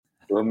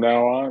From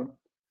now on.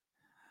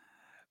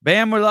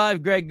 Bam, we're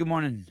live. Greg, good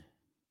morning.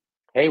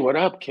 Hey, what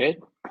up,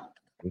 kid?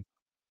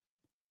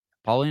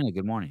 Paulina,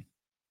 good morning.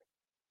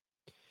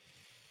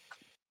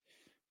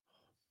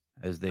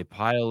 As they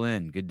pile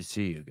in, good to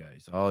see you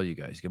guys, all you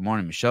guys. Good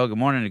morning, Michelle. Good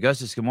morning,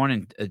 Augustus. Good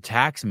morning,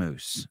 Tax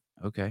Moose.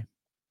 Okay,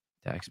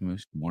 Tax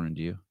Moose. Good morning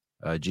to you.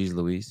 Geez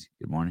Louise.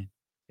 Good morning.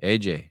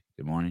 AJ.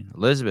 Good morning.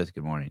 Elizabeth.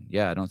 Good morning.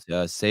 Yeah, I don't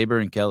see Saber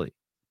and Kelly.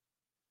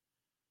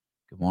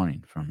 Good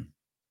morning from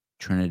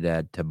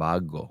Trinidad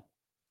Tobago.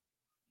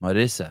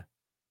 Marissa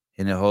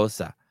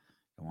Hinojosa.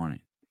 Good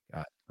morning.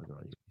 God, look at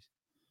all you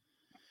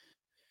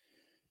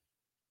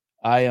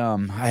guys.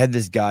 I had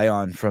this guy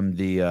on from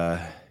the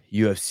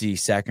UFC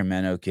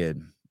Sacramento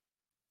kid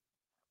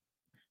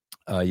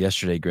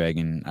yesterday, Greg,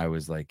 and I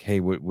was like,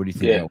 "Hey, what do you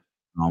think about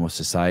on with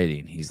society?"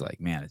 And he's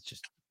like, "Man,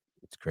 it's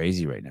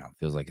crazy right now. It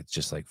feels like it's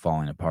just like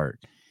falling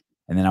apart."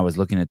 And then I was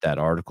looking at that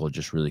article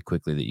just really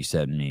quickly that you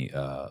sent me,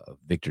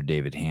 Victor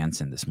David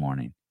Hansen this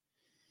morning,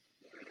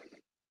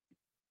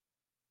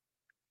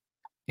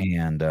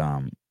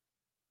 and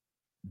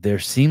there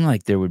seemed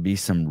like there would be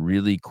some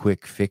really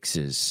quick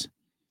fixes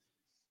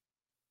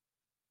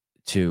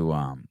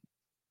to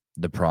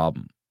the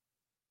problem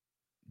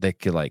that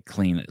could like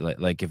clean it.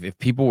 Like if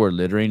people were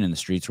littering and the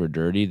streets were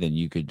dirty, then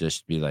you could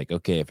just be like,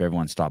 okay, if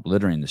everyone stopped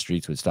littering, the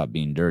streets would stop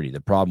being dirty.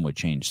 The problem would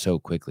change so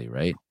quickly,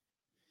 right?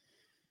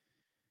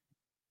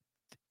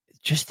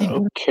 Just think,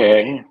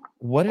 Okay.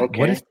 what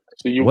if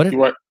So you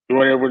want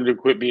everyone to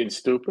quit being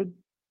stupid?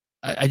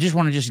 I just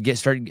want to just get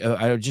started.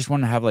 I just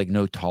want to have like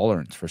no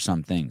tolerance for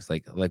some things.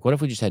 Like what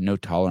if we just had no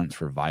tolerance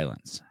for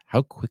violence?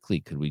 How quickly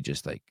could we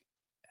just like?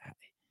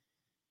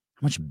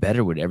 How much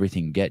better would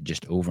everything get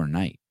just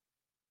overnight?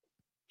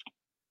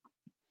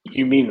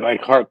 You mean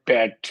like hark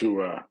back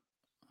to an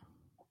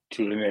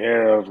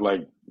era of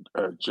like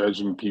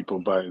judging people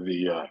by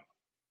the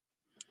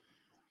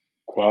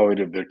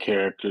quality of their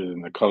character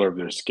and the color of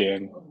their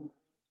skin,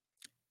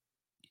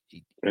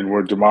 and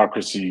where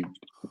democracy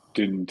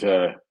didn't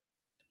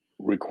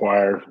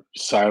require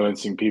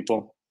silencing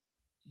people,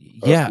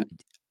 Yeah,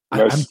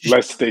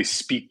 lest they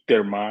speak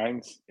their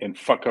minds and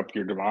fuck up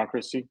your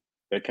democracy.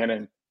 That kind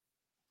of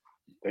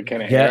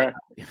era.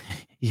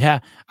 Yeah.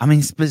 I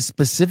mean,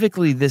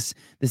 specifically this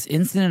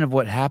incident of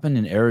what happened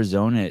in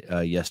Arizona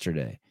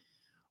yesterday.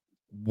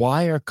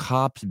 Why are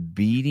cops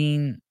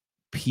beating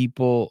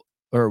people,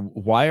 or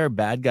why are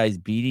bad guys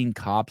beating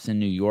cops in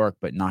New York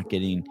but not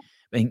getting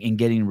and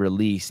getting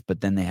released, but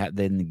then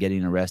then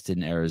getting arrested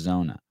in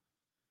Arizona?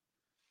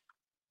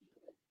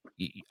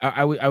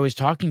 I was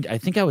talking. I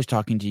think I was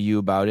talking to you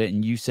about it,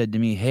 and you said to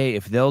me, "Hey,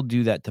 if they'll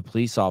do that to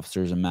police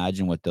officers,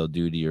 imagine what they'll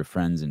do to your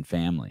friends and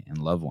family and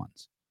loved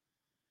ones."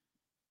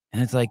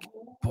 And it's like,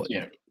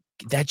 Yeah,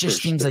 that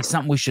just seems like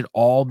something we should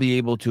all be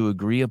able to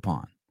agree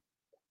upon.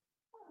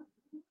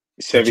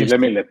 Sevi,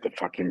 let me let the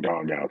fucking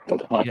dog out.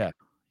 Hold on.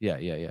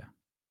 Yeah.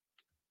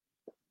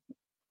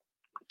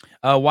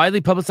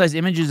 Widely publicized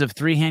images of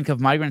 3 handcuffed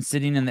migrants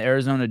sitting in the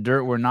Arizona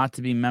dirt were not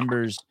to be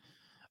members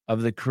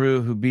of the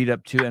crew who beat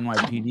up 2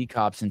 NYPD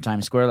cops in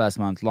Times Square last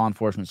month, law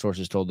enforcement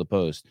sources told the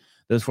Post.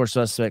 Those 4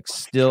 suspects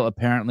still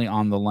apparently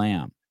on the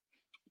lam.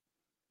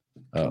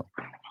 Oh,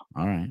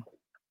 all right.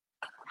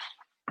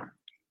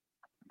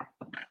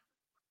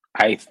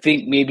 I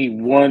think maybe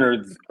one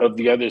of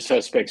the other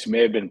suspects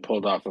may have been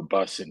pulled off a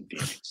bus in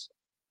Phoenix,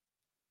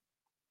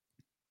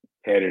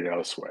 headed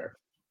elsewhere.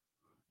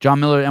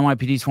 John Miller,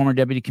 NYPD's former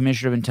deputy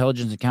commissioner of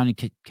intelligence and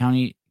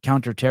county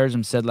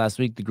counterterrorism, said last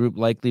week the group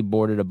likely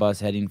boarded a bus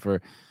heading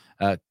for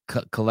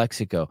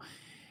Calexico.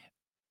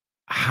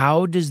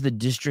 How does the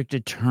district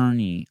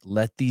attorney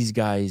let these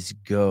guys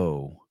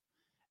go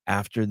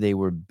after they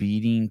were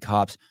beating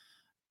cops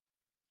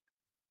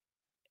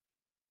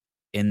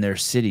in their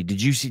city?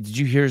 Did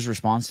you hear his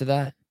response to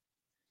that?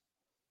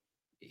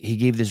 He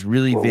gave this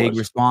really vague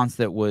response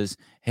that was,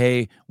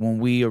 "Hey, when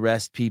we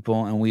arrest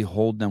people and we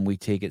hold them, we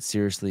take it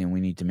seriously and we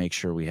need to make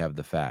sure we have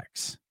the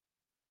facts."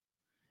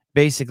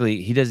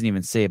 Basically, he doesn't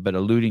even say it, but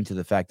alluding to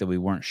the fact that we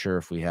weren't sure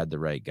if we had the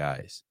right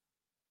guys.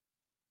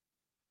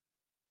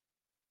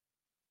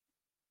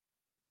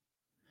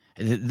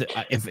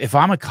 If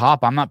I'm a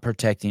cop, I'm not going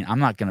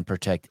to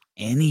protect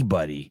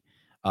anybody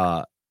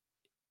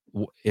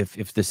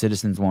if the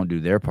citizens won't do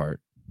their part.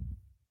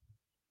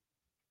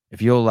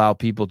 If you allow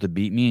people to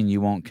beat me and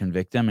you won't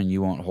convict them and you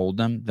won't hold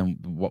them, then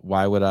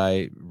why would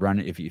I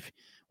run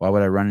why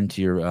would I run into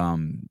your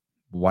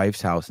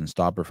wife's house and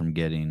stop her from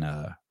getting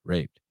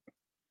raped?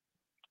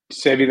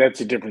 Sevi, that's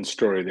a different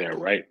story there,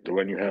 right? The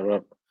one you have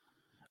up.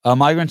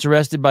 Migrants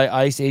arrested by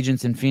ICE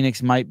agents in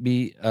Phoenix might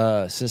be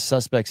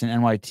suspects in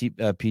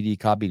NYPD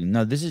cop beating.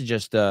 No, this is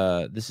just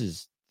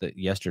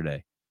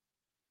yesterday.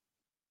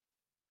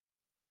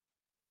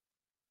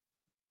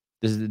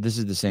 This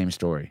is the same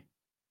story.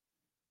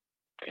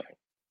 Okay.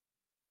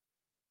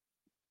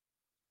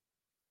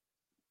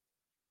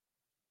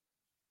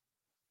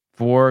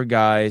 4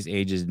 guys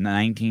ages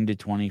 19 to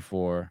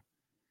 24.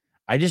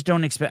 I just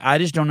don't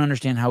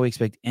understand how we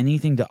expect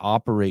anything to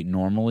operate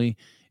normally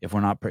if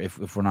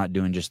we're not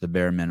doing just the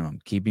bare minimum,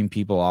 keeping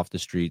people off the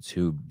streets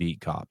who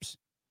beat cops.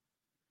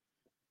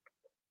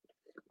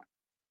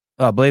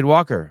 Blade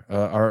Walker,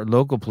 our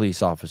local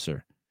police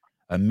officer,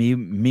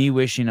 me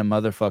wishing a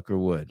motherfucker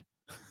would.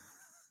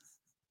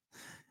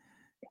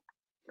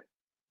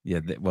 Yeah,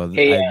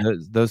 Hey,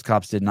 those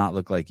cops did not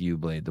look like you,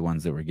 Blade. The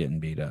ones that were getting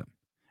beat up.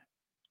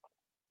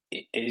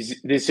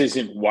 this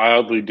isn't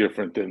wildly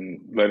different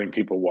than letting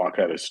people walk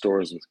out of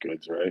stores with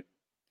goods, right?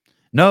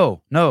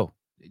 No.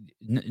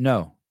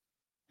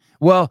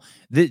 Well,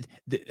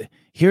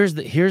 here's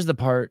the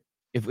part.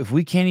 If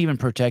we can't even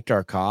protect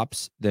our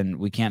cops, then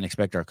we can't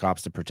expect our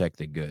cops to protect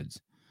the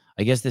goods.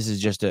 I guess this is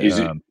just Is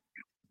it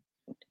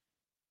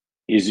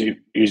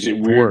it's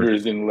weirder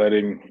worse. than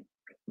letting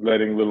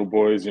little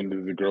boys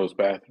into the girls'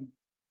 bathroom?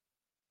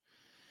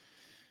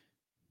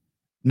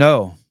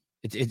 No,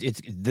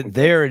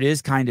 there it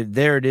is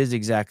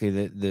exactly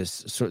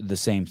the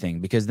same thing,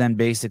 because then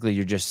basically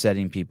you're just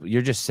setting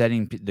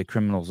the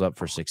criminals up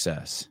for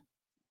success.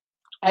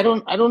 I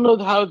don't know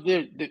how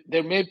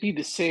there may be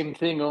the same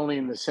thing, only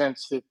in the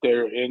sense that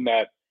they're in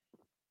that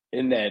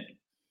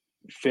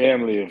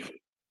family of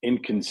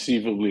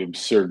inconceivably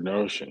absurd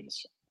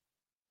notions.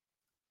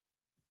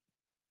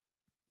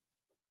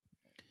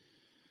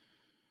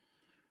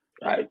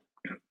 I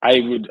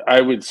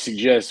would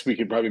suggest we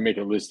could probably make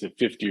a list of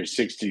 50 or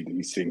 60 of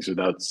these things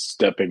without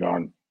stepping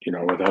on,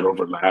 without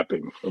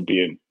overlapping or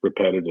being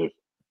repetitive.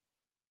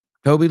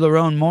 Toby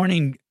Larone,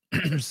 morning.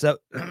 So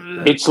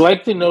It's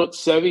like the notes,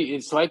 Sevi.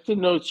 It's like the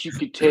notes you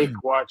could take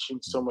watching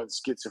someone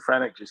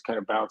schizophrenic just kind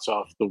of bounce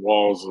off the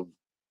walls of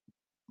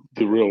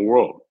the real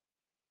world.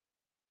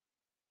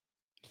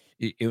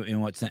 In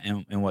what sense?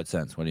 In what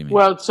sense? What do you mean?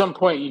 Well, at some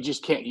point, you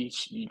just can't.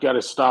 You got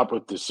to stop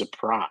with the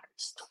surprise.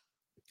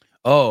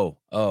 Oh.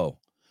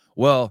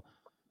 Well,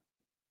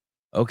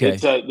 okay.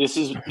 This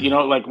is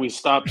like we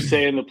stopped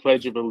saying the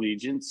Pledge of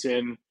Allegiance,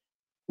 and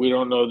we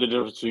don't know the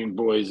difference between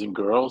boys and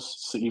girls.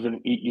 So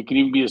even you can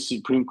even be a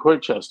Supreme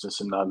Court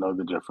justice and not know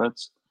the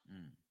difference.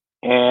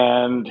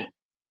 And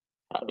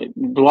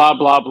blah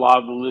blah blah.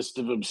 The list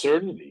of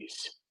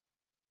absurdities,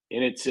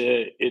 and it's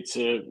a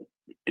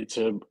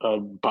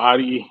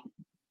body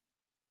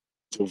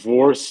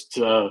divorced,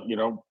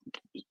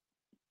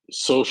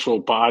 social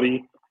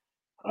body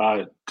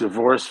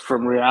divorced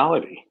from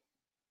reality.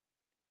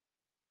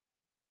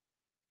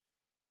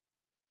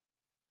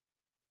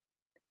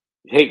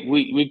 Hey,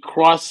 we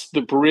crossed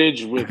the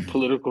bridge with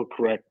political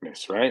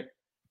correctness, right?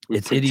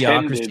 It's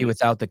idiocracy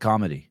without the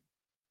comedy.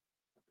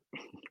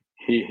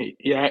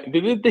 Yeah,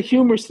 the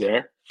humor's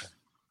there.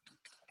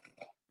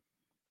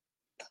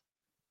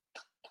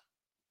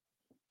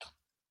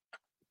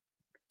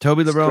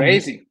 Toby LaRome,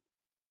 crazy.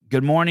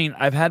 Good morning.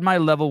 I've had my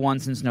level 1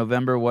 since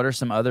November. What are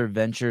some other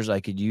ventures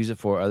I could use it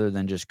for other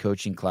than just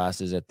coaching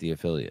classes at the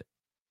affiliate?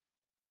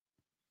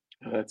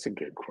 That's a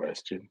good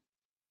question.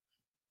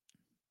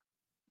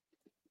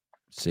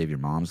 Save your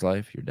mom's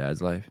life, your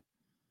dad's life,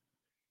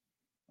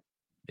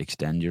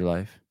 extend your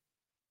life.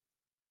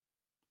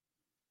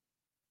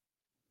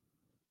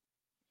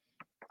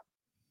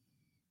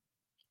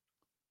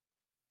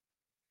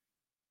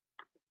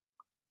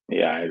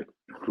 Yeah,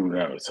 who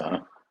knows,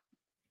 huh?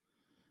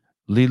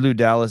 Lilu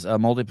Dallas,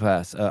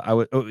 multipass.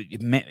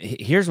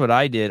 Here's what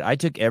I did. I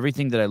took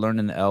everything that I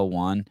learned in the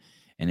L1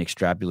 and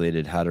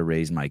extrapolated how to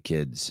raise my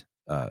kids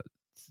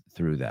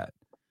through that.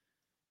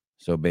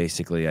 So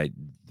basically,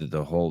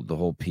 the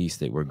whole piece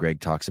where Greg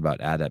talks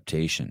about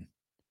adaptation,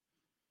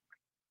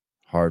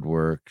 hard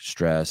work,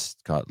 stress,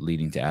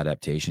 leading to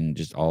adaptation,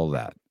 just all of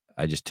that.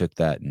 I just took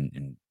that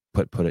and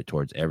put it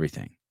towards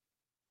everything.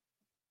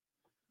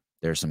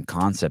 There's some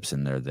concepts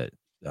in there that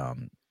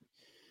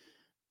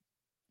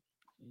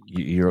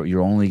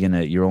you're only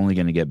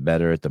gonna get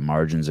better at the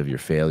margins of your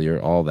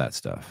failure, all that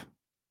stuff.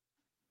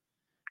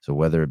 So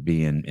whether it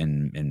be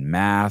in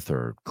math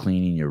or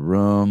cleaning your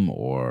room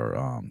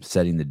or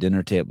setting the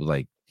dinner table,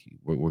 like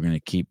we're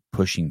gonna keep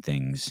pushing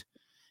things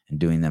and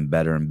doing them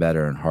better and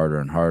better and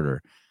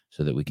harder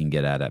so that we can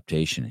get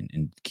adaptation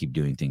and keep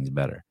doing things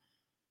better.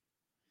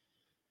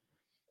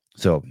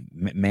 So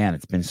man,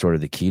 it's been sort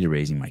of the key to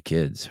raising my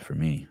kids for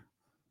me.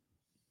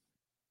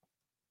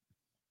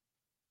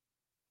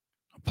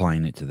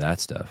 Applying it to that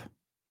stuff.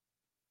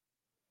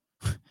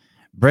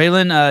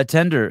 Braylon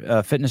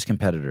Tender, fitness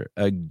competitor.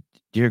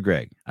 Dear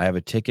Greg, I have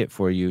a ticket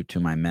for you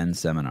to my men's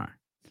seminar.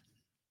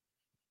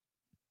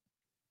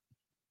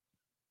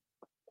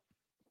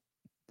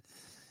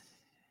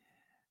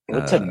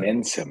 What's a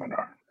men's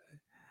seminar?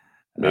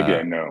 Maybe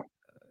I know.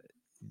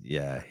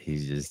 Yeah,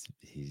 he's just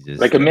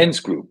like a men's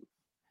group.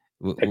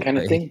 That kind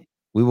of thing.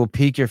 We will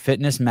pique your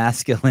fitness,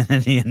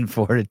 masculinity, and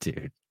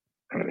fortitude.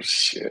 Oh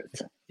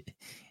shit.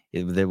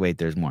 Wait,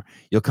 there's more.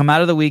 You'll come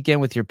out of the weekend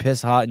with your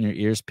piss hot and your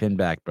ears pinned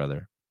back,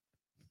 brother.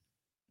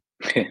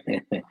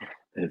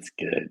 That's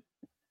good.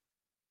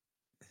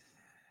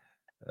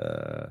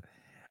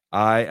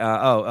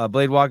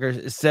 Blade Walker,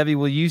 Sevi,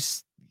 will you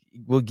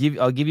I'll give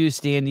you a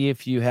standee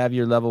if you have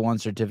your level 1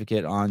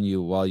 certificate on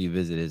you while you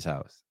visit his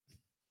house.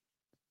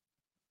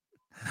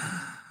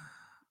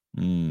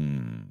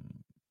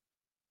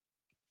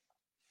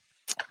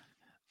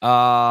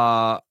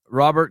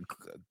 Robert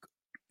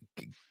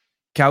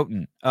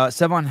Cowton.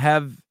 Sevon,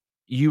 have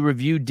you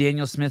reviewed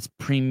Daniel Smith's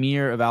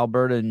Premier of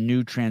Alberta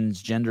new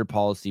transgender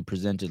policy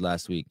presented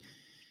last week?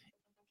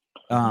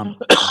 Hold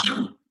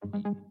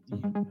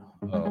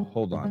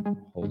on.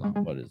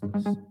 What is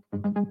this?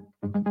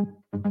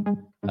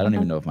 I don't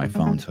even know if my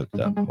phone's hooked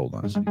up. Hold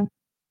on a second.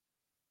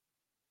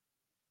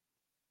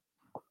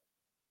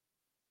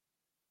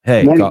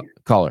 Hey,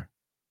 caller.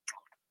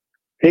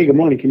 Hey, good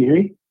morning. Can you hear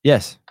me?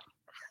 Yes.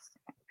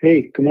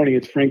 Hey, good morning.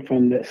 It's Frank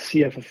from the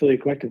CF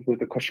Affiliate Collective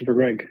with a question for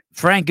Greg.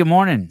 Frank, good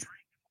morning.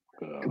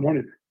 Good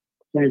morning.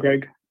 Good morning,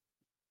 Greg.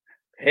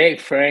 Hey,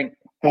 Frank.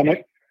 So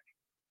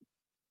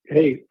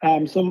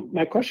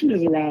my question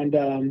is around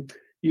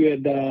you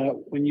had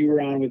when you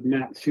were on with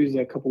Matt Souza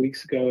a couple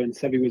weeks ago and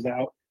Sebi was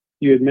out,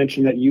 you had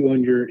mentioned that you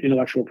owned your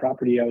intellectual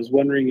property. I was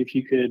wondering if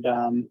you could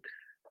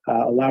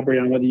elaborate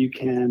on whether you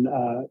can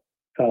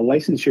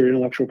license your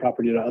intellectual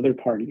property to other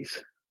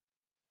parties.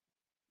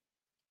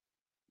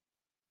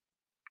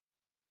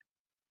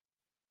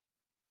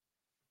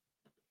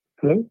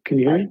 Hello, can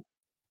you hear me?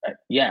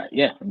 Yeah,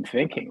 I'm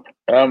thinking.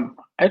 I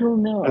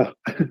don't know.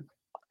 I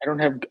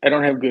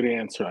don't have good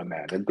answer on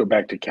that. I'd go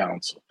back to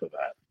counsel for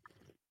that.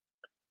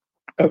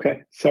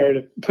 Okay, sorry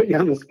to put you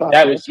on the spot.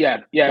 That was no,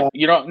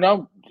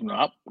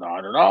 not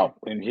at all.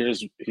 And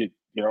here's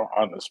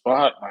on the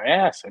spot, my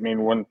ass. I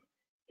mean,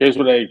 here's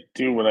what I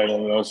do when I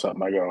don't know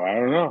something. I go, I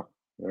don't know.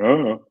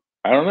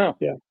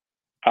 Yeah.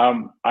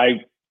 I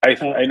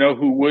know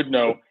who would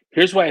know.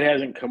 Here's why it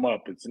hasn't come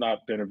up. It's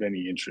not been of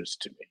any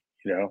interest to me.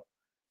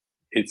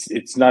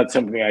 It's not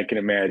something I can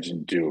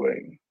imagine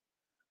doing.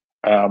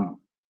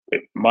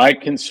 My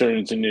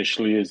concerns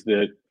initially is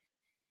that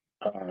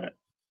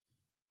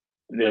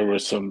there were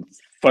some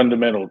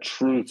fundamental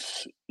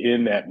truths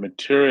in that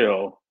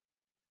material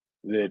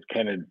that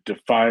kind of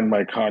defined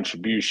my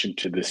contribution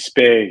to the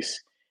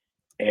space,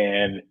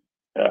 and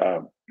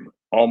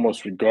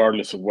almost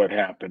regardless of what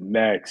happened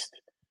next,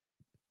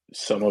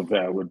 some of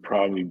that would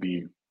probably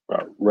be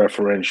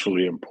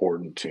referentially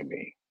important to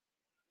me,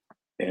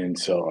 and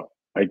so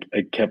I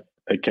kept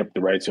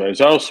the rights. So I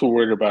was also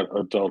worried about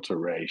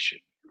adulteration.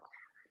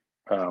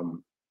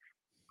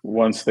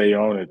 Once they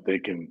own it, they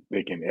can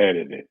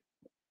edit it,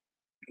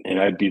 and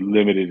I'd be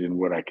limited in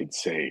what I could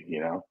say.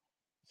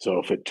 So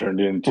if it turned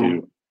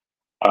into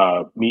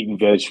meat and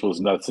vegetables,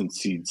 nuts and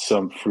seeds,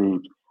 some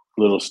fruit,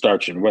 little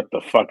starch, and what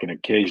the fuck, an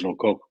occasional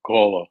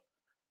Coca-Cola,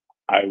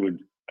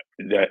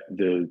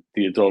 the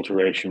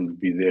adulteration would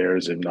be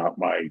theirs and not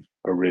my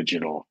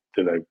original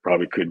that I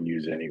probably couldn't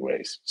use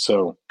anyways.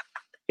 So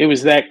it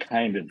was that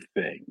kind of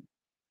thing.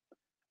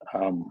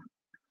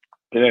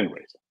 But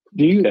anyways,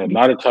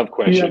 not a tough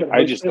question.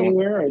 I just don't.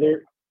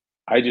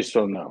 I just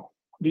don't know.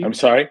 I'm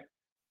sorry.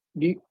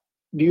 Do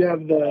you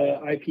have the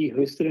IP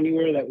hosted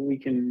anywhere that we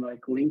can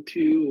link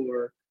to,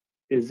 or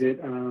is it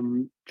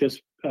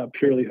just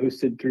purely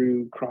hosted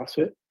through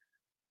CrossFit?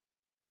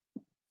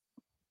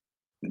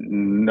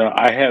 No,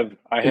 I have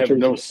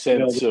no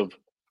sense of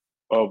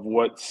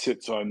what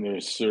sits on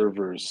their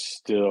servers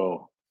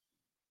still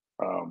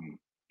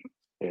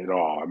at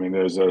all. I mean,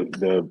 there's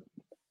the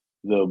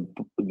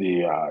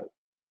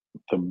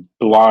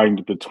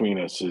blind between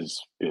us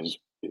is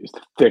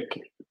thick,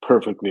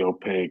 perfectly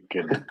opaque,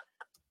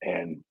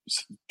 and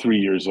 3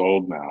 years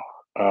old now.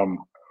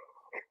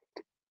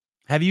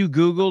 Have you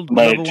Googled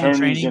my level 1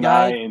 training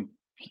guide?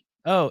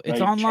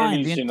 It's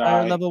online. The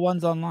entire level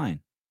 1's online.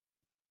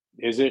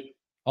 Is it?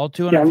 All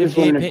 258 I'm just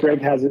wondering if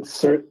Greg has it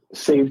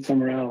saved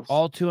somewhere else.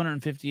 All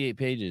 258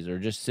 pages are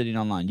just sitting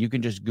online. You can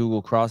just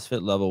Google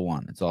CrossFit level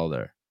 1. It's all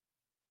there.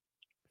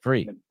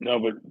 Free. No,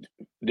 but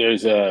there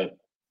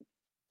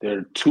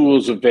are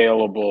tools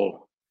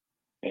available,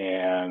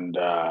 and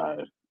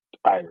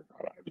that's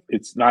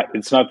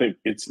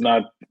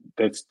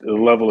the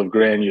level of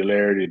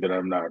granularity that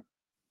I'm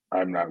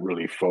not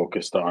really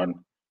focused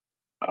on.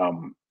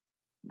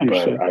 But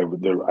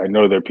I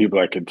know there are people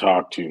I can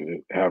talk to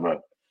that have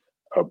a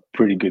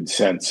pretty good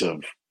sense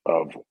of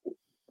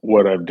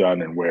what I've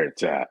done and where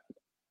it's at.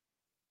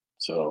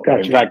 So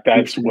gotcha. In fact,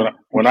 that's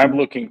when I'm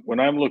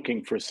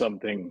looking for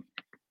something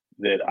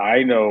that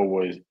I know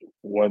was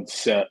once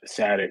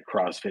sat at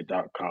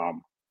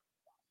CrossFit.com.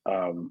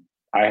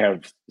 I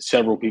have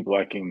several people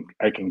I can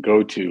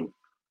go to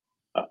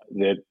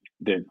that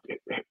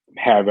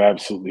have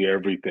absolutely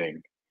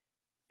everything,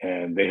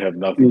 and they have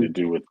nothing to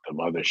do with the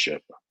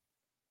mothership.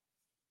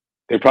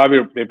 They're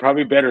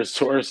probably better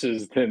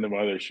sources than the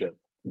mothership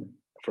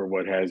for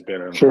what has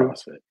been on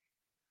CrossFit.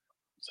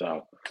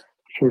 So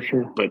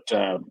sure. But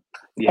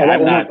yeah,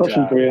 I'm not.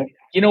 Question for you.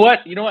 You know what?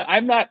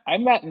 I'm not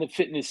in the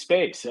fitness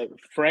space.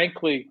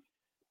 Frankly,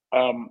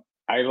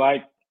 I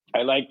like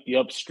the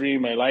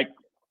upstream. I like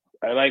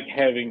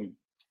having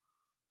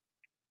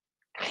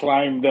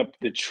climbed up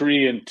the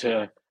tree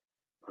into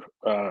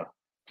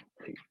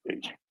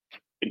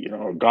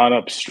gone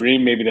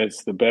upstream. Maybe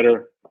that's the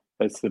better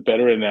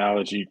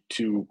analogy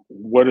to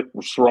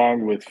what's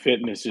wrong with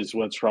fitness is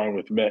what's wrong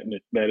with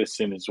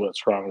medicine is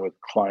what's wrong with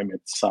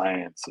climate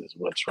science is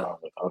what's wrong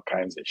with all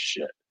kinds of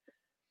shit.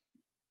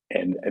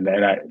 And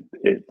then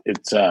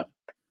it's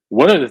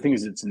one of the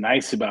things that's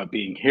nice about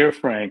being here,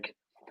 Frank,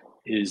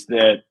 is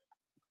that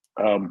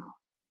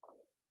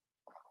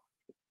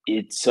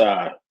it's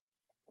the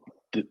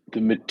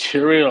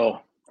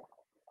material.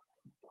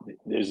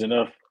 There's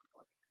enough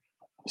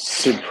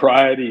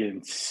sobriety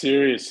and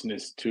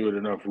seriousness to it,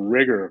 enough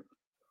rigor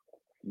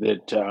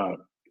that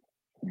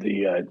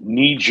the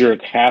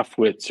knee-jerk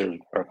half-wits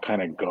are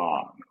kind of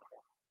gone,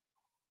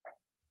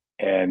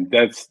 and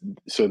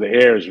so the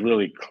air is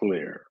really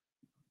clear.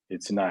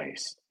 It's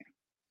nice.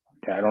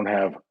 I don't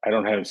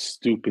have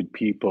stupid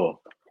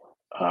people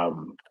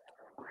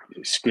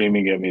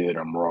screaming at me that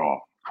I'm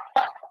wrong,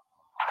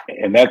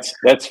 and that's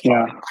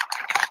fine.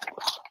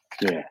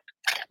 Yeah.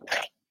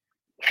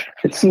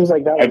 It seems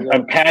like that was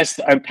I'm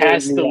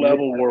past the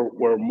level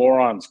where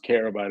morons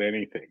care about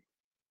anything,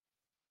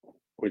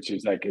 which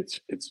is like it's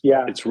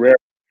rare.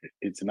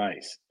 It's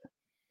nice,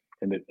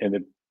 and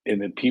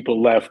the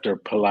people left are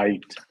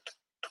polite,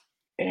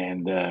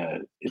 and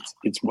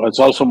it's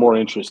also more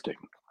interesting.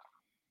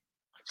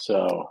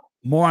 So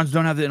morons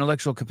don't have the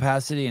intellectual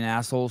capacity and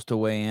assholes to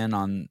weigh in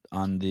on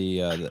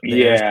the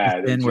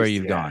where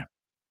you've gone.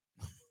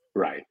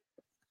 Right.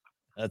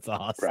 That's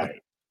awesome.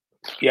 Right.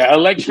 Yeah, a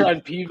lecture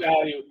on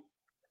p-value.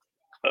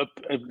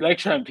 A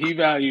lecture on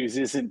p-values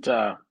isn't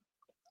the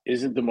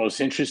most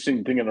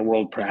interesting thing in the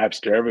world, perhaps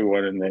to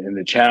everyone, and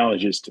the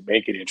challenge is to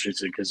make it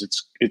interesting because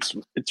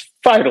it's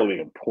vitally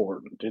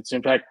important. It's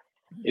in fact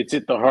it's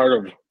at the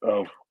heart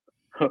of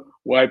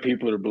why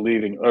people are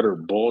believing utter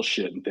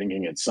bullshit and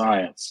thinking it's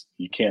science.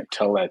 You can't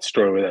tell that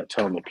story without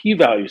telling the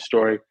p-value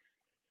story.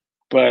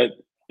 But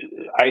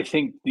I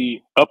think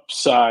the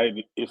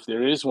upside, if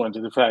there is one,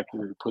 to the fact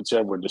that it puts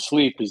everyone to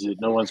sleep is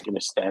that no one's going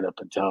to stand up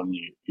and tell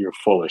you you're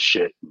full of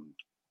shit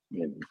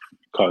and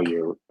call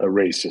you a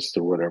racist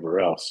or whatever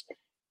else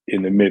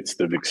in the midst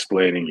of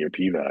explaining your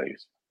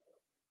p-values.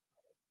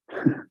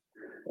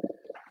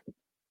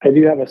 I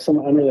do have a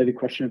somewhat unrelated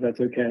question, if that's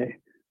okay.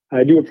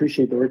 I do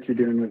appreciate the work you're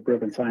doing with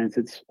Broken Science.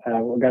 It's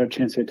I got a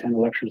chance to attend the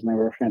lectures and they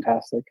were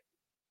fantastic.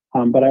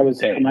 But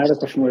my other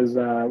question was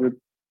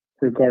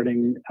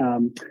regarding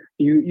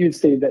you'd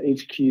stated that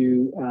HQ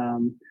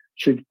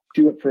should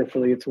do it for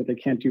affiliates what they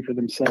can't do for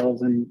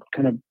themselves, and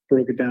kind of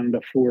broke it down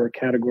into 4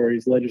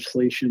 categories: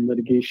 legislation,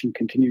 litigation,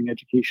 continuing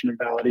education, and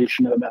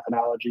validation of the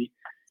methodology.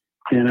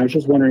 And I was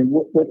just wondering,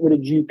 what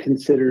did you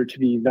consider to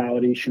be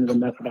validation of the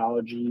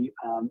methodology,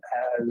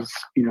 as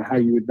how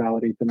you would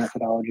validate the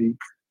methodology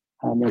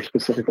more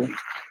specifically?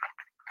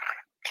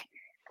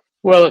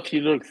 Well, if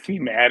you look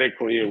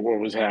thematically at what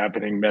was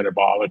happening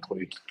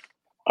metabolically,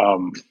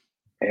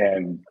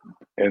 and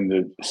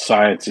the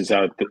sciences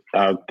out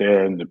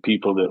there, and the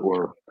people that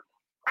were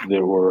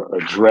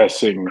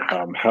addressing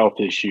health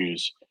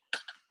issues,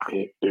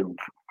 it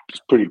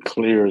was pretty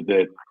clear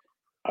that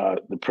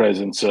the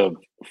presence of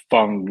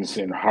fungs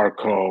and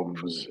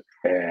Harcombs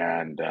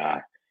and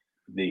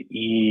the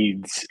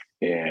Eads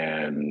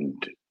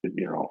and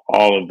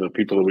all of the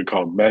people that we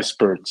call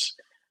mesperts,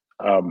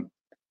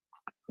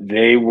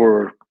 they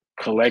were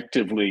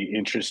collectively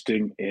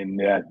interesting in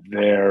that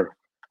their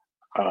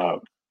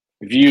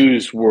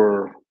views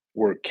were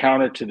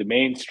counter to the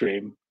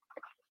mainstream,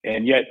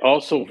 and yet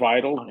also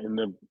vital in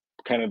the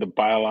kind of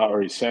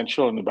or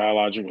essential in the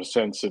biological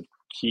sense of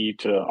key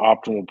to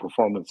optimal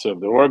performance of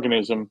the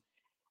organism.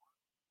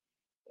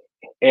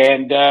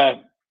 And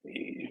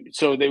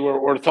so they were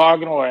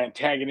orthogonal or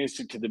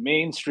antagonistic to the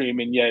mainstream,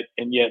 and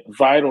yet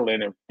vital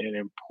and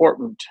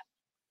important.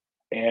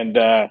 And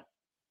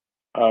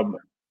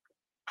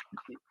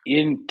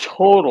in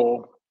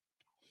total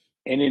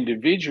and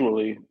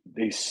individually,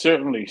 they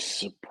certainly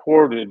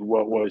supported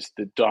what was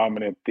the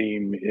dominant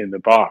theme in the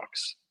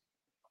box.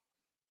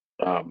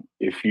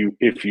 If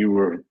you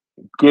were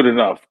good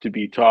enough to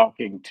be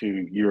talking to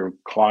your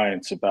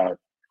clients about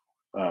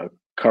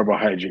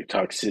carbohydrate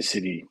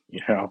toxicity,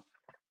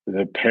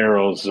 the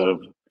perils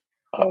of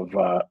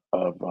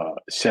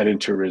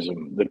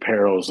sedentarism, the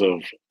perils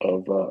of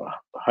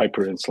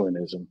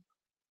hyperinsulinism.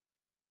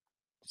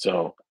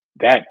 So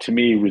that to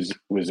me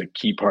was a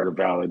key part of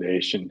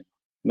validation.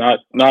 Not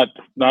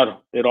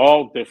at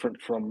all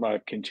different from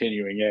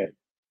continuing ed.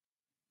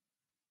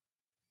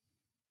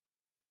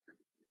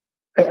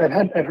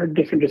 I've heard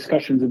different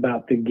discussions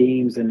about the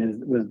games,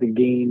 and was the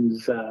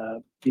games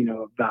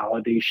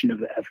validation of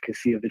the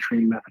efficacy of the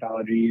training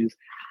methodologies.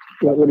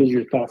 What is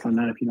your thoughts on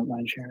that, if you don't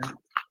mind sharing?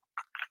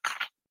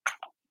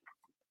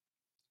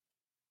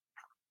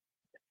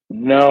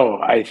 No,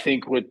 I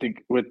think what the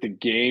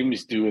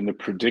games do and the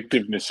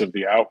predictiveness of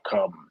the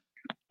outcome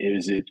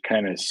is it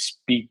kind of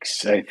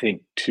speaks, I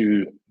think,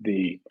 to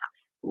the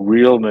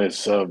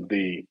realness of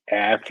the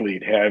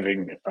athlete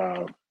having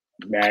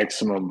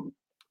maximum,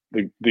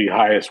 the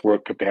highest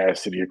work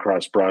capacity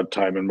across broad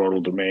time and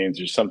modal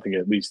domains, or something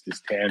at least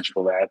as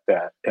tangible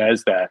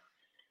as that.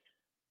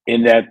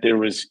 in that there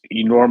was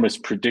enormous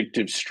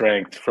predictive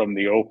strength from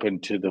the open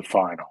to the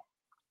final.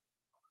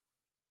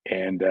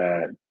 And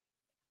I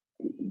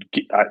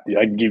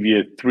can give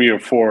you 3 or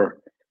 4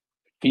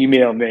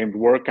 female named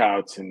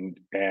workouts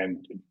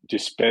and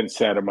dispense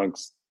that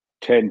amongst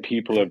 10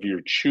 people of your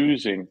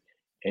choosing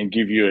and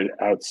give you an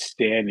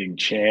outstanding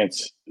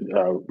chance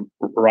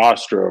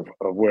roster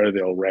of where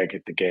they'll rank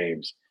at the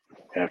games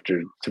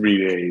after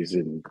 3 days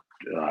and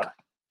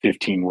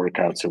 15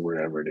 workouts or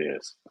whatever it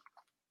is.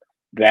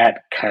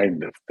 That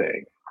kind of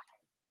thing.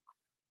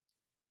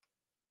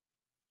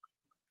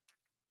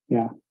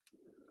 Yeah.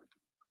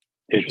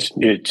 It's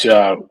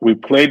we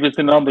played with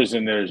the numbers,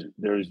 and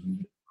there's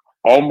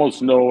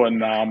almost no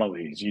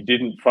anomalies. You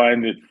didn't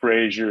find that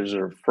Frazier's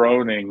or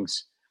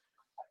Froning's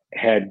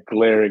had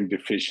glaring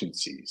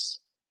deficiencies.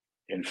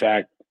 In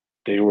fact,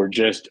 they were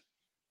just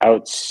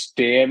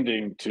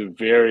outstanding to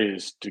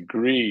various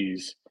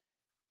degrees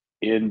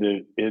in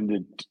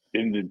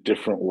the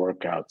different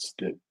workouts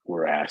that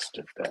were asked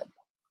of them.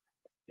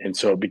 And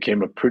so it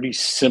became a pretty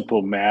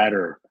simple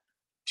matter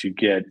to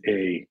get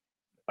a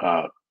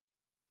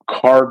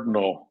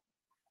cardinal,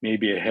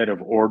 maybe ahead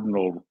of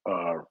ordinal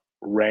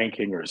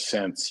ranking or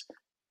sense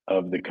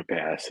of the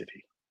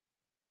capacity.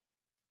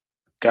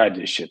 God,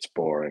 this shit's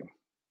boring.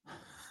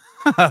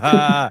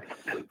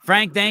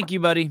 Frank, thank you,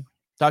 buddy.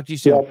 Talk to you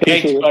soon. Yeah,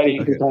 Thanks, buddy.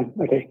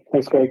 Okay,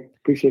 thanks, Greg.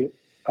 Appreciate it.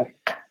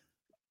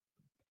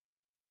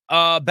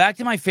 Bye. Back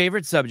to my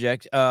favorite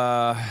subject.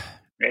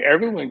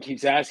 Everyone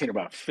keeps asking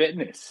about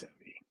fitness.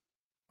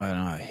 I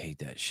don't know. I hate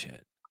that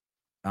shit.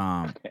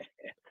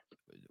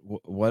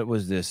 What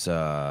was this?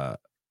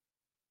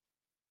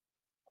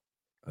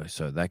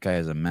 So that guy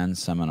has a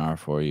men's seminar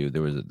for you.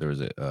 There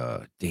was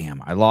a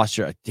damn. I lost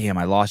your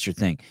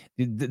thing.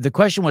 The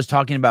question was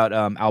talking about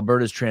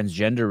Alberta's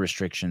transgender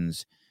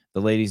restrictions.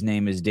 The lady's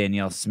name is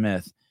Danielle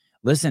Smith.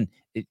 Listen,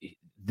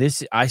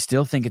 I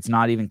still think it's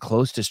not even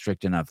close to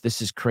strict enough.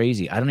 This is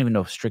crazy. I don't even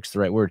know if strict's the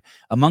right word.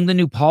 Among the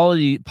new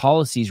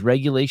policies,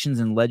 regulations,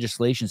 and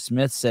legislation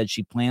Smith said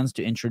she plans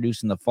to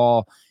introduce in the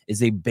fall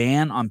is a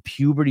ban on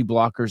puberty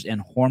blockers and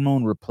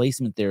hormone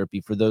replacement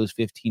therapy for those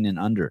 15 and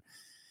under.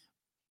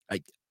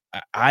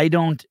 I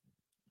don't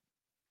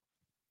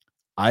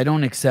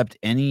accept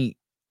any.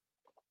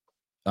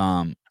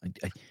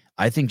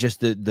 I think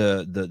just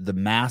the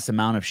mass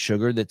amount of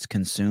sugar that's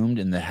consumed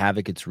and the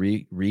havoc it's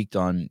wreaked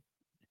on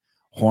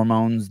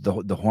hormones,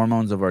 the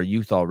hormones of our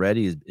youth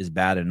already is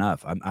bad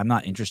enough. I'm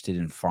not interested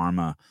in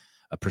pharma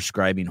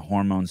prescribing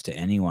hormones to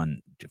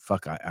anyone.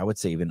 Fuck, I would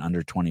say even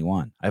under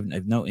 21. I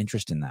have no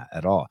interest in that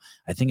at all.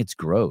 I think it's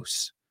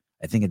gross.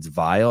 I think it's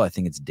vile. I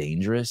think it's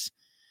dangerous.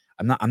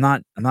 I'm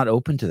not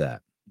open to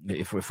that.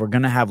 If we're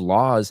gonna have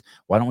laws,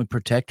 why don't we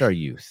protect our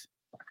youth?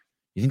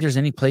 You think there's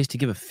any place to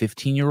give a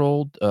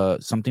 15-year-old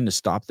something to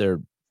stop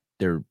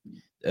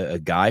a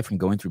guy from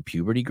going through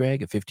puberty,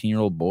 Greg? A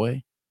 15-year-old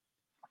boy?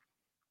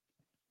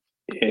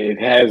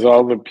 It has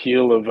all the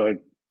appeal of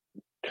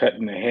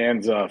cutting the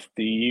hands off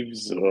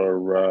thieves,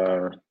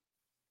 or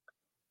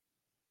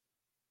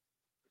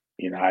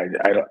I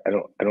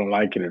don't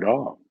like it at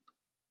all.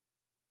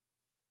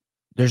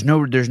 There's no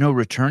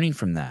returning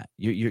from that.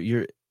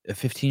 You're a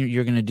 15.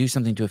 You're going to do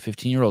something to a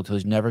 15-year-old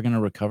who's never going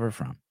to recover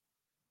from.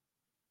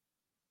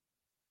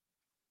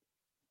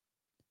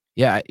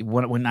 Yeah,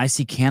 when I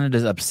see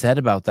Canada's upset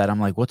about that, I'm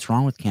like, what's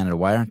wrong with Canada?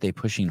 Why aren't they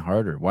pushing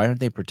harder? Why aren't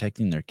they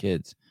protecting their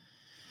kids?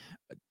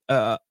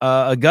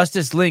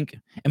 Augustus Link,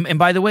 and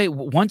by the way,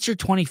 once you're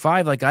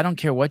 25, like, I don't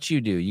care what you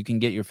do. You can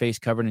get your face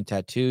covered in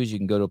tattoos. You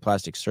can go to a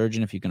plastic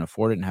surgeon if you can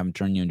afford it and have him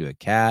turn you into a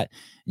cat.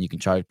 And you can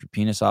chop your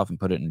penis off and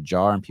put it in a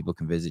jar, and people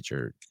can visit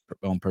your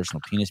own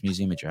personal penis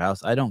museum at your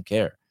house. I don't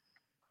care.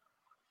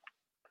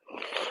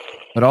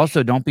 But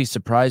also, don't be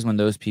surprised when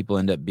those people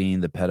end up being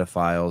the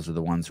pedophiles or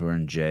the ones who are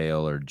in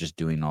jail or just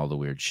doing all the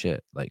weird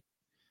shit. Like,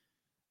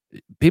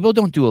 people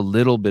don't do a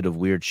little bit of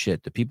weird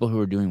shit. The people who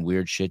are doing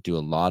weird shit do a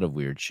lot of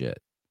weird shit.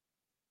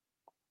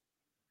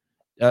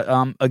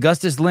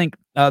 Augustus Link,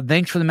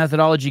 thanks for the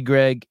methodology,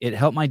 Greg. It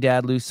helped my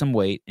dad lose some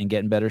weight and get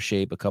in better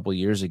shape a couple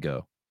years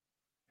ago.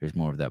 Here's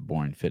more of that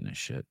boring fitness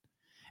shit.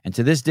 And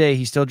to this day,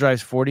 he still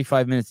drives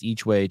 45 minutes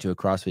each way to a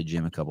CrossFit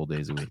gym a couple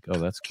days a week. Oh,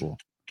 that's cool.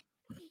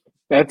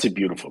 That's a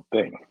beautiful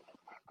thing.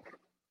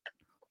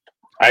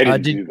 I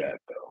didn't do that,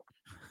 though.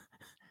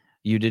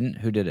 You didn't?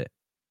 Who did it?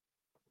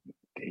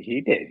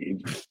 He did. He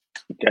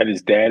got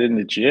his dad in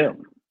the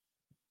gym.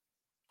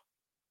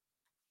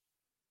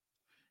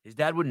 His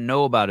dad wouldn't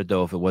know about it,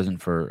 though, if it wasn't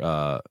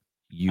for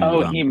you.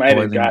 Oh, he might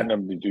have gotten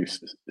him to do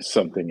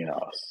something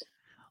else.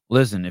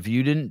 Listen, if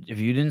you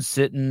didn't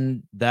sit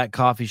in that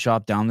coffee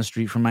shop down the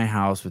street from my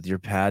house with your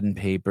pad and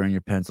paper and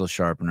your pencil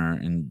sharpener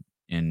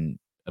and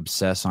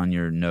obsess on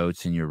your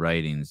notes and your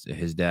writings,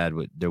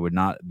 there would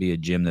not be a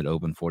gym that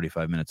opened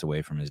 45 minutes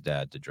away from his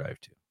dad to drive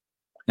to.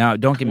 Now,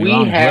 don't get me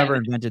wrong, whoever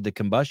invented the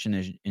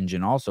combustion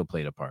engine also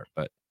played a part,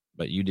 but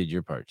you did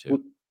your part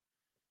too.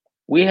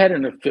 We had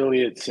an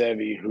affiliate,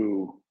 Sevi,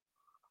 who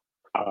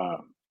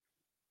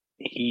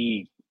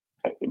it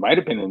might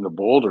have been in the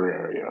Boulder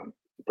area,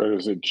 but it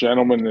was a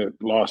gentleman that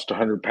lost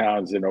 100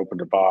 pounds and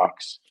opened a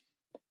box.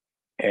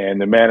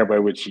 And the manner by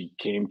which he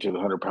came to the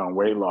 100-pound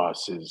weight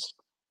loss is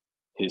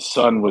his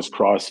son was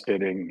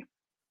CrossFitting,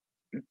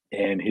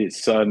 and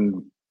his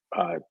son,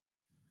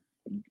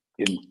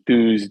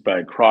 enthused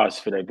by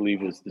CrossFit, I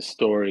believe was the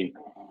story,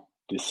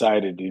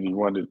 decided that he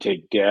wanted to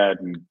take dad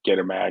and get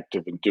him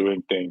active and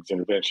doing things and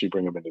eventually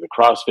bring him into the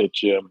CrossFit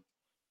gym.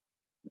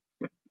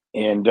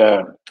 And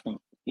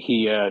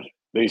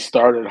they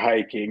started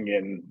hiking,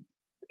 and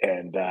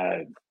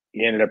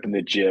he ended up in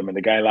the gym, and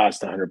the guy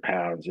lost 100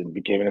 pounds and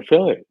became an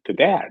affiliate to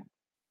dad,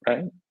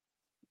 right?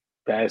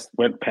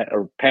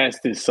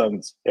 Past his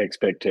son's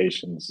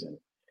expectations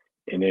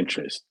and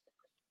interest.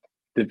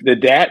 The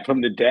dad,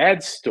 from the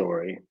dad's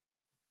story,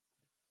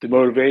 the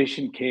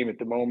motivation came at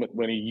the moment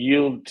when he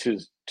yielded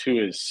to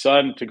his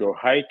son to go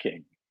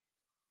hiking,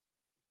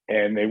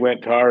 and they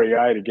went to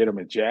REI to get him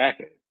a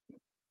jacket.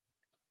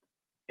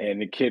 And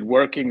the kid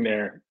working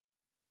there,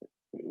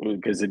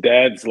 because the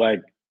dad's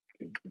like,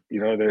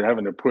 they're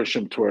having to push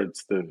him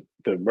towards the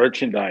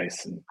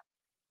merchandise, and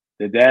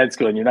the dad's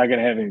going, "You're not going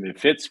to have anything that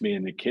fits me."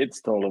 And the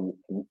kids told him,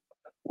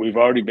 "We've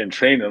already been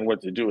trained on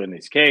what to do in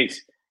this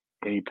case."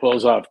 And he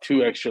pulls off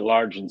 2 extra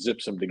large and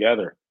zips them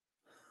together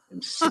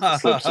and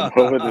slips them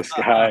over this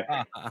guy.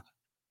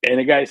 And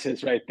the guy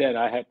says right then,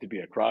 "I have to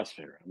be a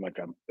CrossFitter." I'm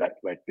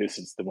like, this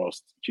is the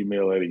most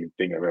humiliating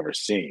thing I've ever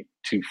seen.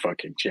 2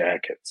 fucking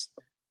jackets.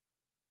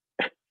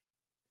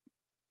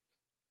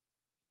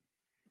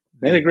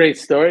 Isn't that a great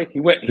story? He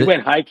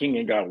went hiking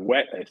and got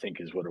wet, I think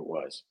is what it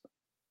was.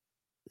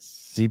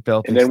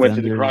 Seatbelt and then went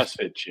to the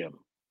CrossFit gym,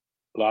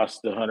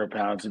 lost the 100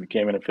 pounds and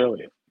became an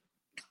affiliate.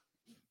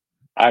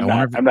 I'm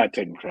not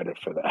taking credit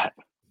for that.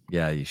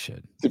 Yeah, you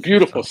should. It's a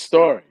beautiful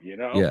story,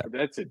 Yeah.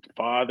 That's a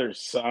father,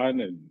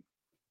 son, and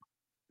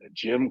a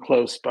gym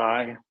close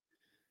by.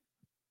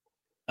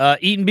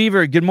 Eaton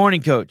Beaver, good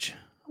morning, Coach.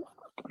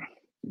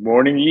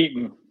 Morning,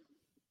 Eaton.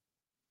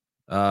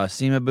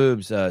 Seema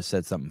Boobs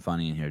said something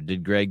funny in here.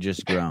 Did Greg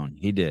just groan?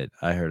 He did.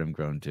 I heard him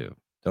groan too.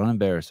 Don't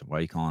embarrass him. Why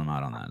are you calling him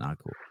out on that? Not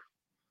cool.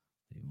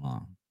 Leave him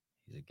alone.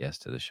 He's a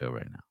guest to the show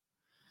right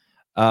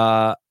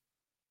now.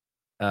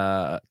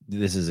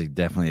 This is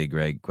definitely a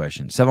Greg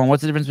question. Sevan,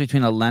 what's the difference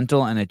between a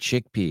lentil and a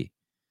chickpea?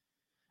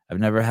 I've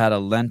never had a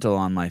lentil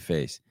on my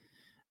face.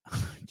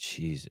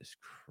 Jesus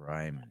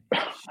Christ.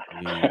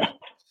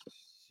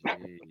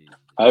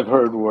 I've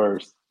heard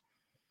worse.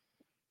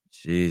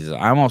 Jesus,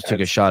 I almost took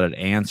a shot at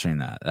answering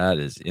that. That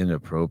is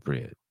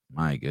inappropriate.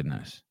 My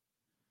goodness.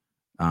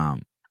 Oh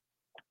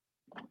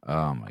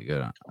my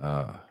goodness.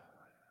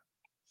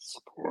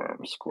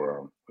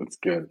 Squirm. That's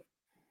good.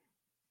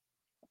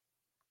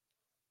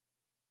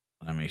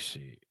 Let me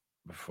see.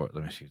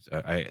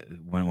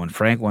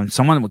 When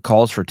someone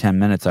calls for 10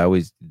 minutes,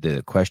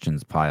 the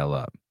questions pile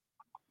up.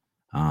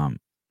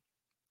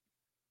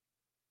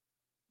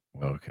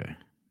 Okay,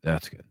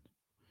 that's good.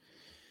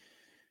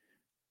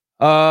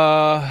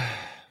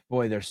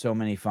 Boy, there's so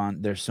many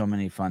fun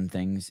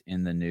things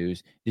in the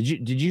news.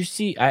 Did you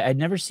see? I'd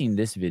never seen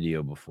this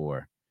video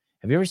before.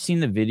 Have you ever seen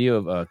the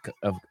video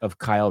of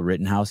Kyle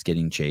Rittenhouse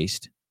getting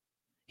chased?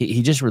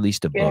 He just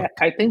released a book. Yeah,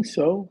 I think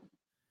so.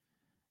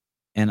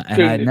 And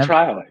during the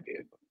trial, I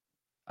did.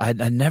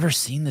 I'd never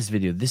seen this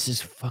video. This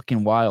is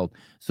fucking wild.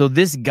 So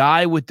this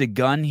guy with the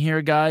gun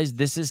here, guys,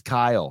 this is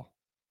Kyle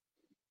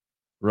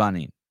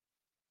running.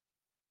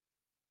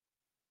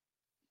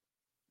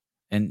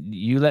 And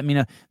you let me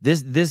know.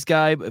 This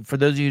guy, for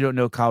those of you who don't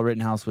know, Kyle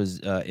Rittenhouse was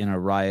in a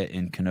riot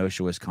in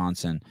Kenosha,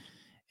 Wisconsin,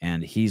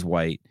 and he's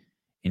white,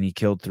 and he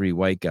killed 3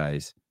 white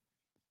guys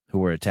who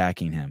were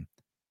attacking him.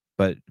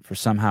 But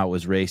somehow it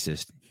was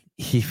racist,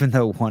 even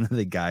though one of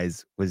the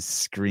guys was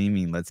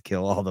screaming, "Let's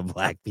kill all the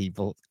black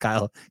people."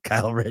 Kyle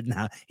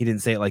Rittenhouse, he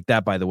didn't say it like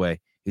that, by the way.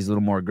 He's a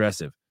little more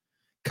aggressive.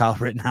 Kyle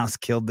Rittenhouse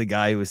killed the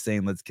guy who was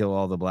saying, "Let's kill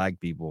all the black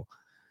people,"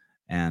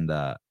 and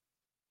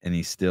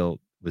he still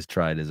was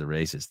tried as a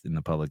racist in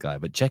the public eye.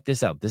 But check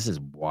this out. This is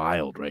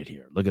wild right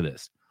here. Look at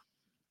this.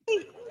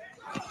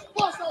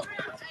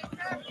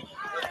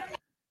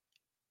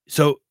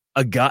 So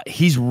a guy,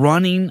 he's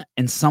running,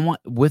 and someone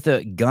with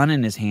a gun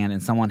in his hand,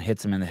 and someone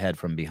hits him in the head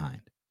from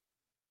behind.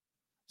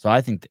 So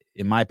I think,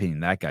 in my opinion,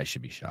 that guy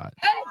should be shot.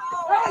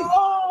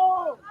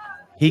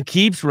 He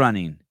keeps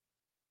running.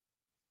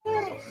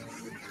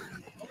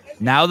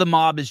 Now the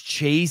mob is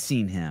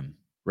chasing him,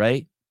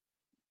 right?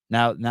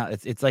 Now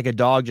it's like a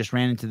dog just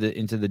ran into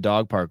the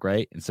dog park,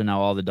 right? And so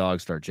now all the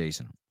dogs start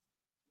chasing him.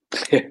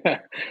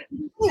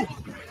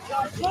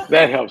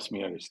 That helps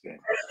me understand.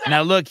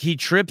 Now look, he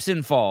trips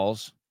and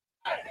falls.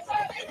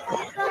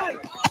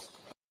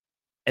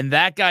 And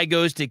that guy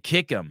goes to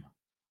kick him.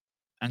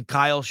 And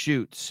Kyle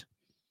shoots.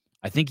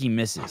 I think he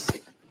misses.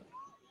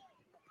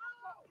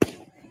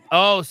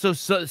 Oh, so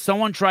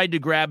someone tried to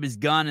grab his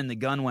gun and the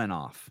gun went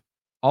off.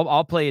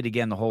 I'll play it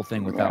again, the whole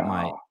thing, without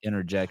my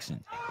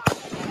interjection.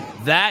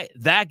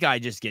 That guy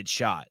just gets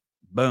shot.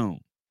 Boom.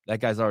 That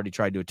guy's already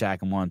tried to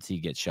attack him once. He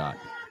gets shot.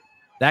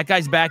 That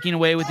guy's backing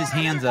away with his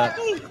hands up.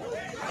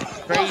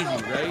 Crazy,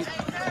 right?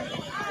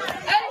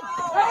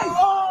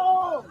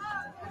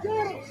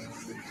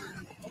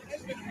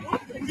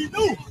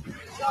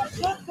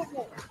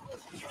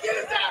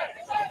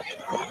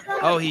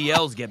 Oh, he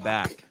yells, "Get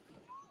back."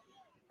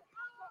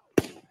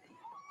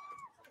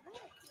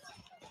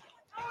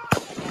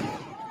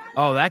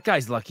 Oh, that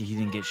guy's lucky he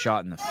didn't get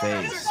shot in the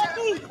face.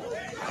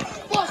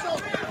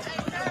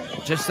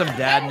 Just some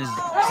dad and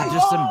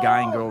just some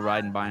guy and girl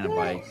riding by on a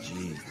bike.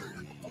 Jeez.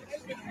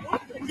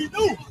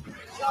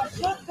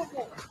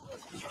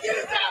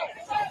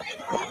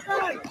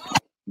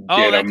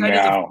 Get him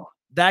now.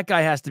 That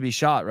guy has to be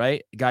shot,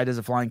 right? The guy does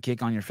a flying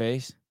kick on your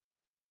face.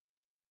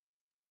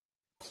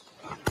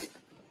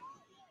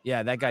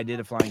 Yeah, that guy did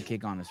a flying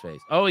kick on his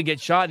face. Oh, he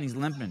gets shot and he's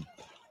limping.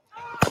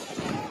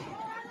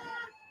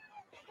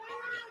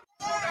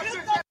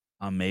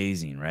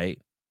 Amazing, right?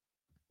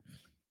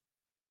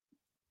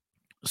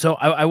 So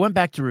I went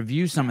back to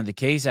review some of the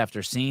case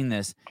after seeing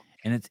this,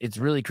 and it's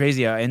really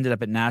crazy. I ended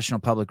up at National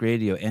Public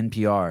Radio,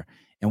 NPR,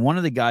 and one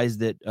of the guys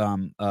that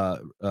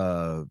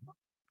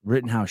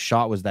Rittenhouse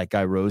shot was that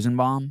guy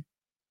Rosenbaum.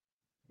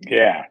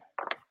 Yeah,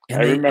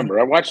 I remember.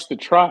 I watched the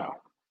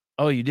trial.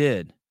 Oh, you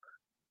did?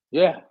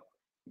 Yeah.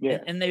 Yeah.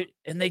 And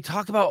they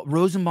talk about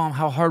Rosenbaum,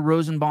 how hard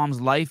Rosenbaum's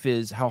life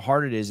is, how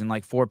hard it is in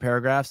like 4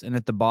 paragraphs, and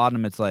at the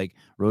bottom it's like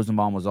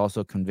Rosenbaum was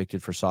also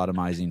convicted for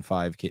sodomizing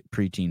 5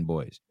 preteen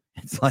boys.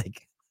 It's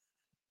like,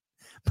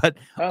 but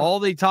all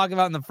they talk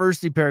about in the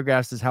first 3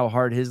 paragraphs is how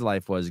hard his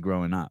life was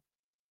growing up.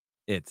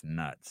 It's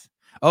nuts.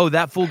 Oh,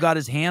 that fool got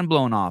his hand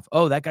blown off.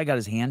 Oh, that guy got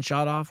his hand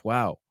shot off.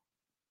 Wow.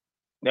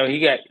 No,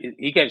 he's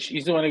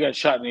the one who got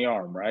shot in the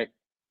arm, right?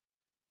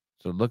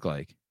 So it looked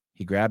like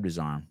he grabbed his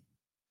arm.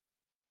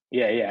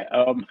 Yeah.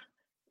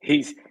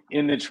 He's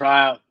in the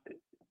trial.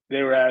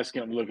 They were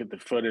asking him to look at the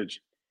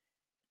footage,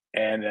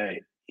 and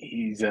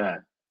he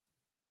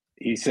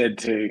said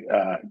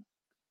to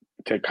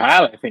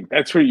Kyle, I think,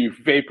 "That's where you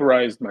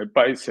vaporized my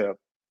bicep."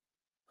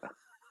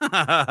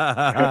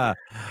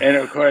 And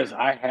of course,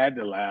 I had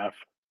to laugh.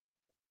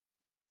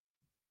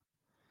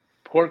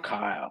 Poor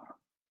Kyle.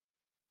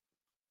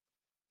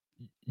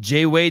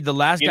 Jay Wade, the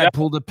last guy,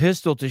 pulled a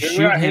pistol to shoot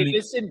him. Hey,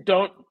 listen,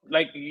 don't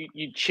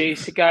you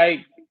chase a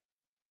guy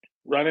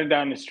running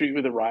down the street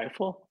with a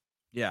rifle?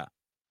 Yeah.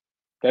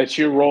 That's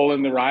your role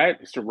in the riot,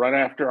 is to run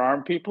after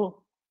armed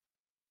people?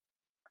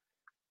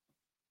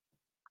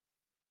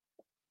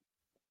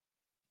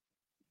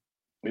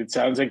 It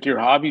sounds like your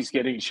hobby's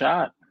getting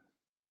shot.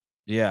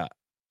 Yeah.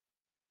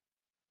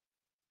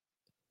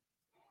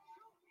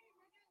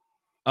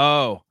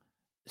 Oh.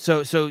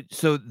 So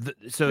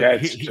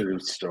that's true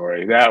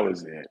story. That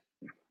was it.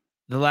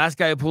 The last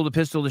guy who pulled a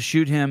pistol to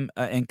shoot him,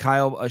 and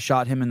Kyle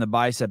shot him in the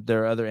bicep.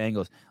 There are other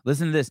angles.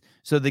 Listen to this.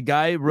 So the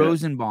guy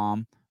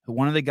Rosenbaum,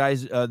 one of the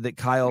guys that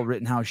Kyle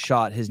Rittenhouse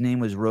shot, his name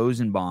was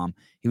Rosenbaum.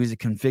 He was a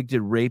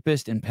convicted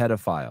rapist and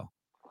pedophile.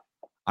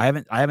 I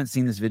haven't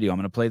seen this video. I'm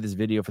going to play this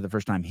video for the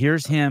first time.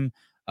 Here's him.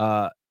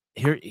 And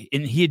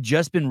he had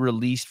just been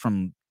released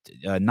from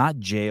not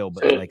jail,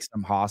 but like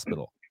some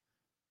hospital.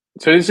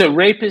 So he's a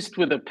rapist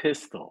with a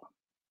pistol.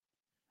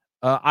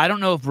 I don't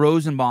know if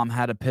Rosenbaum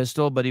had a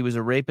pistol, but he was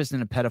a rapist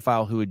and a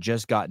pedophile who had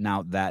just gotten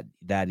out that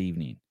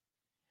evening.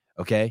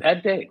 Okay,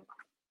 that day.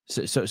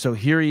 So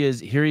here he is.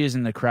 Here he is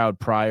in the crowd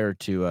prior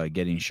to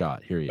getting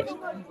shot. Here he is.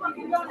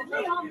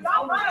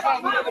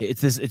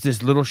 It's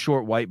this little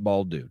short white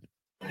bald dude.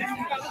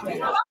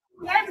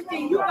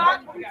 Everything you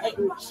got,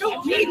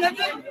 shoot me,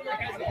 nigga.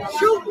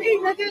 Shoot me,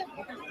 nigga.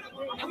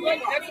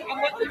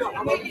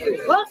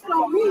 Bust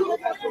on me,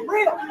 nigga, for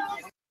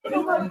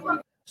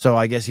real. So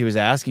I guess he was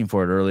asking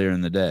for it earlier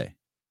in the day.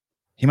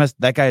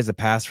 That guy has a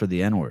pass for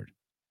the N-word.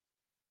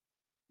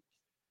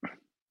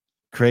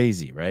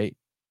 Crazy, right?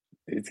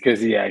 It's because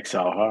he acts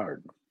all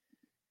hard.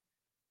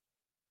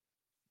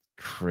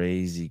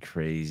 Crazy.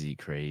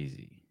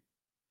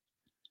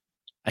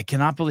 I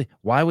cannot believe,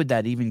 why would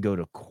that even go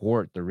to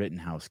court, the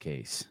Rittenhouse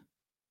case?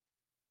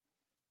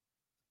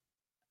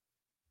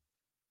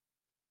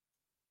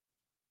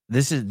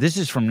 This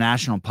is from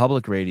National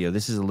Public Radio.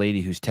 This is a lady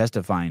who's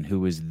testifying,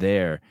 who was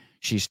there.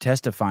 She's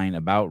testifying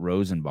about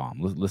Rosenbaum.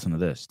 Listen to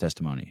this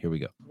testimony. Here we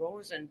go.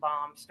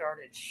 Rosenbaum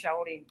started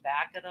shouting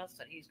back at us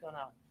that he's going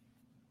to,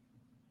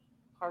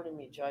 pardon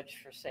me,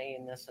 Judge, for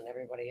saying this and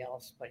everybody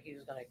else, but he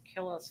was going to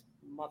kill us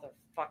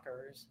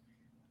motherfuckers,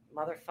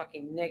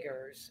 motherfucking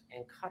niggers,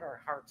 and cut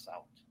our hearts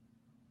out.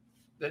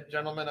 The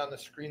gentleman on the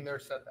screen there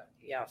said that?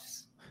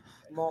 Yes,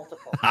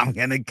 multiple. I'm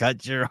going to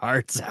cut your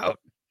hearts out.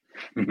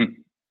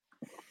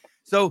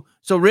 So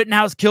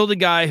Rittenhouse killed a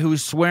guy who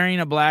was swearing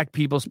at black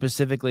people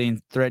specifically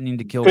and threatening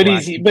to kill. But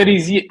he's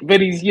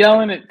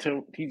yelling it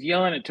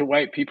to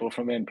white people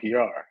from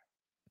NPR.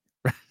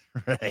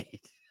 Right.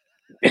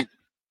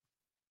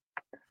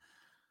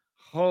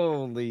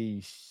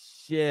 Holy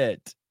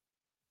shit!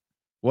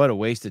 What a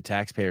waste of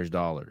taxpayers'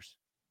 dollars.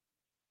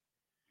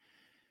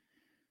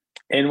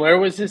 And where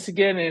was this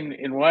again?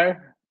 In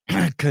where?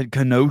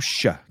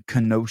 Kenosha.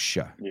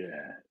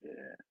 Yeah.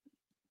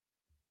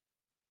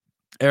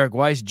 Eric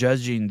Weiss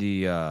judging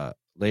the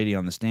lady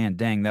on the stand.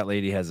 Dang, that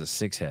lady has a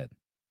 6 head.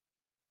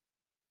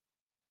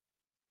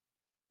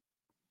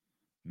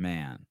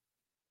 Man.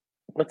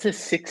 What's a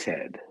 6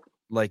 head?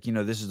 like,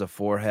 this is a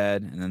 4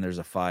 head, and then there's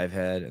a 5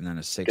 head, and then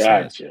a 6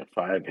 head. Gotcha.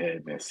 5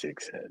 head and a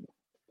 6 head.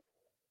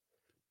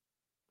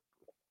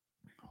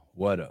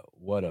 What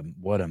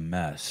a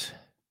mess.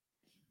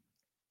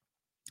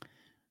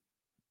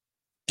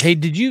 Hey,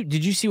 did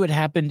you see what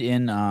happened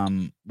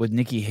in with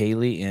Nikki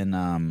Haley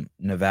in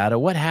Nevada?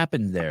 What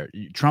happened there?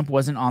 Trump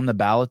wasn't on the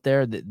ballot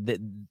there.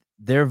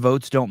 Their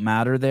votes don't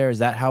matter there. Is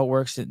that how it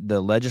works?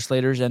 The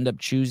legislators end up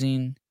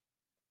choosing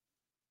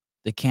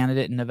the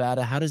candidate in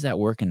Nevada. How does that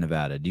work in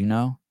Nevada? Do you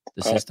know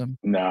the system?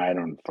 No, I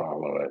don't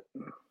follow it.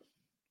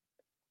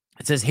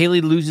 It says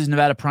Haley loses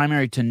Nevada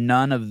primary to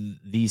none of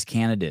these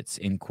candidates,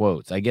 in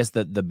quotes. I guess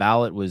the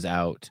ballot was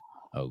out.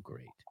 Oh,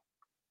 great.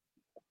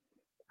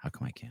 How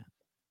come I can't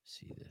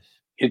see this?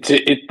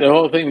 The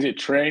whole thing's a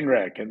train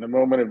wreck, and the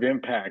moment of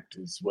impact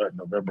is what,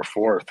 November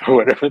 4th or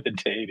whatever the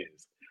date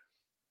is.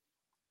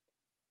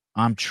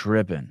 I'm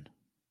tripping.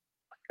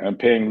 I'm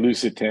paying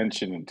loose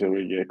attention until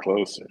we get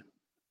closer.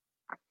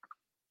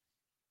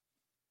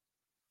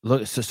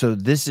 Look, so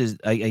this is,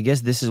 I guess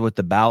this is what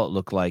the ballot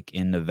looked like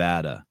in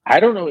Nevada. I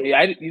don't know.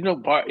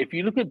 If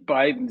you look at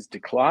Biden's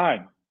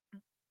decline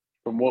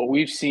from what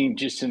we've seen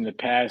just in the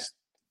past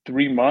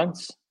 3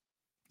 months,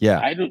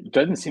 it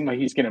doesn't seem like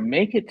he's going to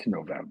make it to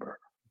November.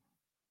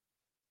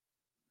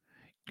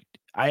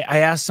 I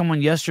asked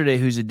someone yesterday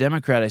who's a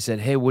Democrat. I said,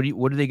 "Hey, what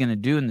are they going to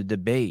do in the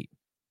debate?"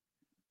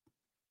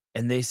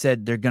 And they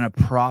said they're going to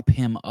prop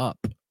him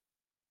up.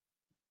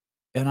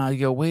 And I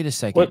go, wait a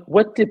second.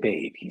 What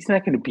debate? He's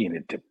not going to be in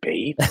a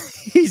debate.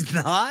 He's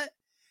not?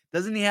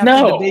 Doesn't he have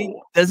to debate?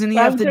 Doesn't he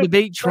have to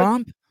debate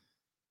Trump?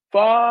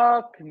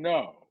 Fuck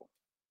no.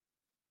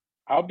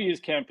 I'll be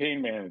his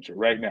campaign manager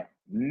right now.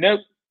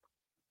 Nope.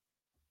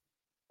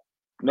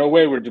 No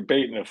way we're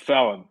debating a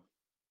felon.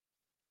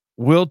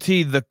 We'll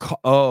come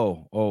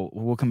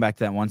back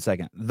to that in 1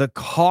 second. The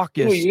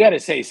caucus. Well, you got to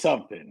say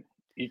something.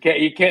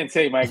 You can't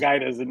say my guy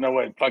doesn't know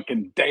what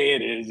fucking day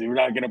it is. We're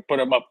not going to put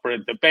him up for a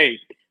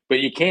debate. But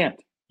you can't.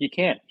 He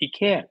can't.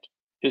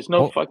 There's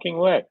no fucking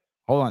way.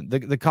 Hold on.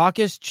 The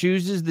caucus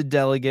chooses the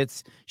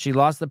delegates. She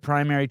lost the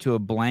primary to a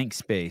blank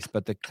space,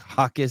 but the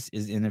caucus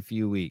is in a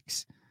few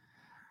weeks.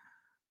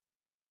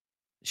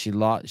 She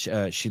lost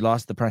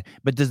the primary.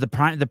 But does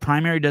the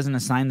primary doesn't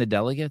assign the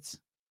delegates?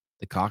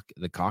 The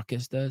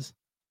caucus does?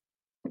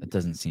 That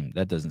doesn't seem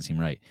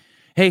right.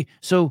 Hey,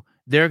 so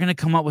they're going to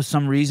come up with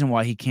some reason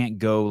why he can't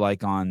go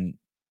like on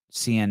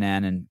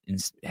CNN and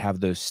have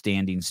those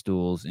standing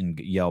stools and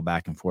yell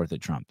back and forth at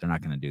Trump. They're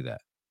not going to do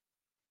that.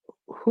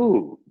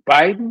 Who?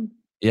 Biden?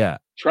 Yeah.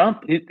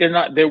 Trump? They're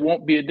not. There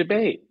won't be a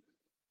debate.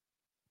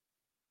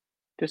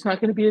 There's not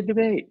going to be a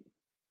debate.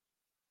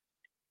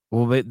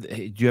 Well,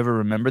 do you ever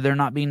remember there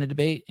not being a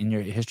debate in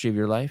your history of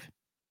your life?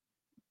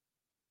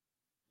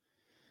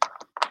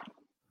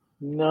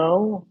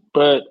 No,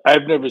 but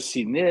I've never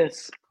seen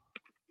this.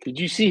 Did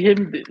you see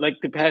him like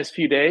the past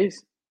few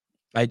days?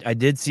 I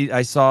did see.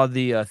 I saw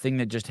the thing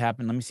that just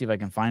happened. Let me see if I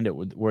can find it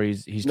where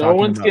he's no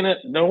talking.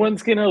 No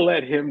one's gonna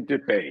let him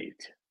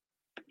debate.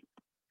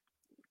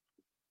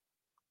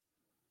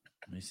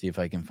 Let me see if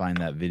I can find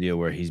that video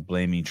where he's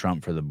blaming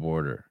Trump for the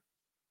border.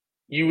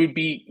 You would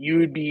be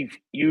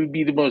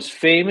the most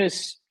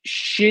famous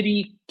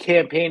shitty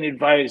campaign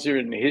advisor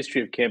in the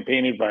history of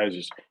campaign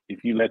advisors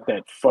if you let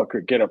that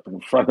fucker get up in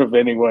front of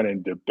anyone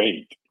and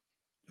debate.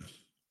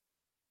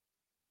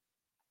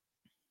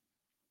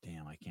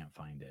 Damn, I can't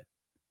find it.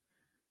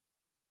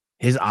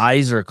 His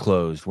eyes are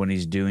closed when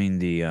he's doing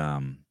the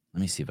let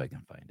me see if I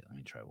can find it. Let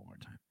me try one more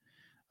time.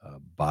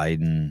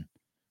 Biden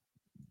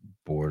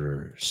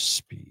border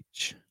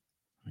speech.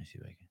 Let me see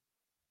if I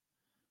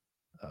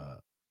can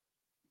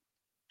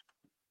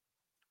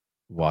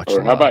watch.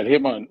 Or how about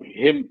him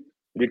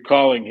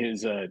recalling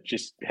his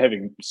just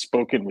having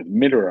spoken with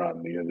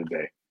Mitterrand the other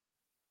day?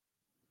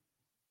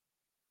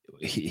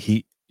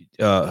 He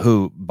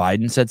who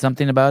Biden said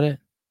something about it?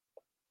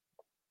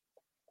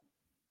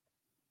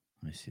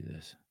 Let me see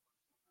this.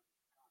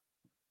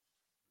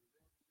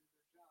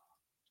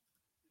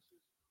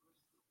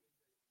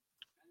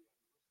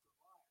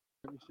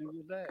 Every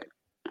single day.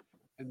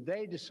 And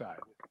they decided,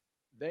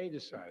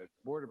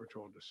 Border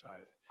Patrol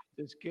decided,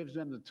 this gives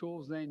them the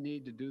tools they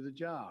need to do the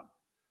job.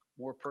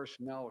 More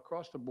personnel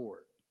across the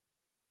board.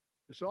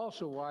 It's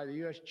also why the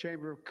U.S.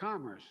 Chamber of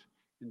Commerce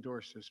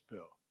endorsed this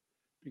bill,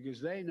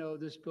 because they know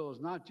this bill is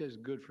not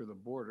just good for the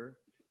border,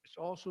 it's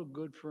also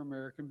good for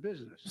American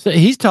business. So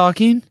he's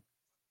talking.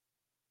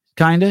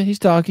 He's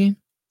talking.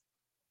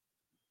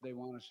 They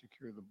want to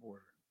secure the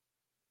border.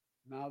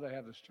 Now they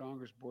have the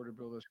strongest border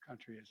bill this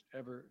country has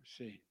ever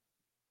seen.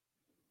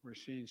 We're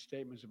seeing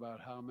statements about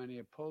how many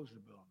oppose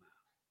the bill now.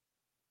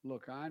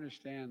 Look, I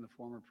understand the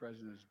former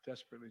president is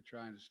desperately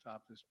trying to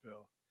stop this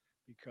bill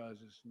because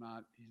he's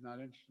not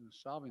interested in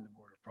solving the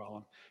border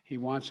problem. He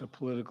wants a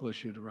political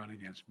issue to run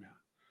against me on.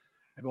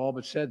 They've all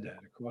but said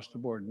that across the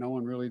board. No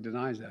one really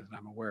denies that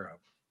I'm aware of.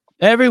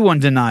 Everyone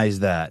denies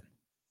that.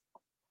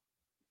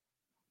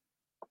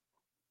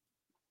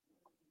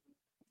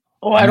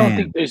 Oh, I don't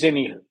think there's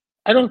any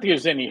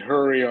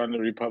hurry on the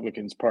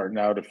Republicans' part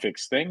now to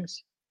fix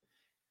things.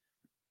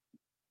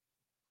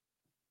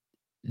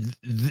 the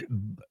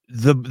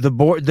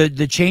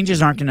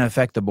changes aren't going to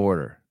affect the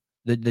border.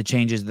 The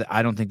changes that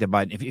I don't think that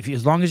Biden, if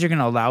as long as you're going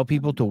to allow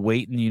people to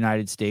wait in the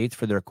United States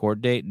for their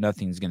court date,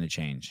 nothing's going to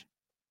change.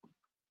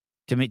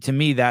 To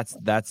me,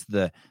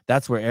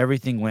 that's where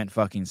everything went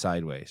fucking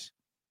sideways.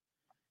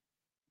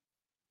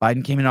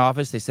 Biden came into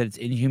office. They said it's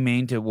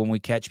inhumane to, when we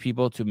catch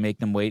people, to make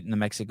them wait in the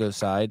Mexico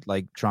side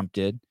like Trump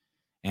did.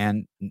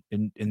 And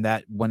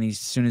that when as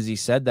soon as he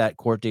said that,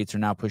 court dates are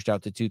now pushed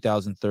out to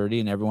 2030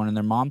 and everyone and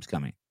their mom's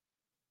coming.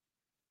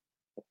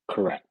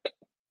 Correct.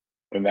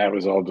 And that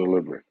was all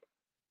deliberate.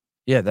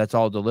 Yeah, that's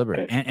all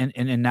deliberate.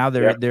 And now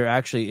there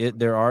actually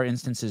there are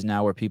instances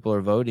now where people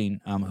are voting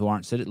who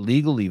aren't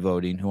legally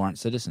voting who aren't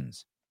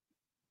citizens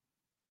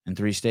in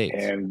 3 states.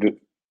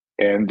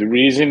 And the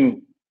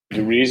reason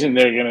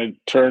they're going to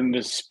turn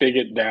the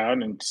spigot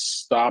down and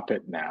stop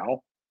it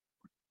now,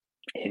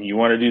 and you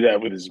want to do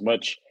that with as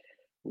much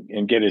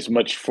and get as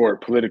much for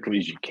it politically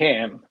as you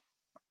can.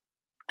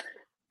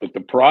 But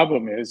the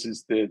problem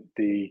is that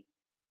the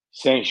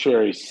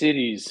sanctuary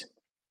cities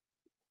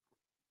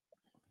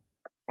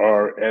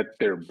are at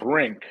their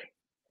brink,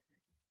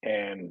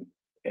 and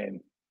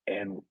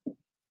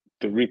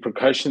the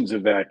repercussions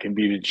of that can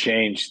be to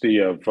change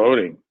the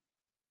voting.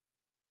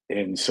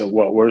 And so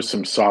what were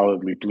some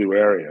solidly blue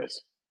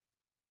areas.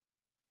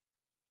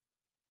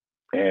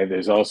 And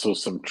there's also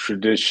some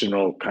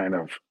traditional kind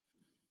of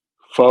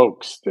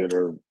folks that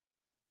are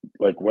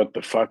like, what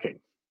the fucking,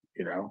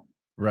 you know?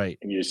 Right.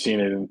 And you're seeing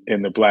it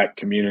in the Black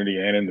community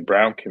and in the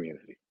brown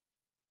community.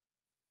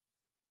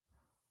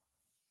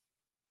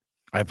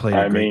 I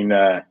mean,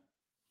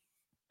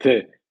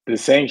 the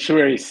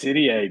sanctuary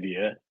city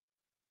idea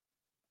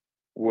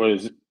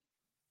was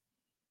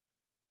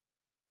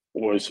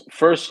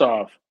first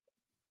off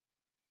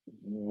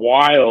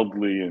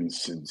wildly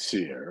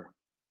insincere.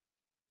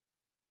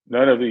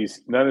 None of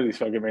these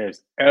fucking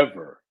mayors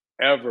ever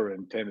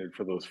intended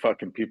for those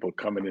fucking people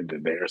coming into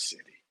their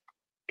city.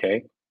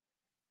 Okay.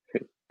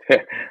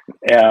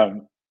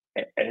 And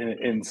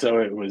so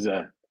it was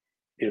a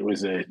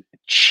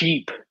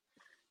cheap,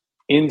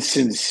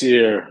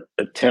 insincere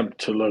attempt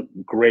to look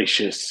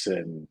gracious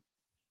and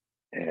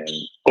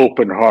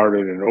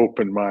open-hearted and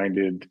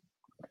open-minded.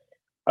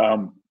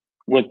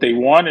 What they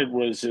wanted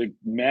was a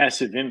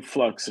massive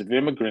influx of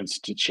immigrants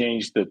to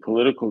change the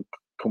political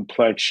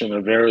complexion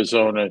of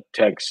Arizona,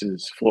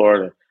 Texas,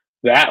 Florida.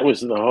 That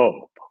was the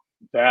hope.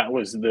 That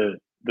was the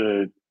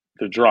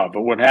draw.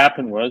 But what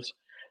happened was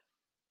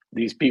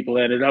these people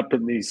ended up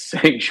in these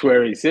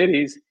sanctuary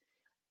cities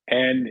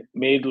and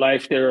made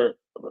life there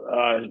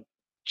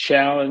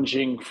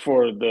challenging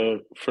for the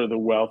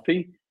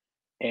wealthy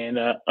and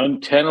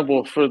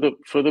untenable for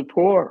the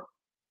poor.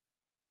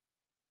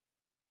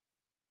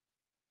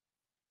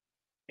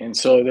 And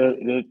so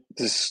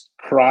this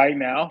cry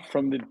now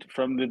from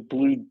the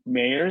blue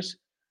mayors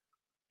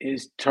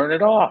is turn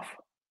it off.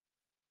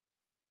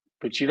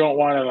 But you don't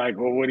want to, like,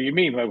 well, what do you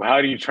mean? Like,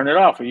 how do you turn it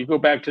off? Well, you go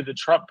back to the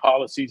Trump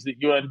policies that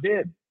you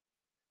undid.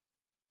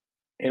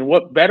 And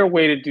what better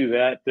way to do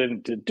that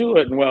than to do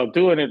it? And while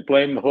doing it,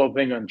 blame the whole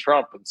thing on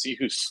Trump and see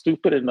who's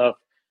stupid enough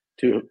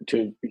to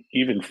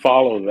even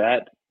follow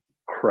that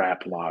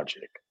crap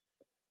logic.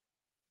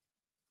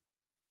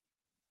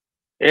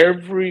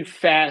 Every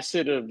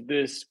facet of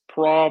this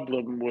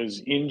problem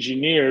was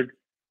engineered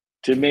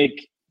to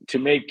make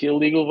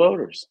illegal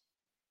voters.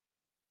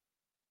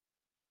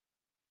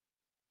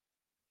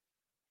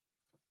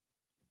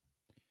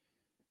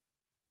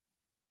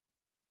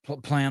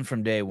 Plan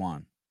from day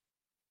one.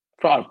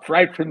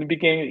 Right from the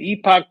beginning.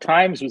 Epoch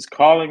Times was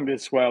calling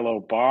this while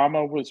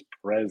Obama was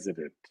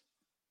president.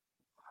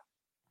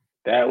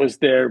 That was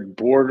their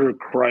border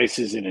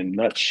crisis in a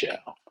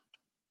nutshell.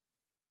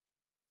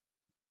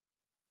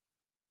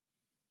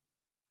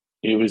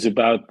 It was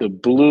about the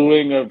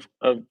bluing of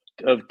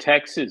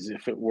Texas,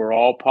 if it were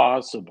all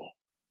possible.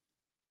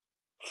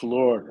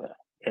 Florida,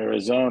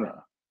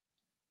 Arizona.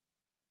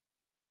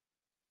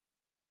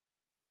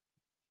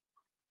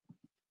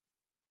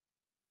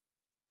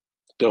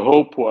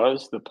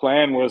 The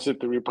plan was that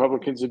the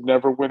Republicans would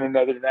never win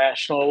another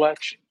national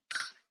election.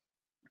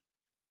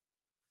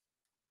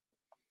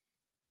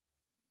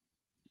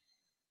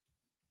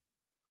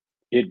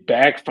 It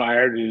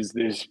backfired as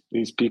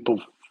these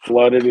people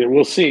flooded it.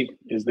 We'll see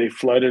as they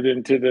flooded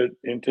into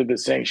the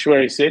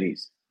sanctuary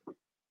cities.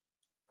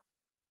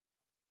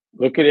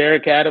 Look at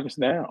Eric Adams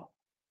now.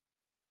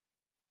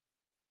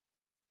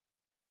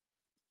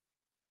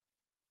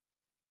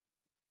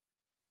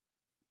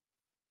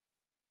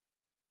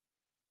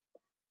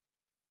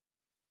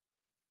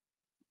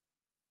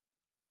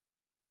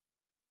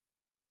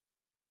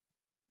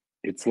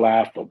 It's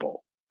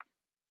laughable.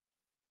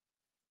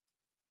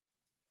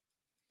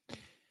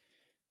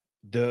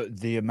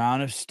 The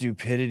amount of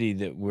stupidity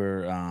that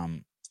we're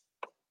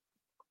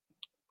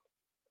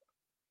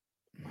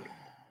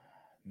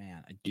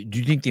man, do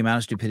you think the amount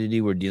of stupidity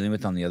we're dealing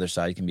with on the other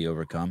side can be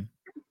overcome?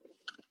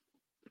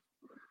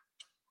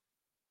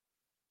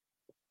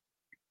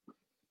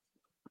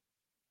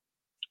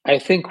 I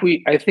think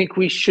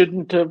we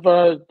shouldn't have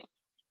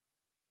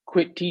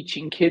quit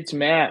teaching kids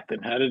math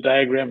and how to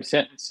diagram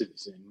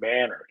sentences and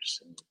manners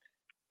and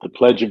the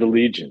Pledge of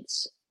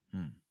Allegiance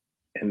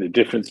and the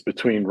difference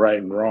between right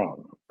and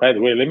wrong. By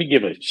the way, let me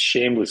give a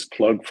shameless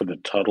plug for the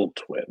Tuttle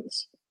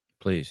twins.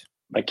 Please.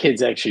 My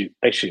kids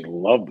actually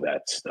love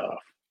that stuff.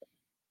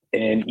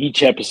 And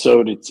each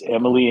episode, it's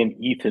Emily and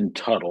Ethan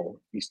Tuttle,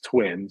 these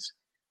twins,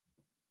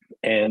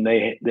 and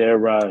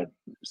they're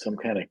some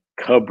kind of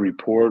cub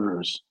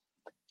reporters.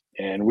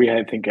 And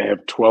I think I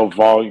have 12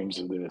 volumes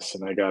of this,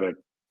 and I got a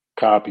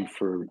copy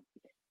for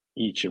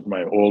each of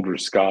my older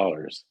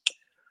scholars.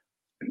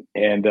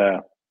 And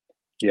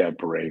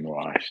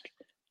brainwashed.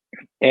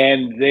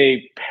 And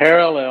they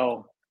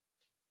parallel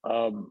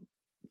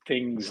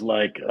things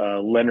like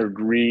Leonard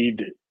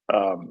Reed,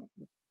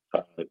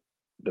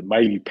 The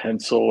Mighty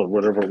Pencil, or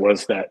whatever it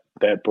was that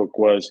book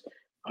was,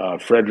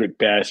 Frederick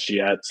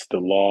Bastiat's The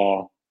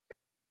Law.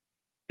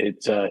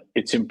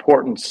 It's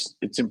important.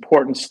 It's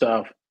important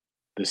stuff.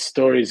 The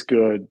story's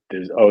good.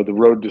 There's The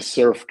Road to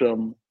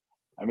Serfdom.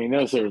 I mean,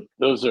 those are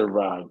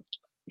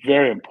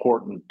very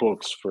important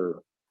books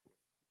for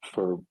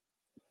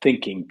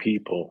thinking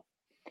people,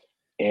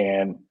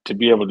 and to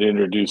be able to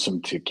introduce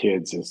them to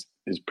kids is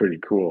pretty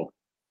cool.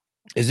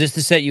 Is this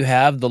the set you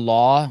have? The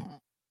Law?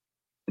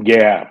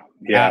 Yeah,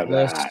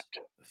 Atlas, that.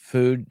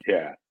 Food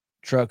Yeah.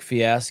 Truck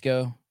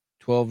Fiasco,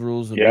 12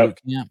 Rules of Yep. Boot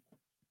Camp.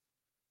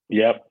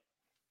 Yep.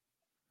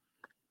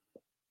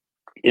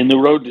 In The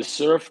Road to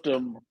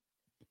Serfdom,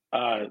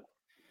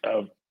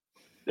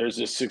 there's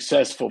a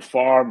successful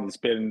farm that's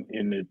been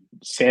in the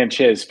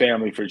Sanchez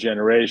family for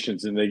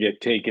generations, and they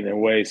get taken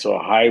away so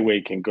a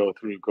highway can go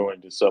through,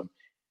 going to some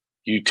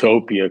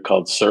utopia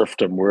called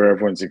serfdom where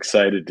everyone's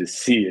excited to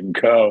see and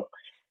go.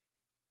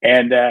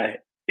 And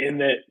in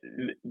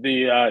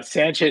the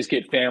Sanchez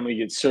family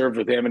gets served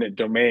with eminent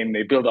domain.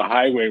 They build a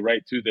highway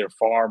right through their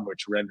farm,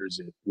 which renders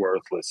it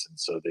worthless, and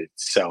so they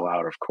sell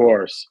out, of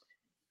course.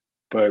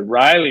 But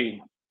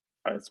Riley,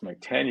 that's my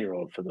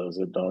 10-year-old, for those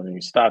that don't know,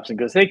 he stops and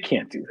goes, "They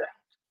can't do that."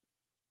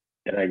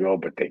 And I go,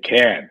 "But they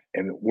can."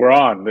 And we're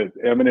on the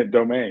eminent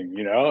domain,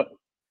 you know?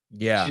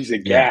 Yeah. She's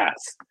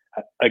aghast.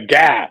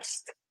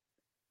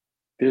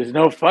 There's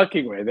no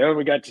fucking way. Then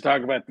we got to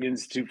talk about the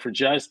Institute for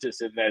Justice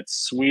and that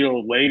sweet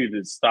old lady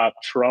that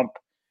stopped Trump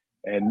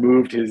and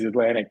moved his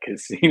Atlantic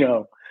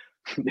casino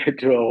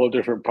to a whole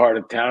different part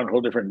of town,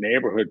 whole different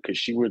neighborhood, because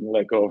she wouldn't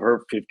let go of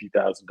her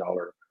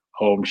 $50,000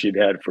 home she'd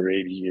had for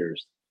 80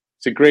 years.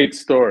 It's a great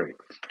story.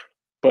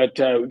 But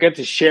we got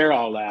to share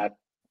all that,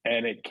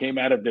 and it came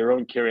out of their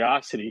own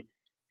curiosity.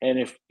 And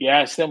if you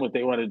ask them what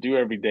they want to do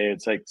every day,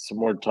 it's like some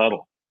more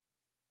Tuttle.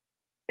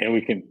 And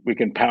we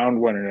can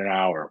pound one in an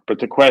hour, but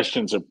the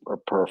questions are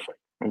perfect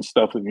and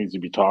stuff that needs to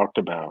be talked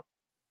about.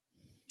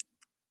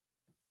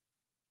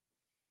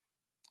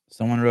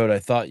 Someone wrote, I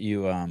thought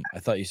you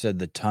said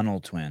the Tunnel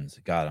Twins.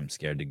 God, I'm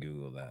scared to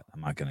Google that. I'm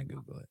not going to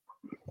Google it.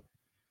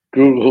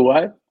 Google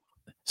what?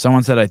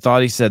 Someone said, I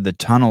thought he said the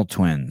Tunnel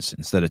Twins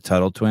instead of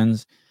Tuttle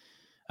Twins.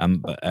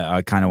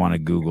 I kind of want to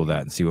Google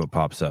that and see what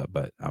pops up,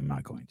 but I'm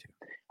not going to.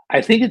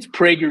 I think it's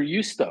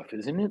PragerU stuff,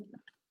 isn't it?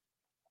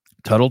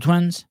 Tuttle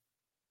Twins?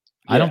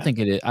 Yeah. I don't think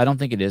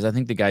it is. I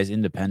think the guy's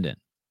independent.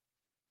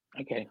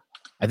 Okay.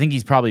 I think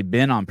he's probably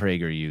been on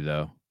PragerU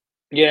though.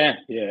 Yeah.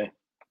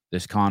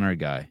 This Connor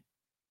guy.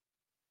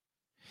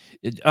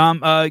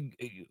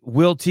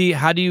 Will T,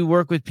 how do you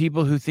work with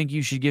people who think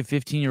you should give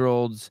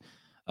 15-year-olds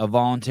a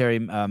voluntary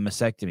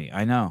mastectomy?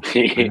 I know.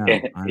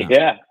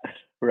 Yeah.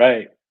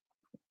 Right.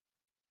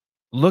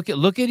 Look at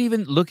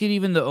even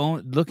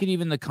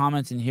the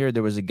comments in here.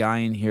 There was a guy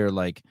in here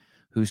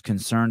who's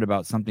concerned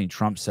about something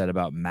Trump said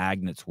about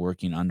magnets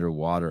working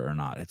underwater or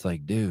not. It's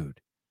like, dude,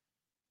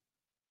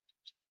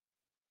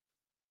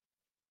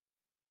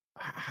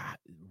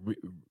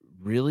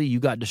 really? You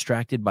got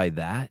distracted by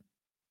that?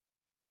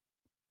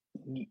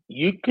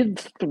 You could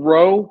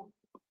throw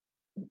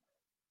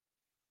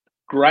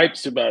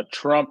gripes about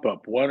Trump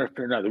up one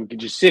after another. We could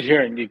just sit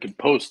here and you could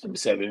post them,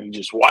 Seven, and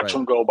just watch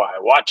them go by.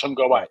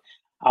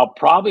 I'll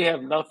probably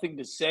have nothing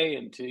to say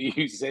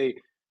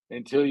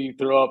until you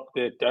throw up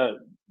that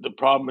the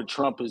problem with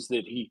Trump is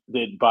that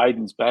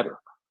Biden's better.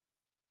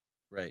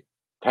 Right.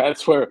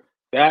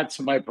 That's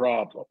my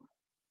problem.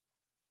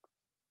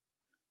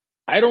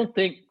 I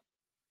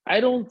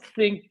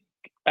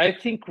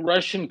think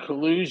Russian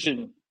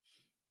collusion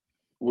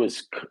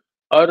was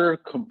utter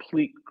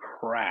complete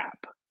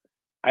crap.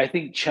 I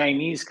think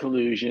Chinese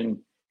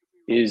collusion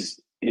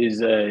is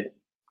a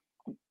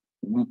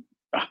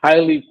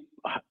highly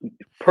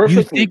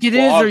perfectly. You think it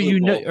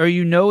plausible. is, or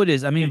you know it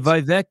is? I mean,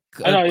 Vivek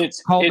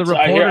called the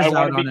reporters I out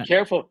want to on be it.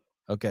 careful.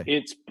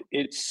 Okay.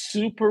 It's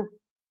super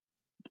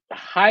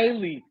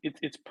highly.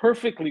 It's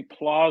perfectly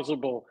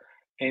plausible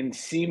and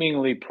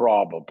seemingly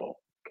probable.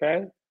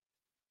 Okay.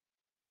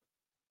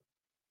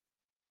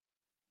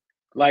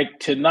 Like,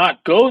 to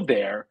not go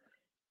there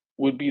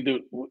would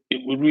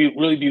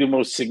really be the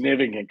most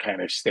significant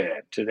kind of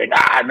stand. To think,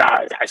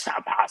 no, that's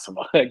not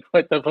possible. Like,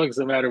 what the fuck's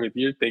the matter with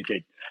your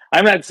thinking?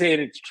 I'm not saying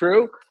it's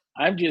true.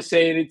 I'm just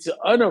saying it's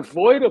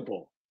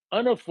unavoidable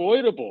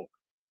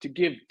to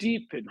give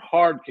deep and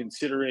hard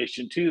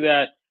consideration to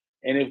that.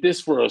 And if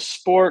this were a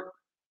sport,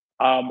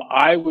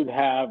 I would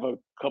have a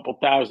couple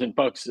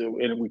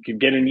 $1,000 and we could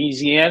get an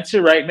easy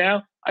answer right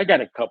now. I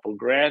got a couple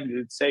grand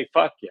and say,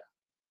 fuck yeah.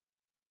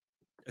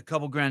 A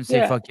couple grand say,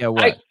 Yeah, fuck yeah,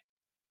 what?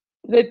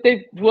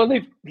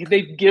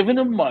 They've given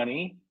him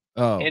money.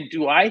 Oh, And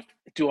do I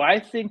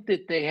think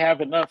that they have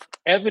enough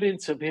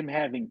evidence of him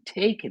having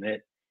taken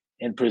it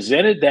and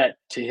presented that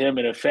to him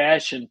in a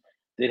fashion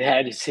that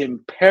had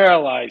him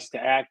paralyzed to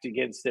act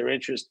against their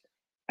interest?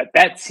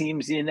 That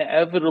seems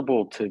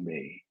inevitable to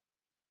me.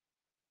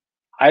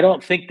 I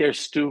don't think they're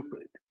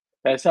stupid.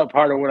 That's not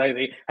part of what I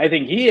think. I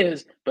think he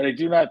is, but I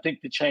do not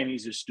think the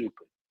Chinese are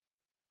stupid.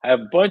 I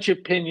have a bunch of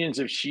opinions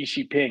of Xi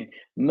Jinping.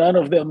 None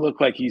of them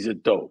look like he's a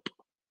dope.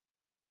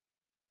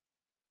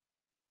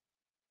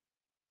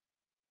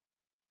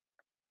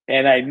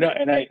 And I know,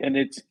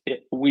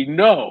 we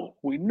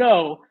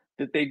know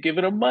that they've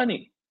given him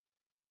money.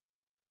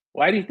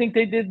 Why do you think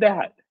they did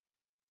that?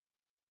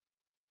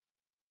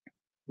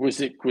 Was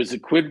it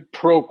quid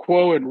pro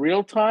quo in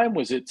real time?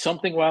 Was it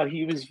something while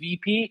he was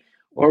VP,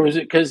 or was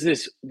it because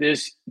this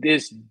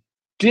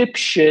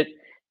dipshit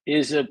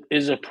is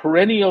a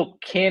perennial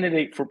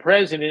candidate for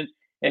president?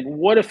 And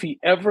what if he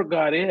ever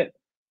got in?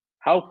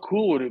 How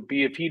cool would it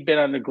be if he'd been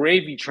on the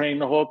gravy train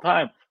the whole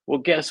time? Well,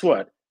 guess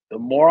what? The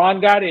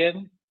moron got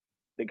in.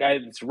 The guy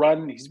he's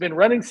been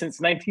running since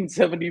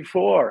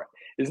 1974.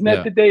 Isn't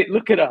that the date?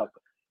 Look it up.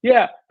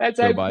 Yeah, that's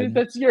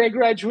the year I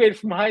graduated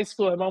from high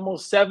school. I'm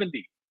almost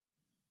 70.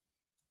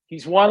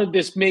 He's wanted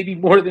this maybe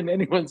more than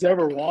anyone's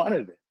ever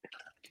wanted it.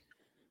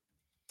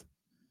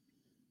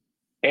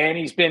 And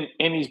he's been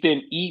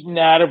eaten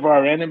out of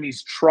our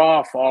enemy's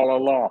trough all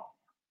along.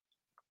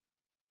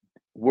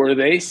 Were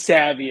they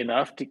savvy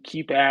enough to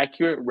keep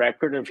accurate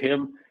record of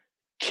him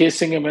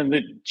kissing him in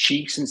the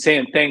cheeks and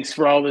saying, thanks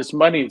for all this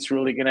money, it's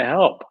really going to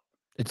help?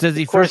 It says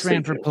he first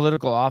ran for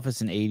political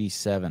office in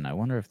 1987. I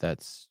wonder if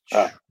that's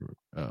true.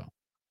 I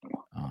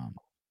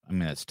mean,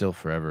 that's still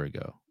forever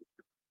ago.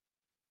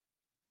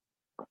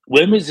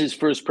 When was his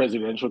first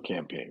presidential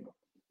campaign?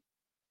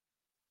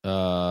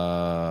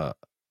 At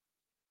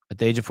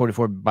the age of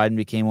 44, Biden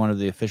became one of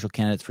the official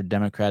candidates for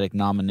Democratic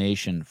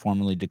nomination,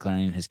 formally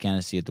declaring his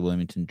candidacy at the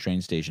Wilmington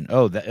train station.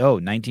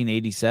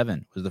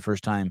 1987 was the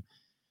first time.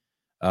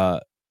 So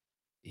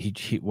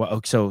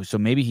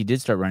maybe he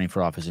did start running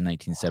for office in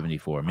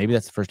 1974. Maybe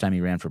that's the first time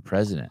he ran for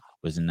president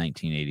was in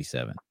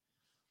 1987.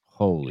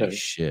 Holy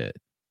shit!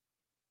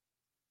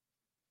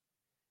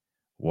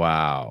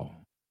 Wow.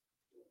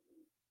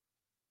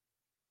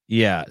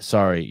 Yeah,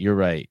 sorry, you're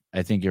right.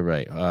 I think you're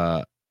right. In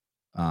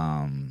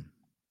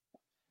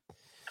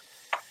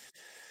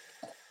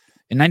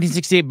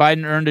 1968,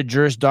 Biden earned a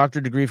Juris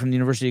Doctor degree from the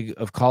University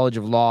of College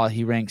of Law.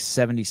 He ranked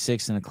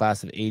 76 in a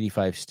class of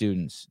 85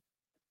 students.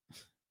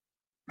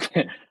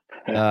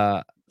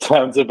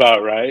 Sounds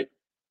about right.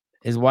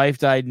 His wife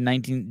died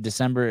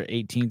December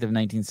 18th of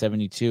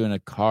 1972 in a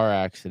car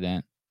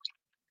accident.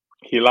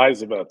 He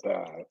lies about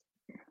that.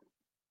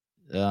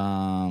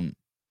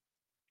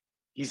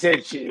 He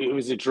said it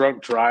was a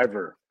drunk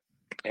driver,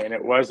 and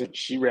it wasn't.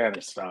 She ran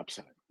a stop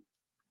sign.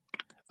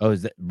 Oh,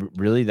 is that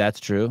really? That's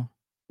true?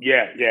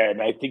 Yeah,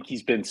 and I think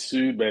he's been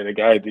sued by the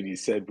guy that he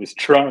said was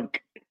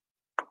drunk.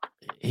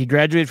 He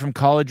graduated from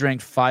college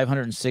ranked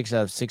 506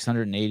 out of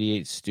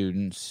 688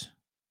 students.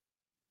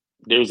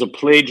 There's a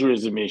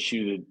plagiarism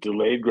issue that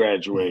delayed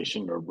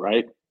graduation,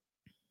 right?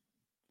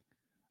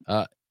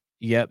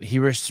 Yep. He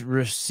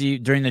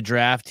received during the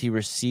draft. He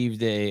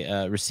received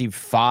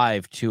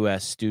 5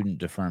 2S student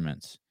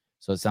deferments.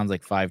 So it sounds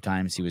like 5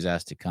 times he was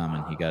asked to come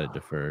and he got it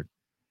deferred.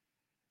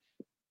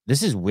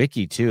 This is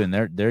Wiki too, and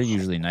they're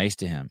usually nice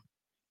to him.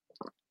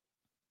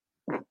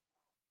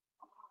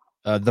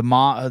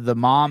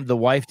 The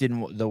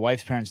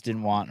wife's parents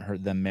didn't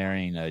want them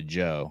marrying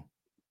Joe,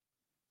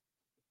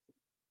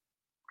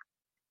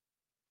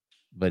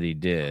 but he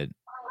did.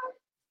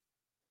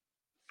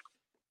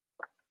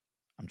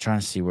 I'm trying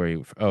to see where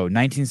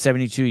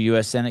 1972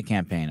 U.S. Senate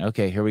campaign.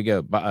 Okay, here we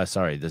go.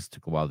 Sorry, this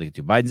took a while to get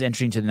to. Biden's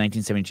entry into the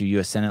 1972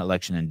 U.S. Senate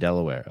election in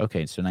Delaware.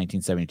 Okay, so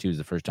 1972 is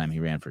the first time he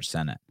ran for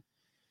Senate.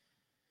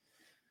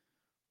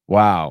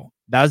 Wow,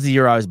 that was the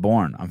year I was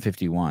born. I'm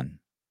 51.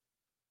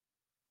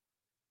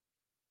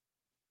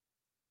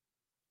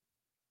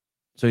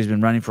 So he's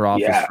been running for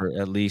office for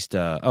at least.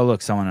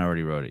 Look, someone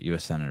already wrote it.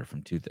 U.S. Senator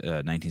from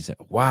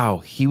 1970. Wow,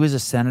 he was a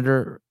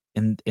senator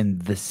in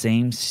the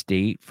same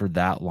state for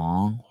that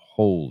long.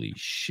 Holy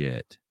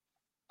shit!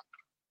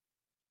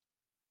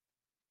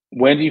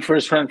 When did he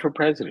first run for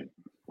president?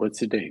 What's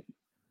the date?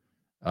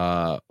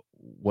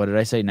 What did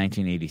I say?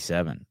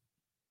 1987.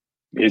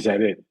 Is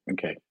that it?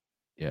 Okay.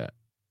 Yeah.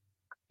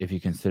 If you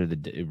consider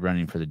the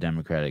running for the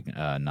Democratic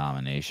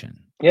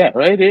nomination. Yeah,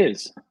 right. It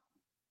is.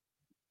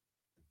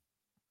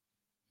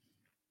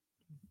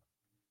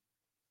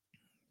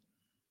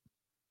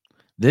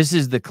 This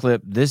is the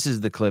clip. This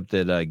is the clip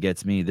that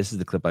gets me. This is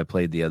the clip I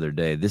played the other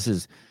day. This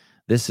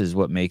is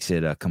what makes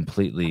it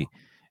completely.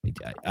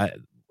 I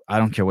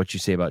don't care what you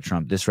say about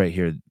Trump. This right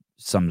here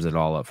sums it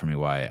all up for me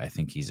why I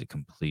think he's a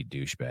complete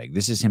douchebag.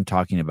 This is him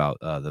talking about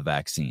the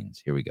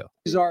vaccines. Here we go.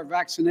 Raise our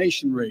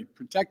vaccination rate,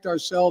 protect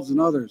ourselves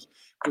and others.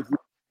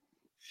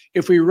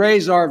 If we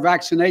raise our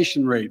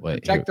vaccination rate,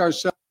 protect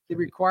ourselves,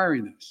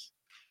 requiring this.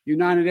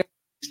 United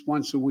Airlines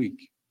once a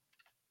week.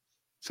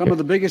 Some of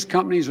the biggest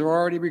companies are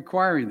already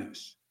requiring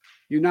this.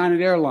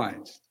 United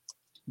Airlines,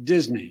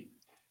 Disney,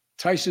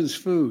 Tyson's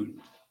Food,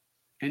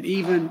 and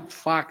even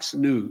Fox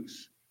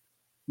News.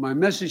 My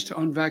message to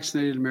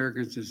unvaccinated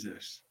Americans is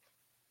this.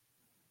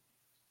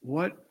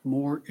 What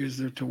more is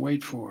there to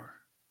wait for?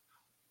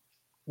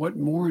 What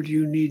more do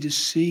you need to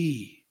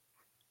see?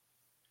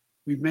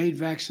 We've made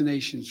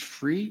vaccinations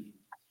free,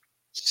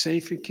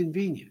 safe, and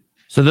convenient.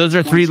 So those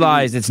are three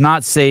lies. It's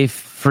not safe,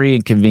 free,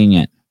 and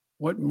convenient.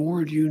 What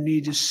more do you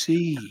need to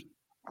see?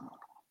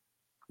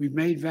 We've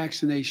made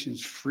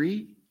vaccinations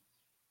free,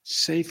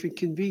 safe, and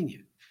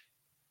convenient.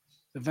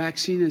 The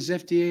vaccine has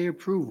FDA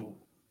approval.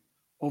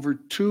 Over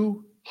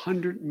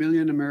 200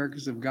 million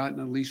Americans have gotten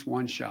at least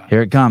one shot.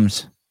 Here it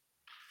comes.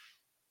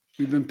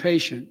 We've been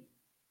patient,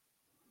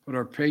 but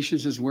our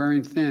patience is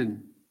wearing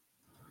thin.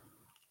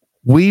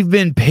 We've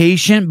been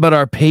patient, but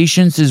our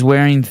patience is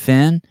wearing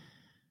thin.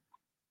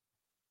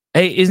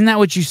 Hey, isn't that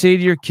what you say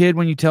to your kid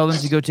when you tell them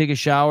to go take a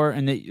shower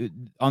and that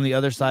on the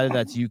other side of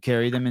that's you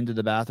carry them into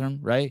the bathroom,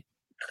 right?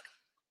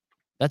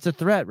 That's a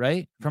threat,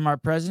 right? From our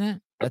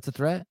president? That's a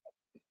threat?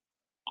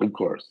 Of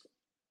course.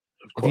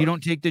 If you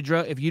don't take the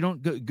drug, if you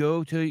don't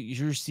go to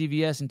your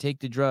CVS and take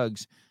the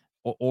drugs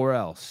or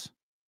else.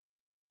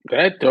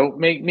 That don't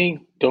make me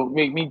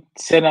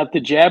send out the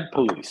jab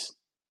police.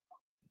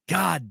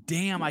 God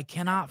damn, I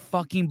cannot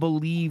fucking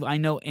believe I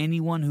know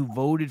anyone who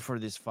voted for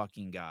this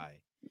fucking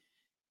guy.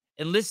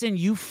 And listen,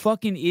 you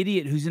fucking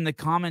idiot who's in the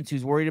comments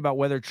who's worried about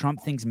whether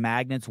Trump thinks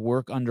magnets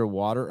work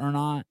underwater or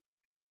not.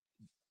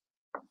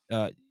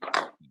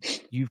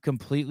 You've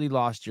completely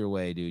lost your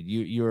way, dude.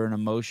 You're an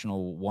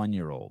emotional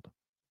 1-year-old.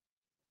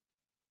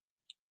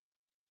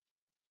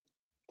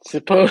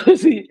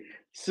 Suppose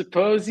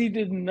he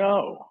didn't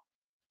know.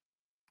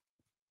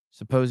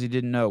 Suppose he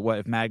didn't know what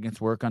if magnets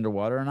work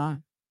underwater or not?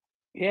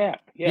 Yeah.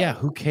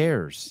 Who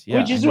cares?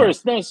 Yeah, which is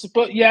worse? No, it's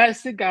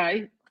the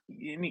guy,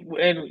 and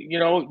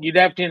you'd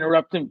have to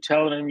interrupt him,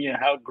 telling him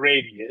how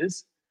great he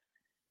is,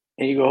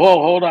 and you go,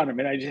 "Oh, hold on a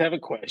minute, I just have a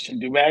question.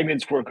 Do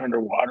magnets work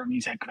underwater?" And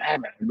he's like,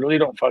 "Man, I really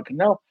don't fucking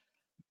know."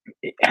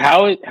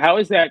 How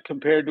is that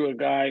compared to a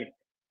guy?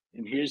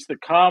 And here's the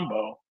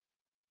combo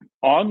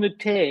on the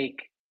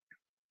take,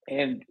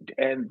 and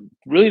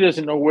really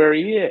doesn't know where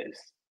he is.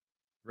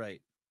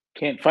 Right.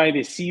 Can't find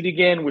his seat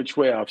again. Which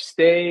way off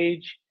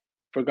stage?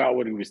 Forgot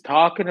what he was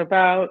talking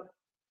about.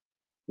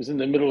 Was in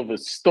the middle of a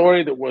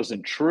story that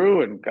wasn't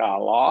true and got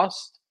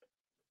lost.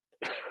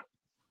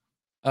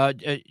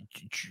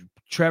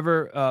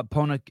 Trevor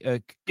Pona.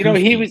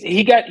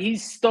 He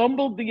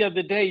stumbled the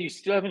other day. You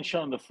still haven't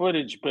shown the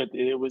footage, but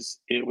it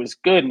was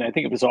good, and I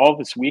think it was all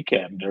this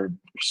weekend or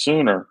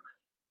sooner.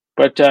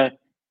 But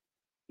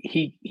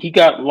he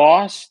got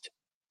lost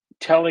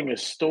telling a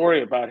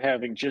story about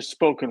having just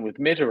spoken with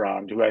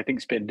Mitterrand, who I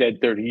think's been dead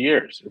 30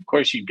 years. Of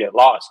course, you'd get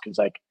lost because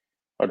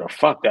oh no,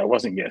 fuck, that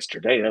wasn't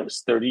yesterday. That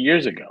was 30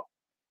 years ago.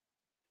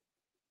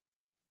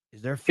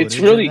 Is there footage It's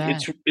really, of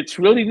that? it's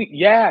really,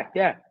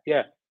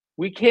 yeah.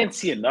 We can't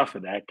see enough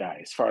of that guy,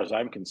 as far as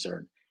I'm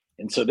concerned,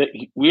 and so that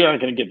we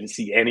aren't going to get to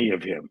see any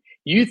of him.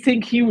 You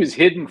think he was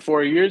hidden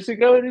 4 years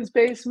ago in his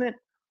basement?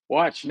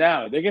 Watch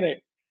now. They're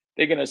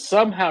gonna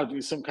somehow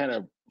do some kind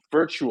of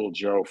virtual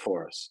Joe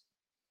for us.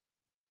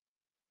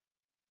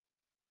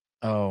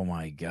 Oh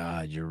my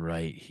God, you're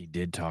right. He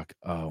did talk.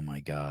 Oh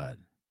my God.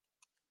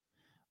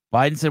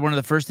 Biden said one of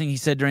the first things he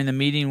said during the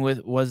meeting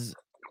was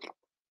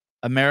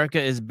America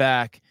is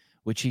back,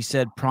 which he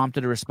said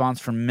prompted a response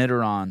from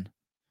Mitterrand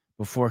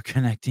before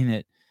connecting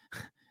it.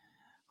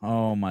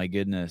 Oh my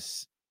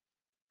goodness.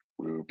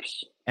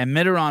 Oops. And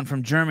Mitterrand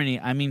from Germany,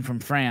 from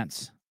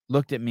France,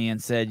 looked at me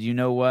and said, "You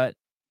know what?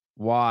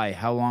 Why?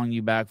 How long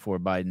you back for?"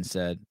 Biden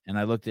said. And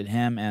I looked at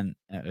him and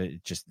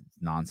it's just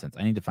nonsense.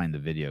 I need to find the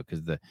video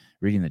because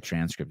reading the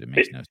transcript, it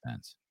makes no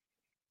sense.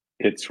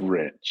 It's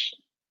rich.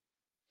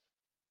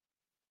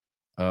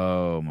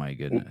 Oh my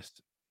goodness.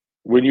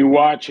 When you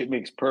watch, it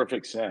makes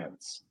perfect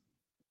sense.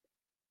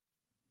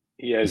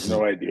 He has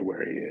no idea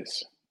where he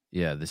is.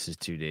 Yeah, this is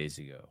 2 days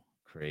ago.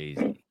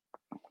 Crazy.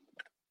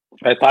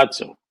 I thought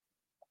so.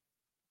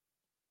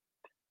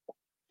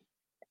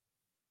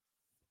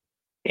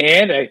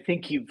 And I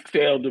think you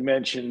failed to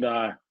mention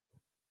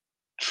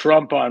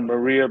Trump on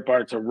Maria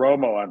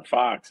Bartiromo on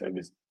Fox. I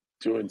was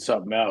doing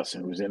something else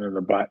and it was in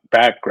the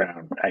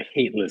background. I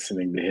hate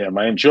listening to him.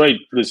 I enjoy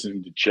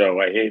listening to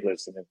Joe. I hate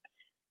listening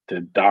to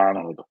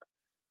Donald.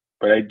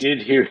 But I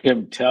did hear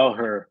him tell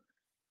her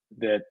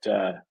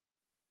that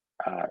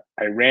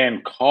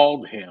Iran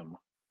called him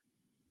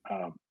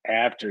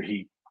after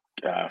he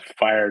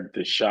fired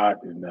the shot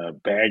in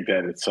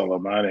Baghdad at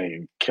Soleimani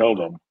and killed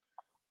him,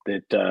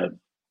 that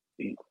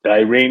the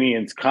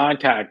Iranians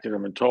contacted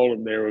him and told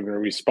him they were going to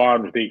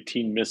respond with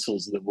 18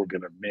 missiles that were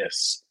going to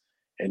miss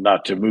and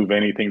not to move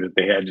anything, that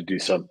they had to do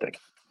something.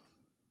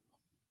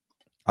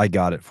 I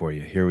got it for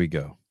you. Here we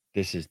go.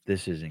 This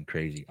isn't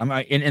crazy.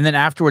 And then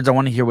afterwards, I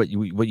want to hear what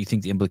you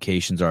think the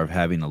implications are of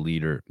having a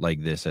leader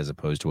like this as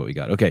opposed to what we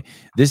got. Okay,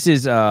 this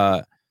is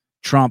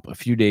Trump a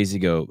few days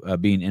ago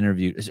being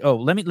interviewed. Oh,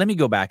 let me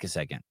go back a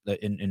second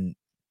and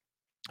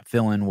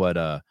fill in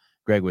what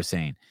Greg was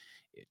saying.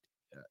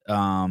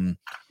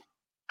 In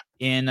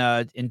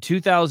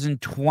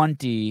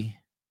 2020,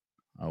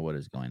 what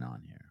is going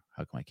on here?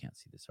 How come I can't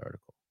see this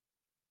article?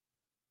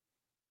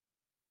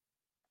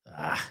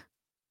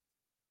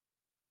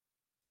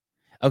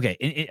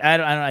 Okay,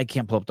 I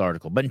can't pull up the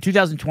article, but in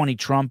 2020,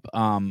 Trump,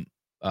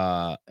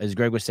 as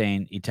Greg was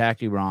saying, he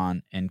attacked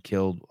Iran and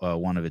killed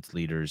one of its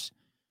leaders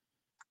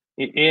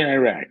in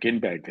Iraq,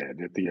 in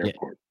Baghdad, at the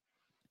airport.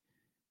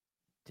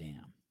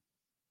 Damn,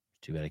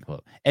 too bad I can pull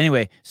up.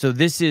 Anyway, so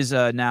this is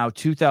now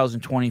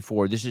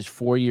 2024. This is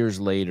 4 years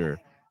later.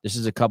 This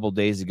is a couple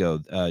days ago.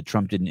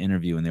 Trump did an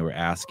interview, and they were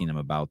asking him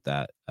about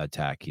that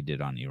attack he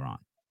did on Iran.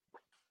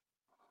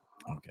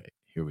 Okay,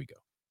 here we go.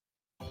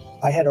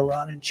 I had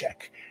Iran in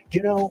check.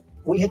 You know,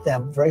 we hit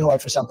them very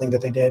hard for something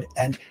that they did,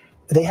 and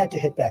they had to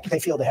hit back. They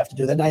feel they have to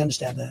do that, and I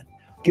understand that.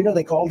 Do you know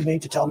they called me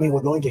to tell me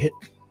we're going to hit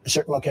a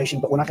certain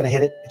location, but we're not going to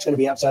hit it. It's going to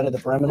be outside of the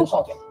perimeter.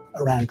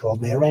 Iran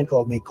called me. Iran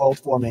called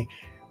for me.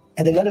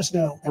 And they let us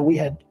know, and we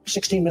had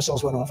 16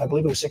 missiles went off. I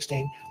believe it was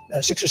 16.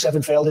 6 or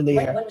 7 failed in the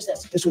air. When was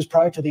this? This was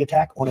prior to the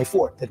attack on a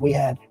fort that we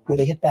had where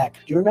they hit back.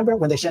 Do you remember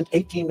when they sent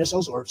 18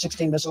 missiles or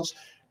 16 missiles?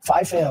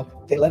 5 failed.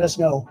 They let us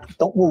know,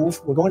 don't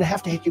move. We're going to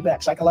have to hit you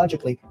back.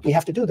 Psychologically, we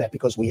have to do that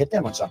because we hit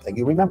them on something.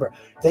 You remember,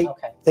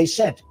 they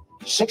sent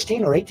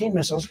 16 or 18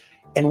 missiles,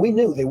 and we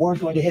knew they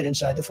weren't going to hit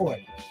inside the fort.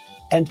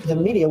 And the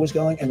media was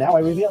going, and now I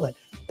reveal it.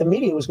 The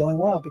media was going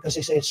wild because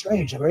they say it's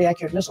strange. They're very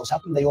accurate missiles. How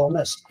come they all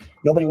missed?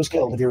 Nobody was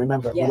killed, if you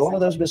remember. Yes. With all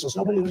of those missiles,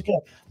 nobody was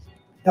killed.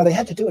 Now, they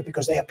had to do it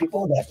because they have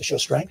people and they have to show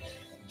strength.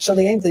 So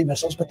they aimed the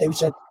missiles, but they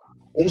said,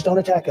 please don't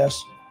attack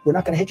us. We're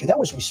not going to hit you. That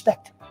was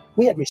respect.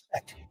 We had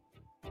respect.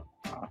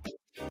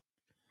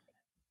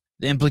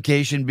 The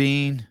implication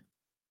being?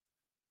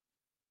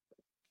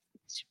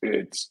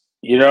 It's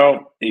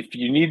if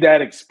you need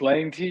that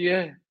explained to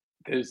you,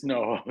 there's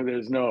no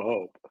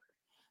hope.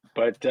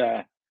 But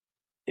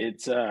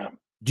it's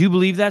do you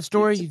believe that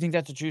story? You think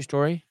that's a true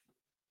story?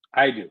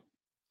 I do.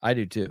 I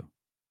do too.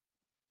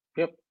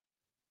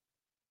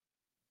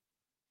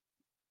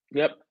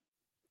 Yep.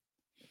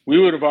 We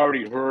would have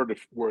already heard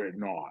if were it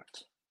not.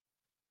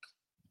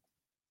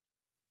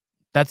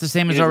 That's the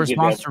same as our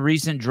response to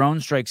recent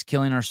drone strikes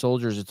killing our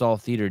soldiers. It's all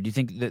theater. Do you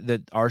think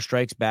that our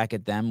strikes back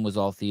at them was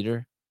all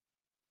theater?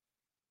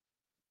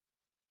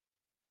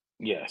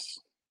 Yes.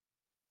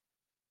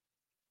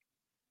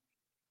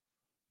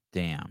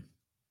 Damn.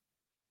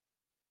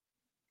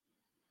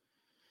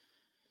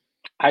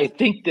 I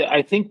think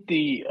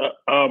the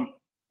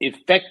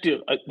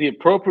effective, the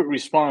appropriate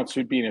response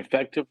would be an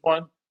effective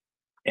one,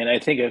 and I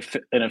think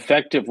an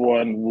effective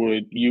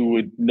one you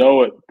would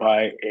know it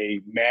by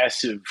a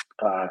massive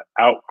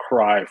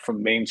outcry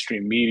from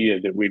mainstream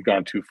media that we've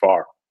gone too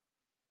far.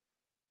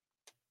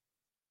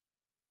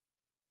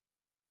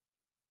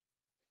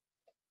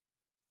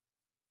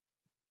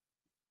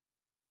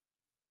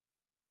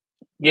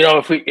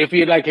 If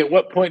you like, at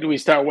what point do we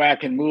start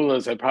whacking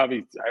mullahs? We're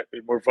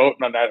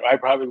voting on that. I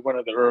probably one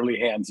of the early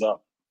hands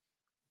up.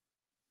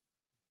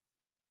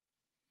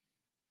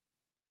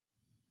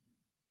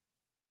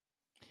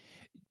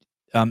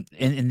 And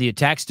the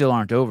attacks still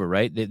aren't over,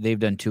 right? They've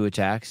done 2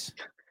 attacks.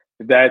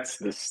 That's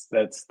the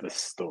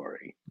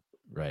story,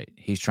 right?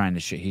 He's trying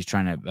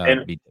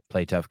to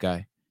play tough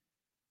guy.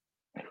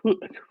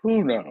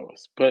 Who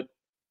knows? But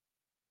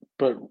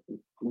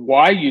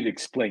why you'd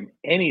explain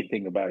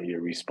anything about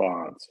your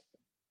response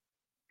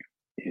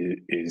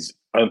is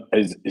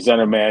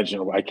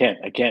unimaginable. I can't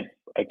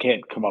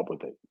come up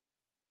with it.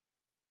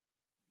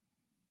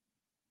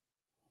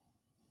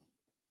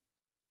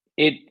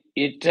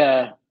 It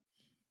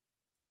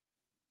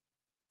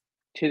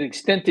to the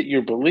extent that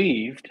you're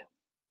believed,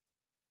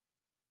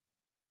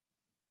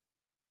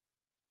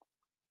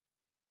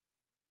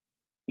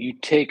 you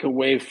take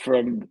away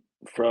from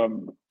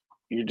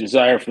your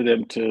desire for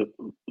them to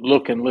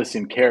look and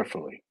listen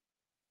carefully.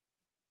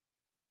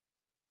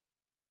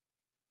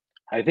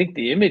 I think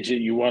the image that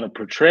you want to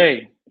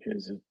portray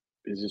as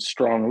a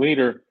strong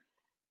leader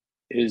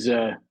is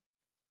a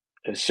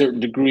certain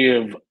degree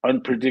of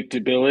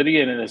unpredictability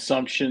and an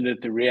assumption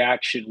that the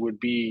reaction would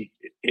be,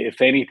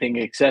 if anything,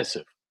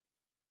 excessive.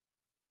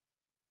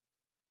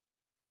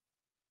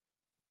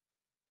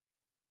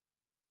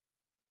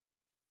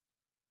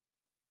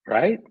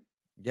 Right?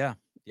 Yeah.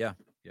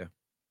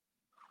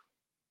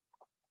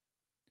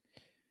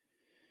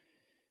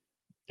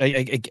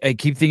 I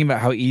keep thinking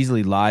about how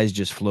easily lies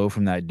just flow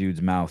from that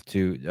dude's mouth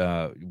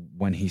too.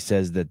 When he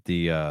says that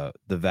the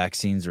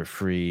vaccines are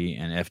free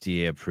and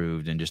FDA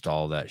approved and just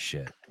all that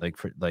shit.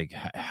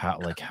 How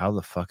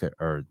the fuck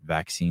are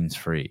vaccines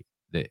free?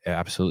 They're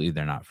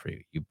not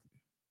free.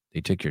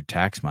 They took your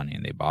tax money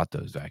and they bought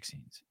those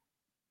vaccines.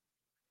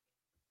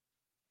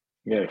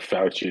 Yeah,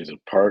 Fauci is a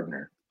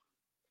partner.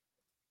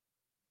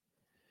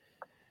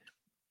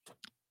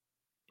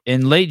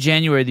 In late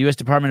January, the U.S.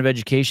 Department of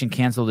Education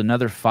canceled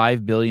another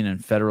 $5 billion in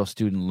federal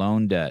student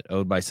loan debt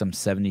owed by some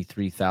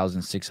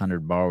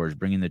 73,600 borrowers,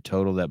 bringing the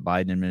total that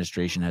Biden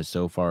administration has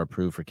so far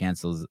approved for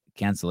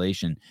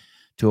cancellation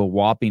to a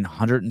whopping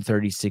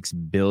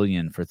 $136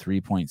 billion for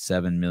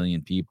 3.7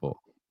 million people.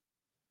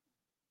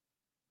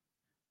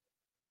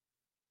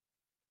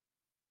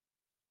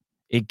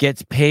 It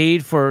gets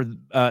paid for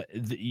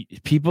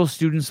people's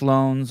students'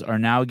 loans are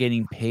now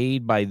getting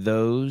paid by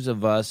those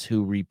of us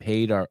who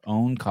repaid our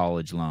own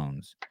college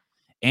loans.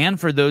 And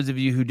for those of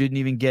you who didn't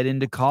even get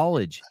into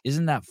college.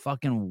 Isn't that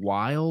fucking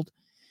wild?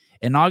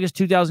 In August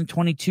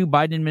 2022,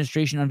 Biden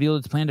administration unveiled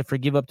its plan to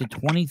forgive up to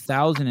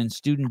 $20,000 in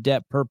student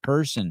debt per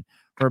person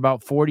for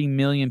about 40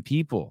 million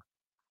people.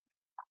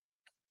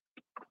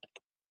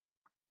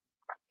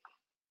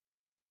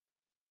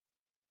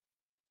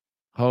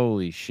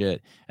 Holy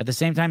shit. At the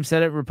same time,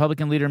 Senate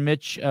Republican leader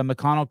Mitch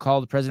McConnell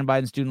called President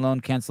Biden's student loan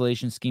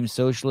cancellation scheme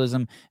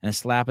socialism and a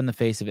slap in the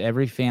face of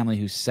every family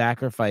who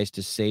sacrificed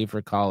to save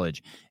for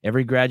college,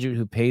 every graduate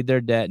who paid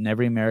their debt, and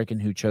every American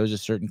who chose a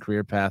certain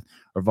career path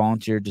or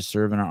volunteered to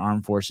serve in our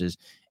armed forces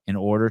in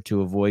order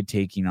to avoid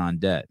taking on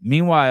debt.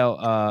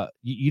 Meanwhile,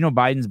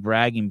 Biden's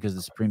bragging because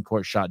the Supreme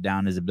Court shot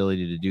down his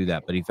ability to do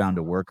that, but he found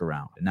a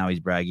workaround, and now he's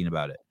bragging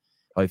about it.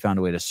 He found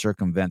a way to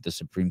circumvent the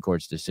Supreme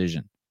Court's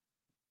decision.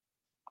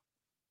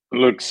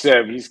 Look,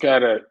 Seb, he's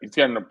got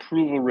an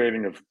approval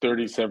rating of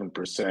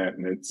 37%,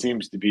 and it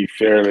seems to be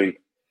fairly,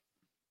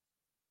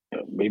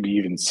 maybe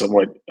even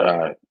somewhat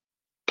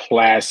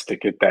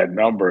plastic at that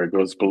number. It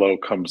goes below,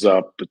 comes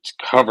up, it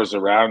hovers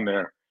around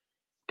there.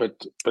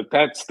 But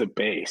that's the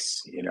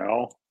base,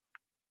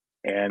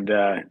 and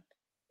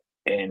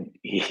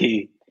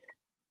he's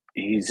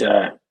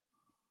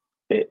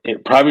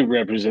it probably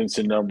represents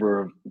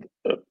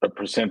a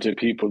percent of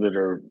people that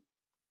are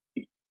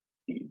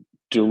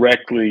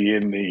directly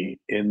in the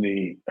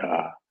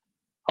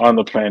on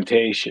the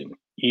plantation,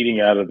 eating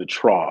out of the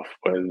trough,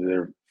 whether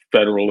they're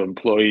federal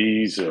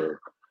employees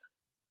or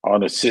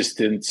on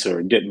assistance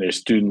or getting their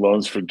student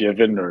loans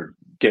forgiven or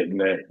getting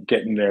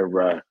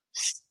their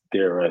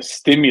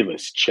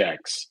stimulus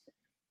checks.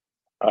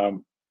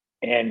 And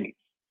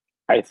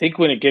I think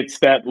when it gets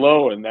that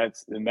low, and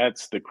that's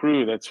the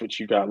crew, that's what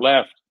you got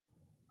left.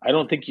 I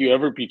don't think you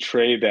ever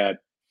betray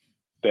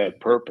that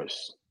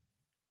purpose.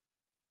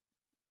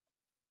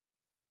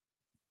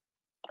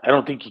 I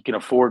don't think he can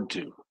afford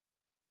to.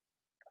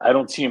 I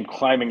don't see him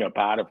climbing up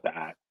out of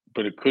that,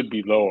 but it could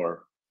be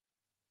lower.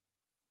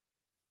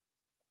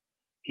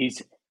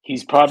 He's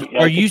probably.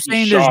 Are you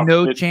saying there's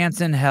no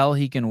chance in hell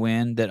he can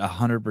win? That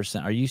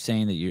 100%? Are you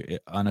saying that you're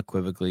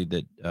unequivocally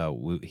that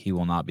he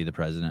will not be the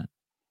president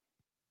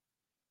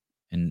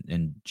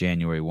in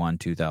January 1,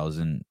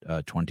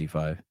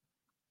 2025?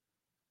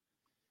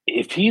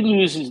 If he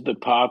loses the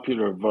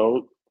popular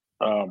vote,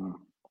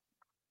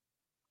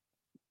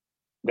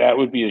 that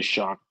would be a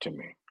shock to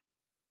me.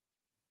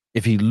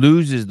 If he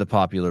loses the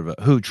popular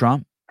vote, who?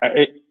 Trump?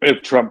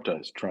 If Trump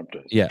does.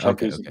 Yeah.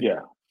 Trump okay.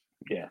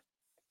 Yeah.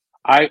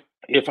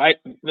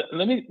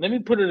 Let me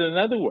put it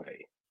another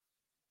way.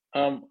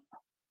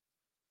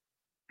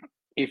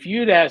 If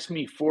you'd asked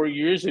me 4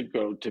 years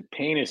ago to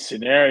paint a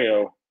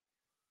scenario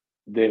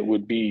that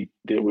would be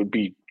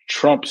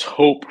Trump's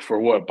hope for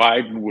what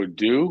Biden would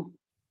do,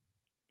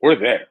 we're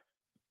there.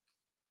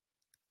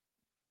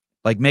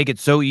 Like, make it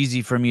so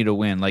easy for me to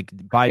win. Like,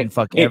 Biden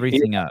fuck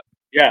everything up.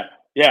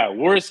 Yeah.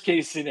 Worst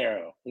case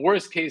scenario.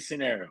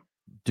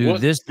 Do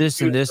this,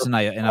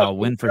 and I'll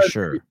win for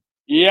sure.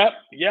 Yep.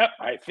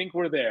 I think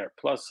we're there.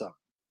 Plus some.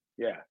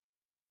 Yeah.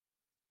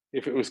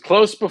 If it was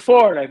close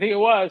before, and I think it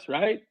was,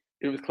 right?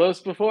 It was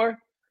close before?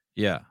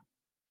 Yeah.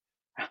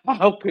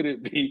 How could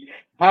it be?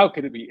 How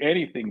could it be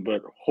anything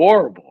but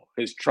horrible?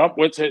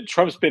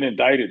 Trump's been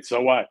indicted,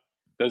 so what?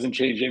 Doesn't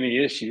change any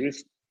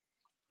issues.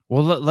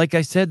 Well, like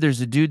I said,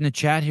 there's a dude in the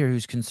chat here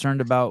who's concerned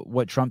about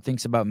what Trump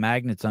thinks about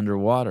magnets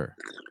underwater.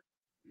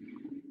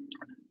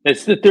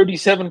 It's the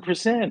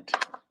 37%.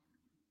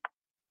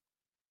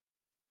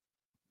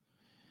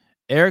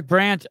 Eric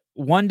Brandt,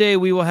 one day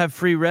we will have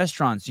free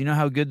restaurants. You know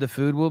how good the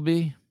food will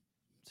be?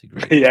 It's a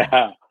great line.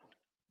 Yeah.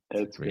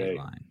 That's a great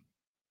line.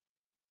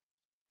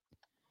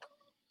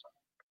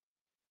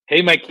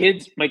 Hey, my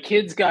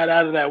kids got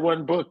out of that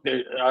one book,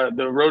 The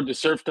Road to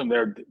Serfdom.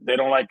 They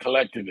don't like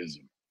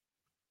collectivism.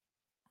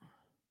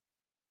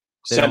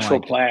 Central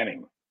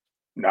planning.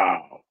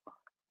 No.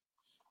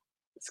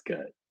 It's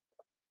good.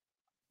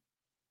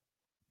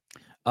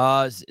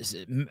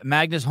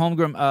 Magnus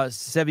Holmgren,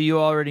 Sevi, you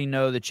already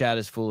know the chat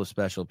is full of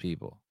special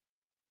people.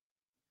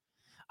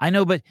 I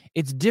know, but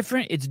it's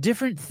different. It's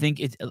different.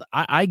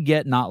 I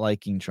get not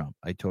liking Trump.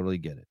 I totally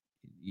get it.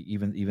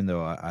 Even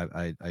though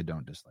I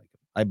don't dislike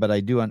him. But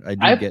I do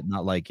get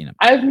not liking him.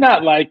 I've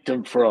not liked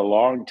him for a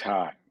long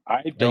time.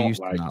 I used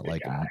to not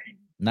like him.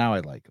 Now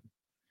I like him.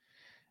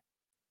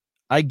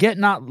 I get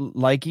not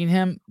liking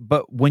him,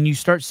 but when you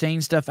start saying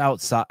stuff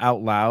out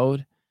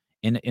loud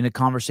in a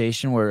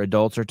conversation where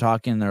adults are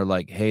talking, they're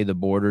like, "Hey, the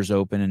border's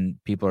open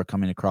and people are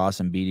coming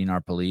across and beating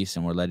our police,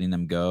 and we're letting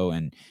them go."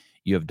 And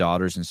you have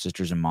daughters and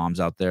sisters and moms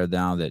out there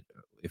now that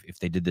if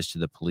they did this to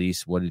the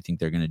police, what do you think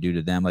they're going to do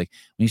to them? Like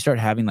when you start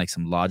having like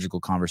some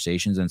logical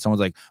conversations and someone's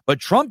like, but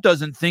Trump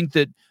doesn't think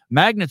that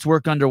magnets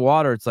work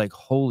underwater. It's like,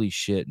 holy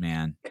shit,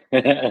 man.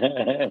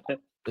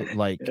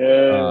 Like,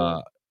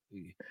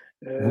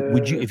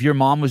 would you, if your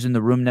mom was in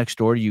the room next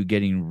door to you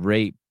getting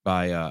raped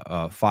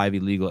by 5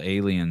 illegal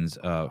aliens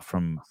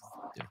from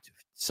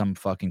some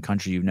fucking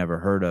country you've never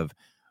heard of,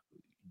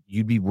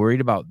 you'd be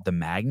worried about the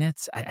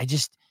magnets? I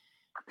just,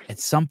 at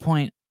some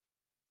point,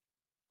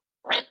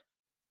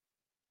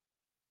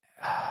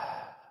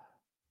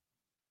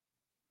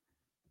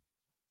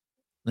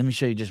 let me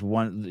show you just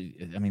one.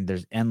 I mean,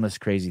 there's endless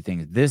crazy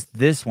things.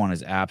 This one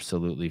is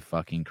absolutely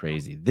fucking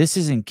crazy. This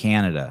is in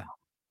Canada,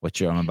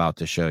 I'm about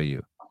to show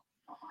you.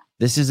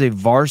 This is a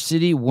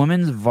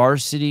women's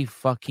varsity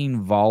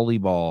fucking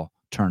volleyball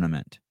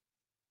tournament.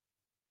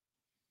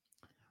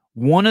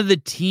 One of the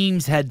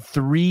teams had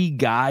 3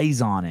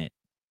 guys on it.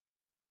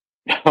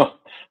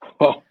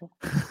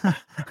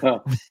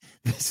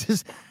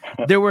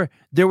 There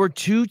were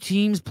 2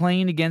 teams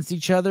playing against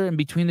each other, and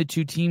between the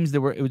 2 teams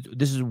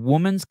this is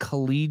women's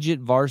collegiate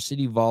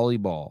varsity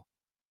volleyball.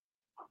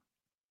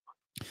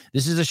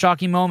 This is a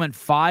shocking moment.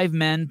 5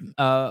 men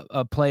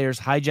players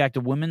hijacked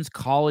a women's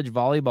college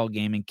volleyball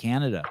game in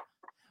Canada.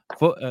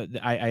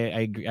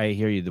 I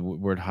hear you. The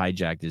word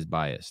hijacked is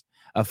biased.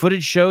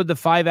 Footage showed the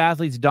 5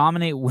 athletes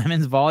dominate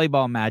women's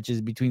volleyball matches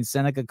between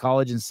Seneca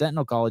College and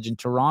Sentinel College in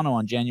Toronto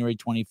on January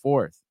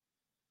 24th.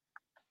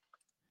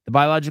 The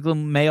biological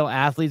male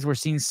athletes were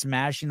seen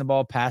smashing the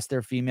ball past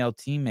their female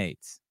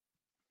teammates.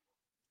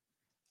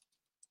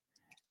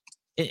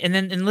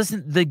 And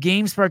listen, the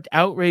game sparked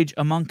outrage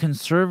among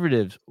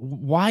conservatives.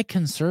 Why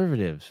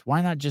conservatives?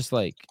 Why not just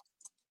like...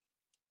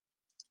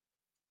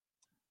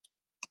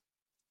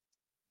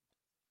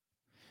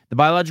 The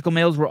biological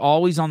males were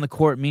always on the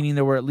court, meaning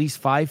there were at least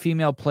 5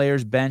 female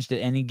players benched at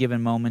any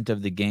given moment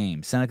of the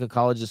game. Seneca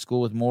College, a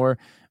school with more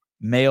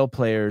male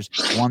players,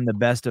 won the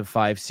best of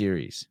 5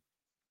 series.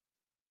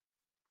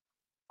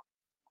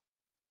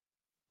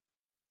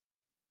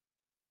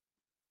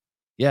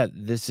 Yeah,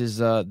 this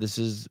is a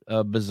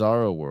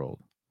bizarro world.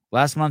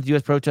 Last month,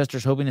 U.S.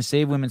 protesters hoping to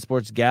save women's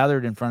sports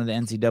gathered in front of the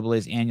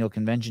NCAA's annual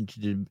convention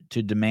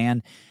to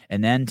demand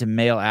an end to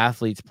male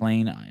athletes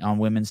playing on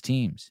women's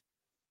teams.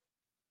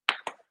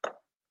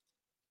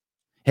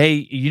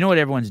 Hey, you know what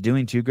everyone's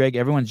doing too, Greg?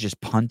 Everyone's just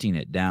punting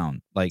it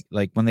down. Like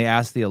when they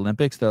ask the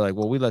Olympics, they're like,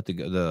 "Well, we let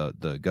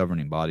the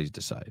governing bodies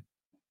decide."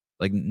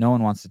 Like no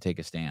one wants to take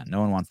a stand. No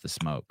one wants to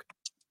smoke,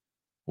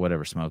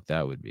 whatever smoke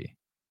that would be.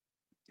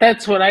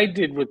 That's what I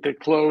did with the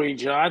Chloe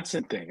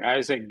Johnson thing. I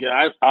was like,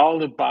 let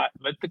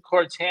the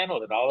courts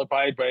handle it. I'll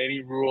abide by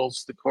any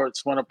rules the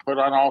courts want to put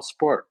on all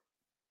sport.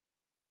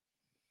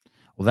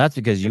 Well, that's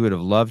because you would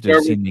have loved to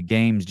have seen the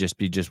games just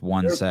be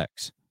one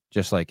sex,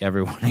 just like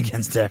everyone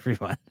against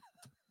everyone.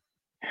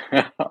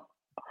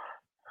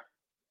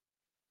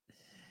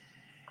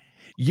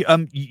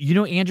 You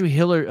know, Andrew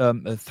Hiller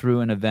threw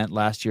an event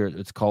last year. It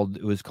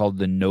was called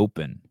the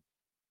Nopen.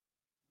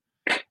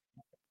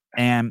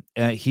 And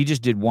he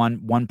just did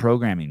one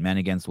programming, men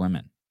against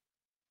women.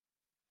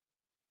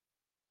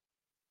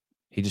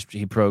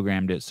 He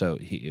programmed it so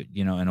he,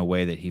 in a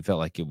way that he felt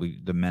like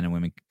the men and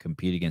women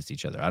compete against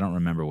each other. I don't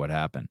remember what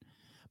happened,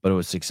 but it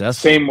was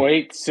successful. Same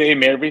weight,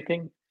 same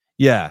everything.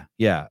 Yeah.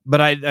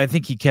 But I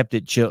think he kept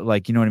it chill.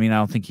 Like, you know what I mean? I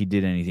don't think he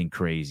did anything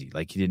crazy.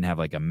 Like he didn't have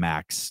like a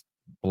max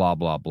blah,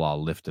 blah, blah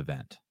lift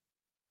event.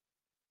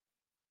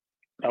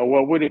 Oh,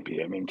 what would it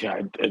be? I mean,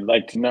 I'd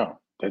like to know.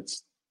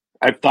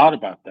 I've thought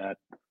about that.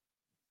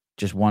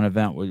 Just one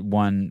event with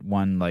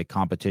one like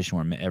competition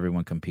where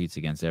everyone competes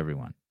against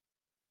everyone.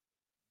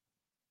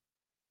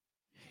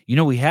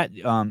 We had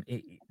you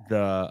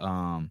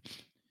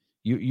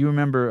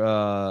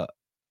remember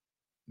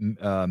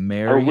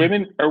Mary?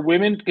 Are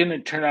women going to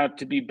turn out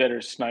to be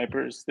better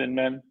snipers than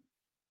men?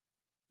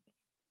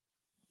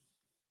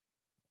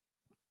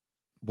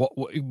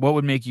 What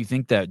would make you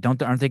think that?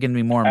 Aren't they going to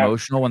be more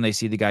emotional when they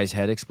see the guy's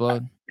head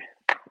explode?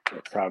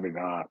 Probably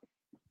not.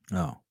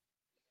 No.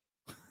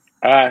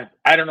 I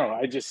don't know.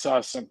 I just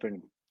saw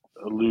something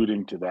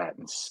alluding to that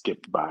and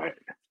skipped by it.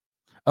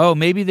 Oh,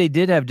 maybe they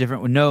did have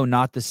different. No,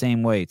 not the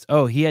same weights.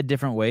 Oh, he had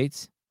different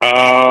weights.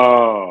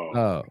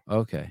 Oh,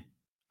 okay.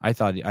 I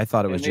thought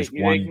it was just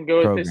one. They can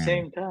go program. at the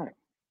same time.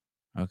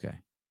 Okay.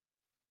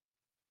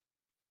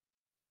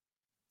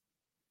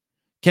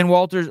 Ken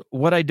Walters,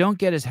 what I don't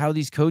get is how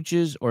these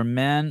coaches or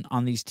men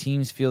on these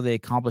teams feel they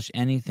accomplish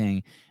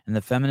anything, and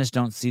the feminists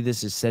don't see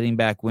this as setting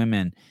back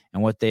women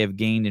and what they have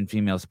gained in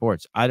female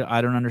sports. I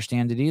don't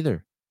understand it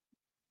either.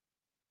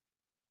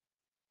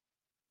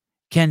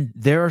 Ken,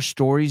 there are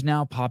stories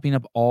now popping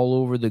up all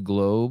over the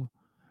globe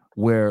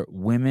where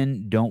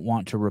women don't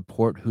want to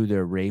report who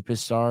their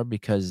rapists are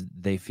because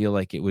they feel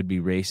like it would be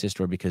racist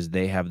or because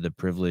they have the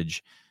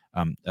privilege.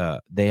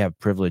 They have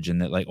privilege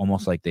and that like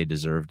almost like they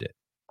deserved it.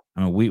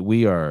 I mean,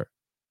 we are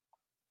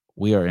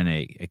in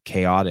a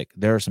chaotic.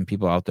 There are some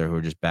people out there who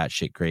are just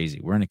batshit crazy.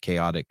 We're in a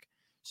chaotic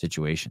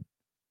situation.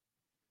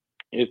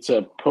 It's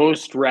a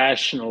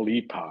post-rational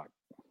epoch.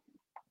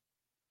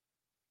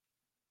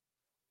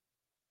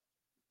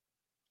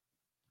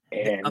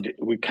 And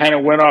we kind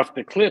of went off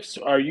the cliffs.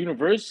 Our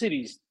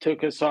universities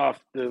took us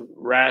off the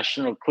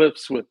rational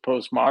cliffs with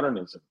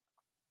postmodernism.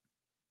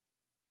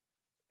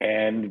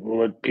 And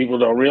what people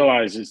don't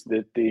realize is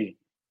that the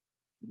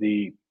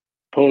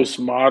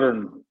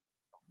postmodern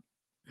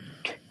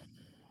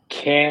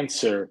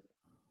cancer,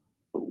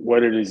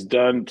 what it has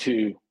done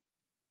to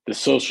the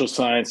social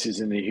sciences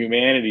and the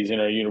humanities in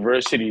our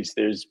universities,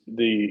 there's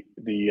the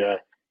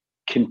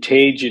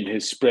contagion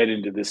has spread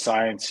into the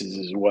sciences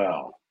as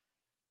well.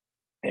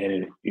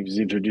 And it was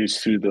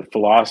introduced through the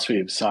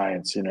philosophy of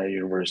science in our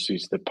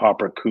universities. The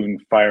Popper Kuhn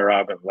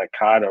Feyerabend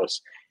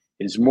Lakatos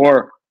is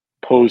more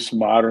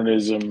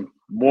postmodernism,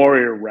 more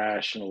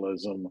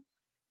irrationalism,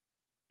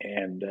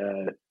 and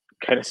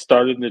kind of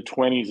started in the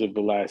 20s of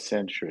the last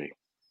century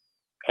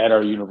at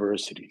our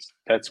universities.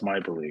 That's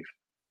my belief.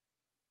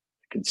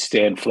 I can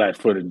stand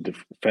flat-footed and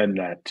defend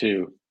that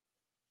too.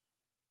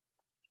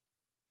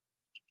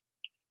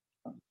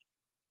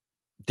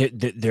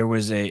 There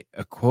was a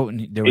quote.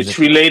 It's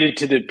related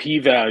to the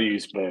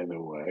p-values, by the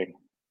way.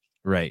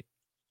 Right.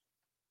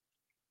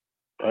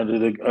 Under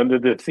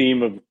the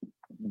theme of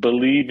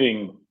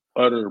believing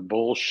utter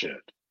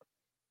bullshit,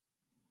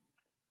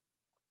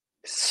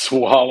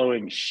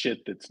 swallowing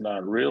shit that's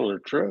not real or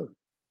true.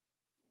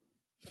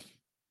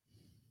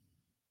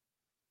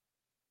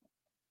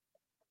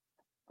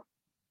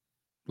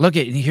 Look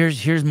at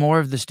here's more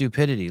of the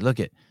stupidity. Look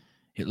at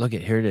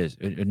here it is.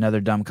 Another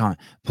dumb comment.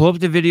 Pull up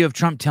the video of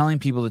Trump telling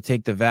people to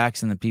take the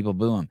vax and the people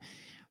boo him.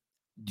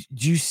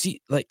 Do you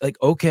see like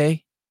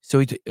okay? So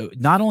he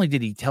not only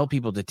did he tell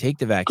people to take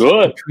the vax,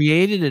 good, he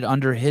created it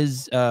under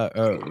his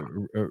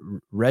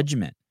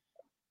regimen.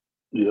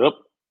 Yep.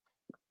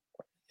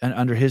 And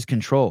under his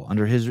control,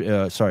 under his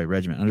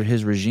regimen, under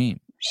his regime.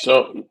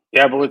 So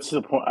yeah, but what's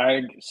the point?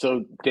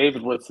 So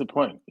David, what's the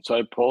point? So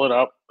I pull it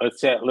up.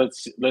 Let's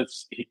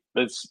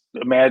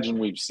imagine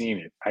we've seen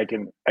it. I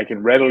can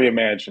readily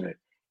imagine it.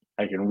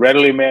 I can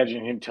readily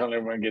imagine him telling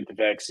everyone to get the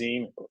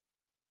vaccine,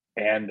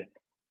 and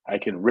I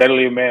can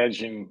readily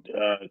imagine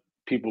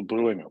people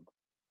booing him.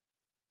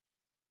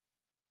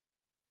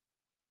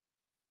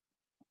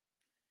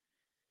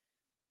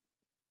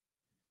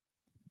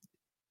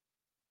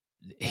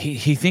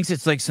 He thinks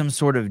it's like some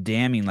sort of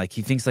damning, like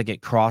he thinks like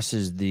it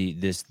crosses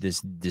this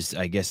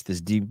I guess this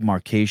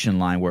demarcation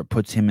line where it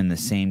puts him in the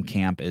same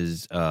camp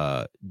as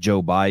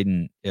Joe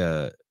Biden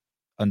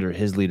under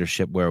his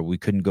leadership, where we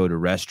couldn't go to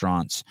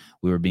restaurants,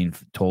 we were being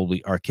told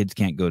our kids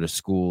can't go to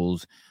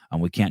schools,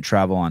 we can't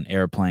travel on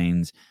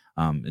airplanes,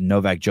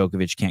 Novak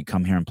Djokovic can't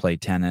come here and play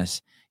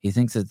tennis. He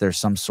thinks that there's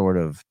some sort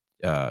of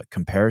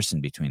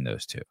comparison between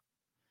those two.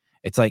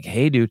 It's like,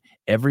 hey, dude,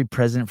 every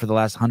president for the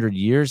last 100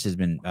 years has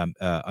been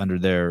under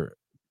their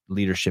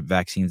leadership,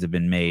 vaccines have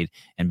been made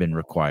and been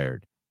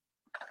required.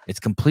 It's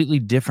completely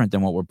different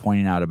than what we're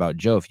pointing out about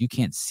Joe. If you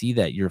can't see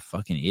that, you're a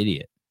fucking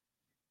idiot.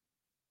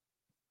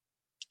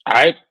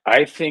 I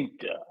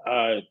think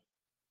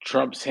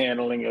Trump's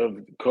handling of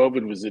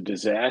COVID was a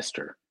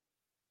disaster.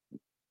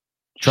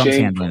 Trump's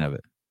handling of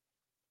it.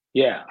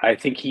 Yeah, I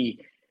think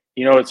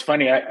it's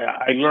funny.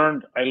 I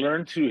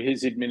learned through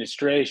his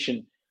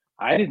administration.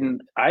 I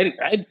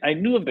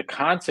knew of the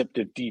concept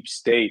of deep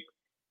state,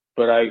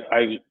 but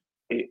I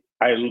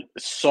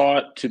saw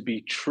it to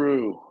be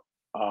true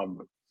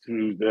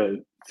through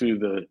the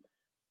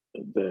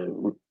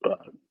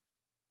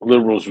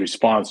liberals'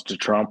 response to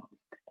Trump.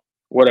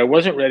 What I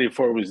wasn't ready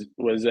for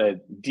was a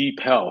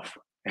deep health,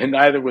 and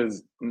neither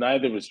was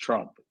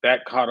Trump.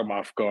 That caught him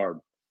off guard.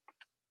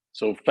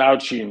 So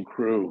Fauci and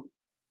crew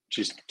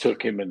just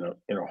took him in a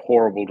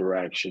horrible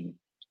direction.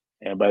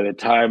 And by the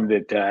time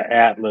that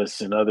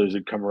Atlas and others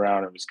had come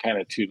around, it was kind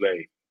of too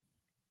late.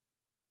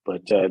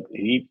 But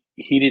he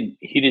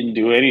didn't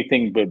do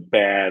anything but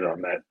bad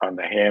on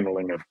the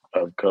handling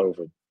of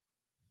COVID.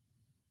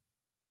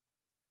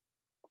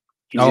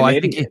 He's an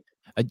idiot.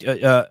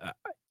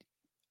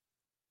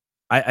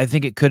 I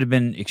think it could have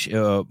been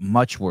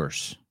much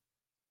worse.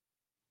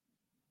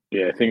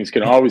 Yeah, things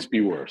can always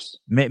be worse.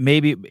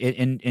 Maybe,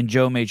 and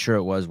Joe made sure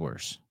it was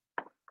worse.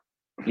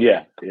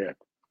 Yeah.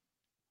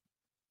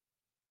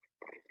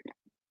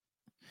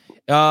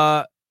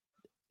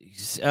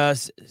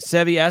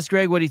 Sevi, ask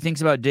Greg what he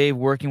thinks about Dave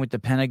working with the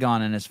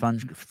Pentagon and his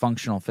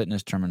functional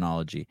fitness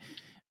terminology.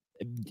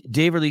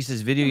 Dave released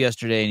his video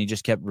yesterday, and he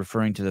just kept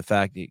referring to the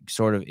fact that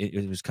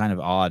it was kind of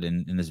odd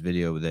in this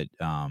video that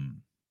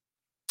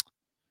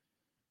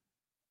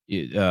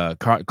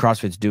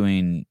CrossFit's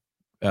doing,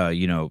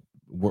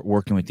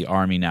 working with the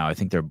Army now. I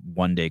think they're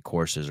 1-day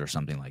courses or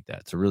something like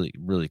that. It's really,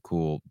 really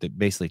cool. They've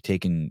basically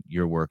taken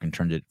your work and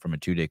turned it from a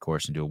 2-day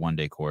course into a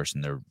 1-day course,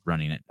 and they're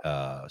running it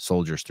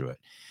soldiers through it.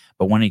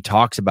 But when he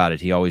talks about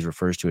it, he always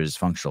refers to it as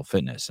functional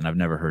fitness, and I've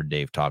never heard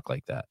Dave talk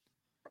like that.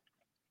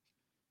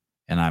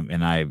 And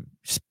I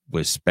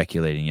was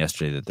speculating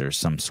yesterday that there's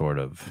some sort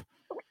of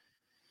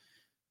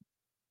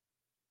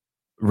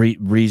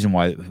reason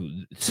why,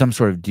 some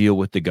sort of deal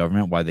with the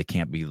government, why they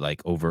can't be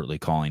like overtly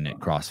calling it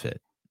CrossFit.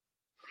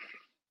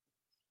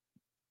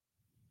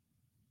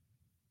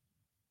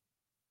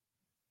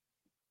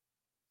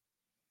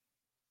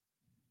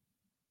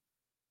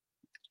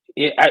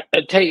 I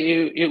tell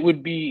you, it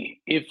would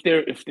be if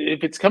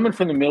it's coming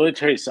from the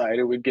military side,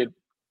 it would get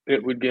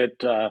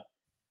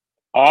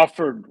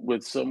offered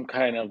with some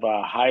kind of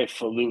a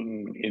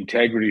highfalutin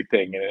integrity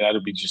thing, and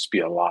that'd just be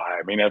a lie.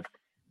 I mean,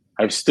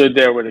 I've stood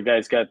there where the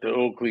guy's got the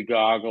Oakley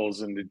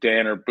goggles and the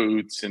Danner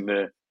boots and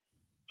the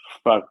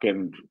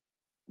fucking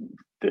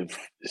the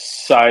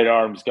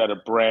sidearm's got a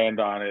brand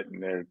on it,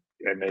 and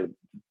they're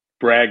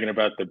bragging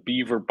about the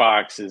beaver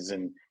boxes,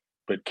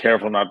 but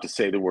careful not to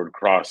say the word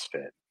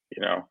CrossFit.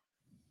 You know,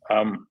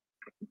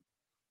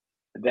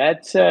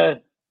 that's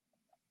a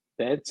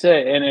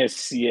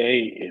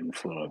NSCA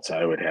influence,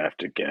 I would have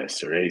to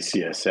guess, or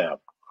ACSF.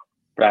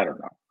 But I don't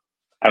know.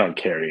 I don't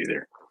care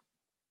either.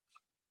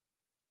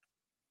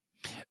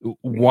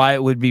 Why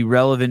it would be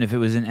relevant if it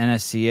was an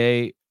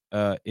NSCA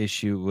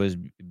issue was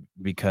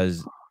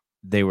because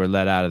they were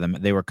let out of them.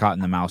 They were caught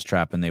in the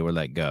mousetrap and they were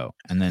let go.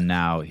 And then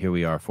now here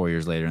we are 4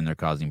 years later and they're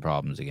causing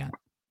problems again.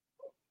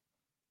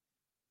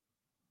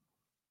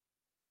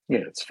 Yeah,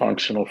 it's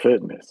functional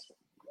fitness.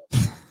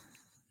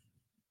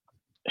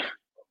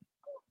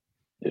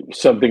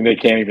 It's something they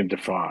can't even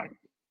define.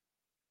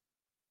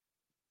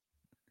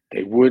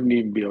 They wouldn't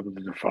even be able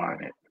to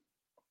define it.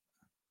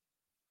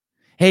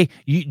 Hey,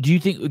 do you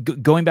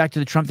think, going back to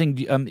the Trump thing,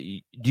 do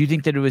you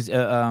think that it was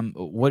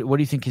what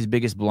do you think his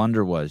biggest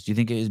blunder was? Do you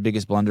think his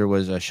biggest blunder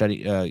was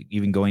shutting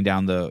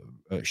down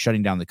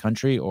the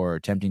country, or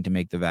attempting to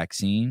make the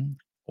vaccine,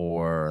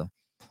 or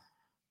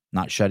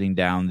not shutting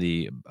down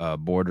the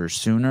borders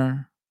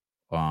sooner?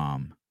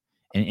 And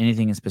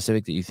anything in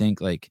specific that you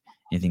think, like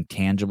anything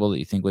tangible that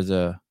you think was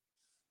an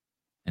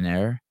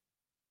error?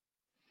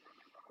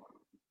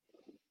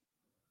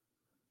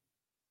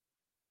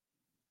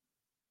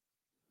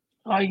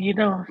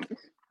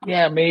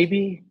 Yeah,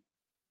 maybe.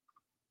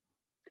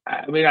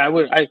 I mean, I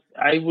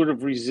would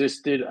have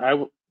resisted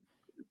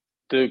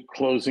the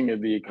closing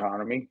of the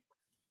economy.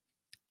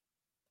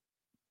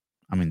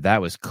 I mean,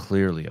 that was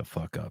clearly a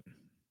fuck up.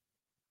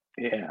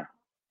 Yeah.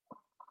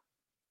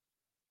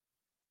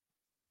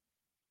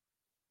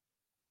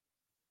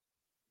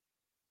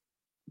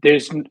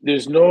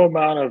 There's no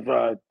amount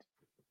of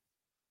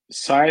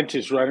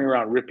scientists running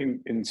around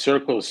ripping in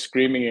circles,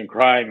 screaming and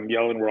crying and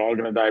yelling, "We're all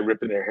going to die,"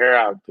 ripping their hair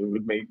out. That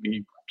would make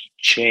me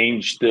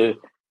change the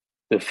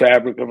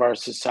fabric of our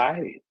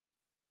society.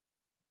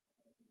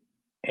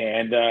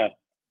 And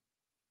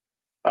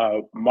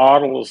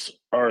models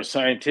are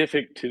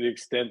scientific to the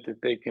extent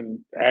that they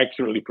can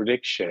accurately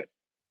predict shit.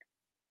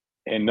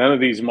 And none of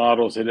these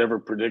models had ever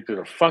predicted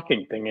a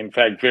fucking thing. In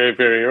fact, very,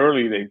 very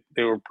early,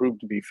 they were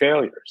proved to be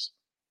failures.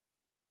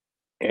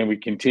 And we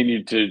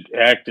continued to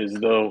act as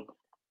though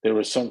there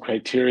was some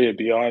criteria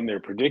beyond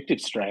their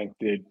predictive strength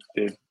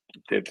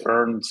that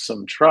earned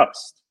some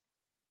trust.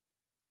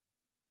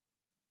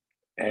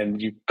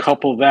 And you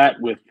couple that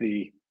with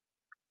the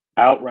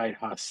outright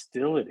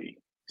hostility,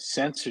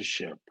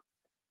 censorship,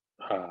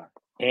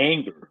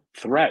 anger,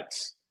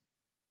 threats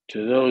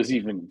to those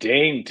even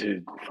deign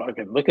to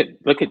fucking look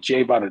at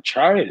Jay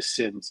Bhattacharya's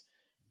sins,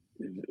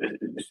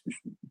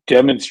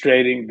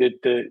 demonstrating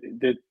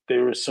that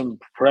there was some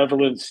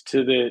prevalence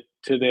to the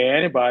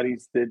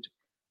antibodies that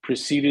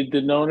preceded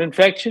the known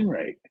infection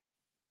rate,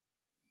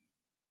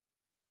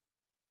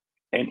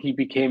 and he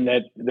became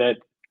that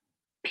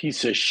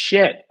piece of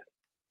shit.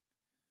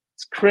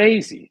 It's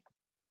crazy.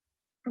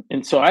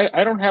 And so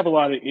I don't have a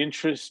lot of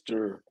interest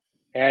or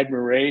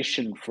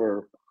admiration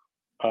for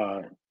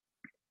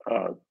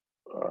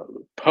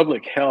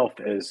public health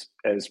as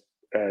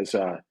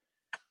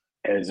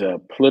a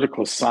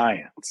political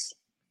science,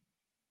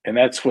 and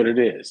that's what it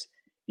is.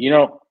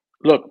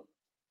 Look,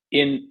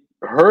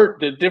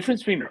 the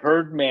difference between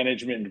herd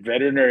management and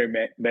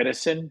veterinary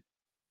medicine.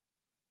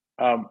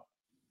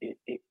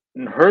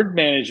 In herd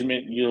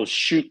management, you'll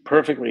shoot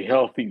perfectly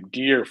healthy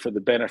deer for the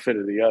benefit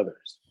of the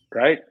others,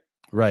 right?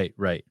 Right.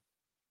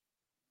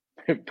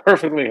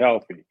 Perfectly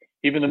healthy.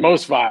 Even the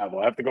most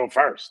viable have to go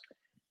first.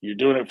 You're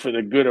doing it for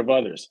the good of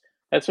others.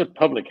 That's what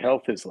public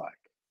health is like.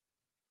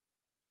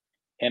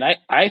 And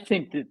I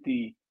think that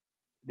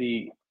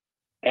the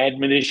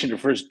admonition to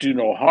first do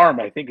no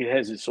harm, I think it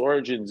has its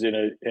origins in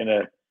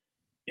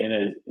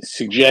a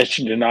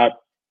suggestion to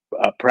not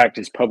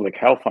practice public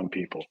health on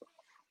people.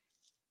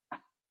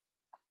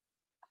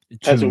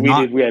 That's what we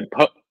did. We had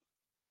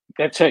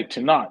that's right,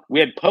 to not.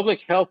 We had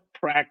public health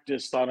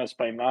practiced on us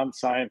by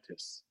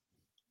non-scientists,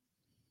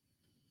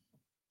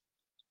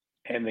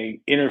 and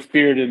they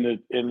interfered in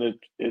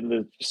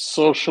the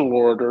social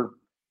order,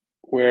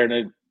 where in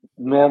a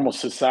normal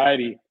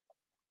society,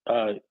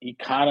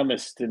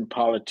 economists and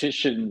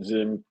politicians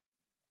and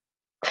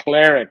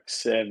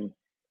clerics and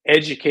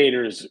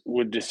educators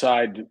would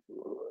decide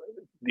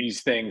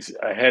these things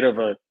ahead of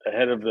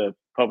the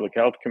public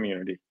health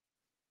community.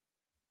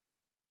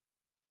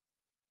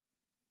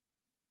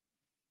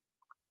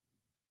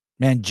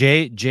 Man,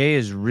 Jay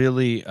is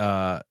really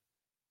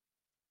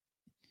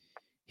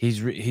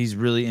he's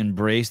really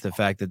embraced the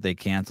fact that they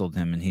canceled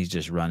him, and he's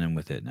just running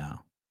with it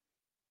now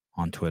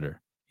on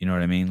Twitter. You know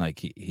what I mean? Like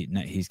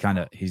he's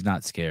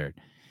not scared.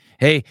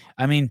 Hey,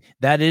 I mean,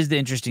 that is the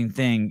interesting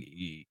thing,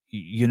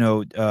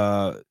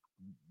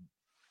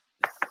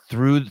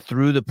 through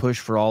the push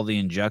for all the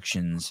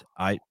injections,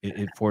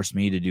 it forced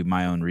me to do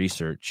my own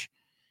research,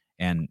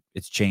 and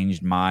it's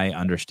changed my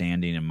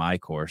understanding and my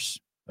course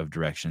of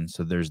direction.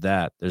 So there's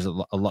that. There's a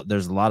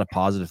lot of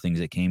positive things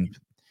that came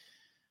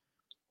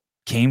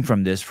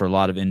from this for a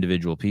lot of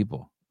individual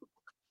people.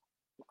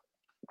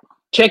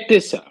 Check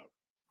this out.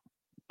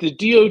 The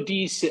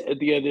DOD said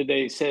the other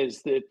day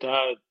says that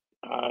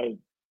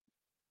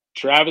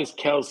Travis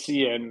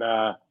Kelce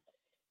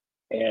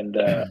and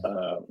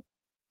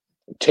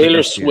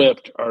Taylor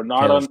Swift are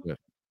not on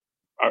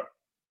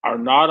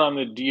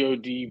the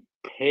DOD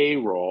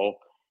payroll,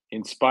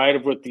 in spite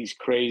of what these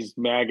crazed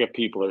MAGA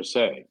people are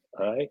saying.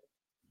 All right.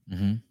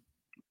 Mm-hmm.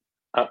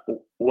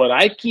 What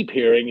I keep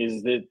hearing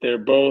is that they're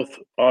both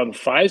on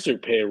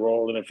Pfizer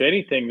payroll, and if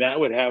anything, that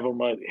would have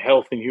them on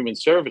Health and Human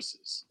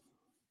Services.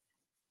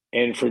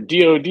 And for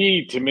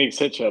DOD to make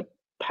such a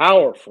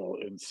powerful,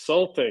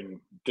 insulting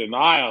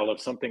denial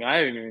of something I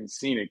haven't even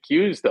seen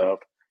accused of,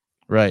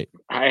 right?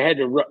 I had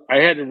to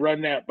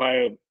run that by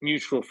a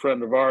mutual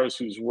friend of ours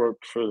who's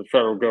worked for the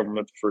federal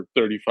government for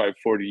 35,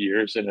 40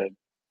 years in an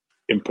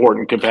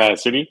important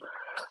capacity,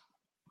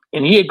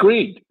 and he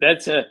agreed.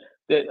 That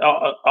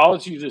all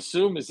you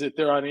assume is that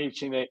they're on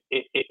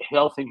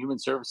Health and Human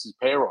Services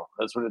payroll.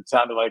 That's what it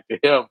sounded like to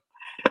him.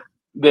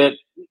 That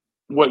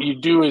what you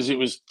do is, it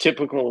was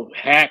typical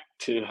hack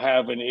to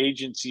have an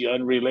agency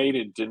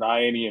unrelated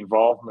deny any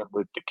involvement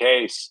with the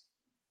case,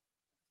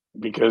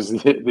 because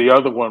the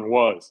other one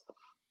was.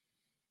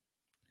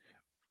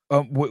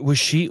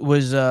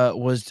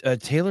 Was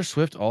Taylor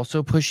Swift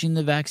also pushing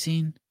the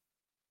vaccine?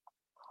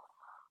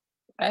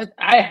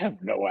 I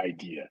have no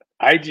idea.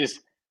 I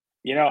just,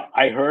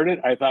 I heard it.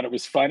 I thought it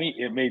was funny.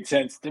 It made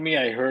sense to me.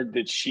 I heard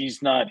that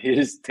she's not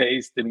his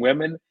taste in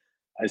women.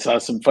 I saw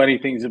some funny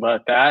things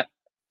about that.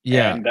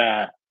 Yeah.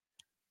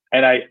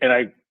 And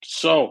I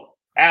so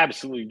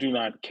absolutely do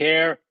not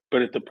care.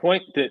 But at the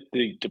point that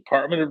the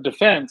Department of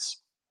Defense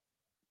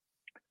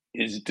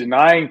is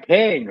denying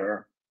paying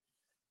her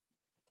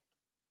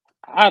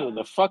out of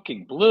the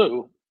fucking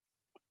blue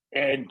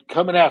and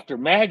coming after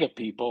MAGA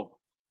people,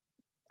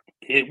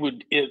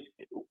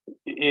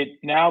 it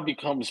now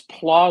becomes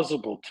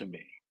plausible to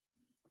me.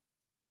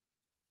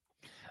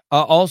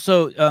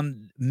 Also,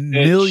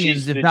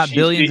 millions, if not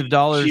billions of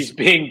dollars. She's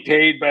being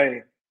paid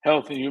by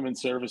Health and Human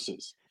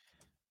Services.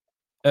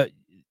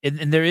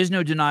 And there is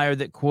no denier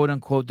that, quote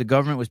unquote, the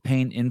government was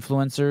paying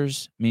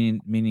influencers,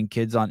 meaning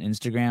kids on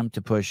Instagram,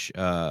 to push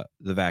the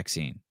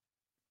vaccine.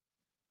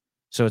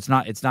 So it's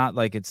not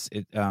like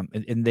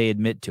and they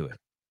admit to it.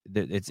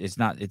 It's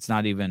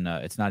not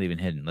even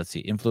hidden. Let's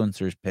see.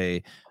 Influencers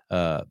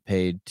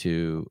paid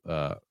to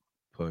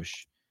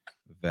push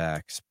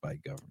vax by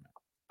government.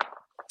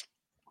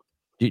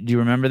 Do you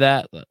remember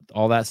that?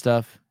 All that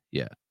stuff?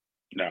 Yeah.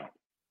 No.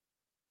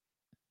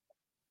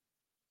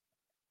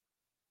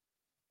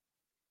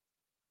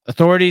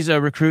 Authorities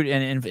recruit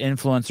an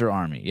influencer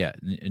army. Yeah,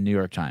 New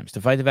York Times.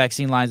 To fight the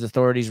vaccine lines,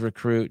 authorities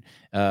recruit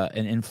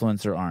an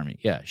influencer army.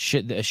 Yeah,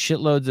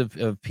 shitloads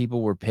of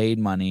people were paid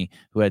money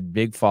who had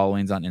big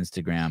followings on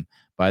Instagram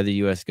by the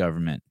U.S.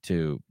 government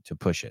to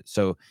push it.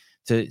 So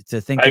to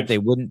think that they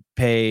wouldn't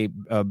pay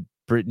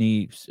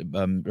Britney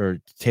or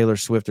Taylor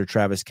Swift or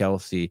Travis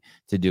Kelce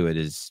to do it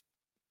it's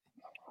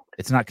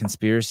not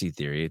conspiracy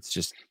theory. It's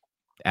just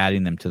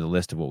adding them to the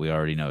list of what we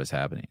already know is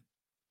happening.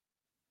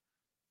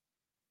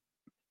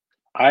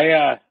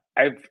 I've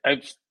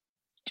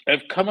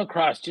come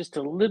across just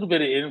a little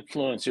bit of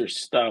influencer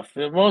stuff.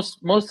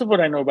 Most of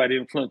what I know about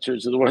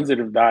influencers are the ones that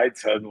have died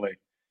suddenly.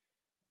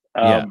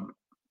 And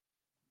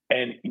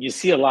you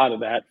see a lot of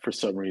that for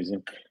some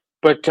reason.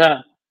 But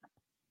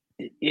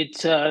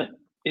it's a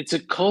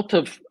cult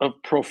of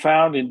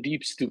profound and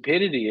deep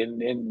stupidity.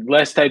 And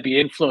lest I be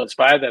influenced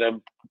by that,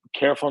 I'm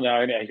careful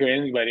now. I hear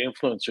anything about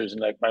influencers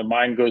and like my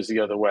mind goes the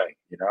other way,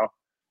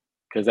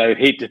 because I would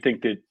hate to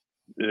think that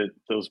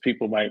those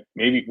people might,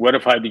 maybe, what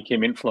if I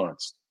became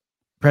influenced?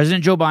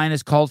 President Joe Biden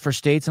has called for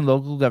states and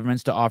local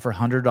governments to offer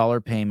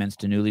 $100 payments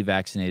to newly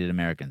vaccinated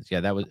Americans. Yeah,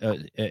 that was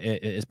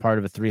as part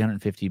of a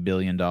 $350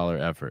 billion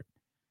effort.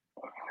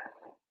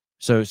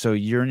 So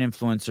you're an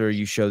influencer.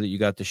 You show that you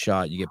got the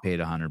shot. You get paid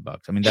 $100.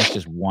 I mean, that's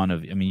just one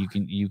of. I mean,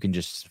 you can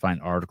just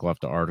find article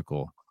after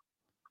article.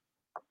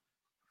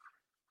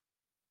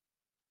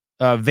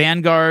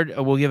 Vanguard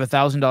will give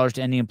 $1,000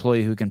 to any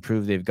employee who can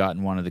prove they've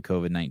gotten one of the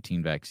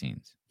COVID-19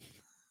 vaccines.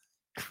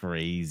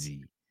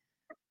 Crazy.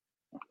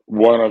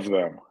 One of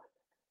them.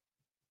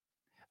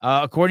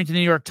 According to the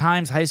New York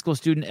Times, high school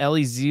student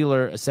Ellie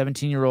Zeeler, a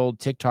 17-year-old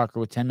TikToker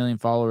with 10 million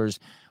followers,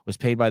 was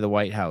paid by the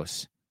White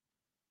House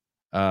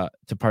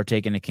to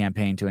partake in a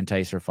campaign to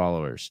entice her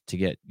followers to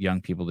get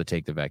young people to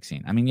take the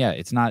vaccine. I mean, yeah,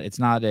 it's not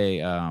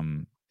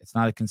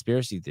a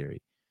conspiracy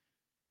theory.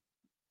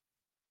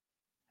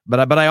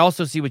 But I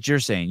also see what you're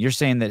saying. You're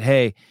saying that,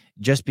 hey,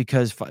 just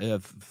because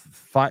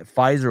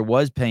Pfizer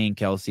was paying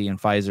Kelsey and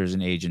Pfizer is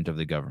an agent of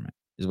the government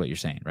is what you're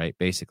saying, right?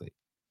 Basically,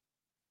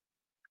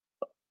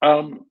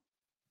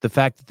 the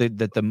fact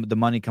that the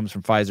money comes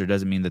from Pfizer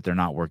doesn't mean that they're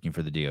not working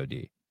for the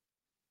DoD.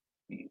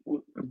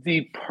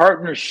 The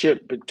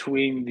partnership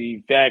between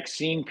the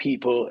vaccine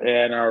people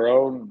and our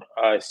own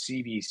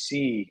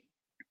CDC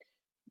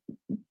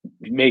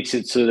makes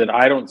it so that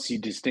I don't see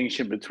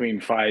distinction between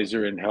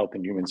Pfizer and Health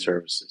and Human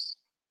Services.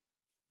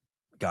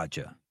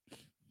 Gotcha.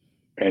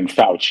 And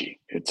Fauci.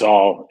 It's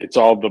all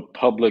the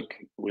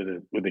public with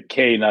a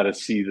K, not a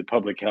C, the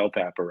public health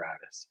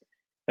apparatus.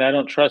 And I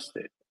don't trust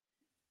it.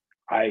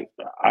 I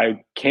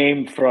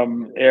came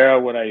from an era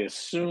when I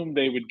assumed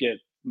they would get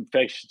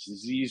infectious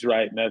disease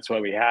right, and that's why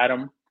we had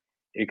them,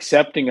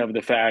 accepting of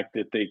the fact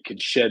that they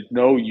could shed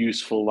no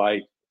useful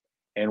light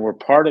and were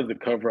part of the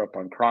cover-up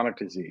on chronic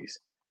disease.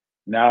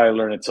 Now I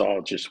learn it's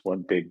all just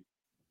one big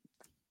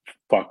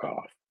fuck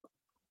off.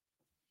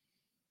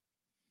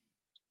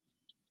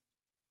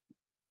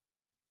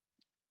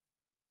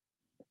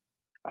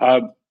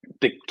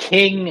 The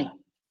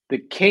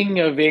king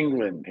of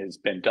England has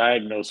been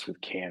diagnosed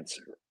with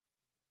cancer.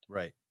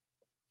 Right.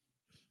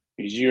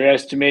 Is your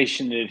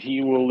estimation that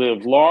he will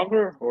live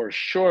longer or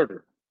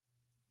shorter?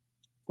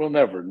 We'll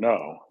never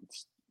know.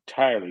 It's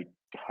entirely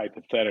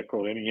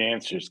hypothetical. Any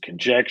answer is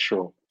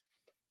conjectural.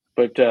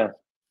 But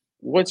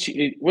what's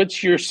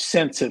your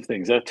sense of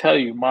things? I'll tell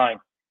you mine.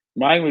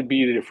 Mine would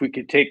be that if we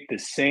could take the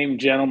same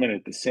gentleman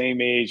at the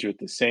same age with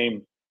the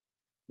same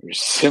or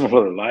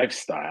similar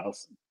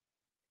lifestyles,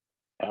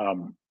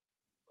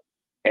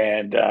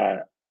 and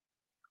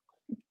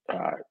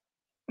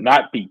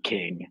not be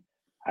king,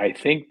 I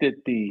think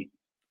that the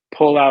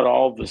pull out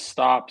all the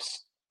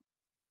stops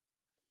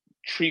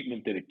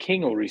treatment that a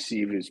king will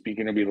receive is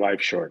going to be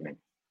life shortening.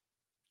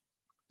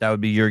 That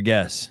would be your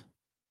guess.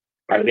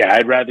 Yeah,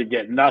 I'd rather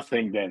get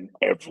nothing than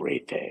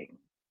everything.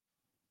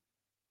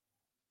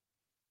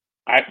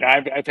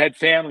 I've had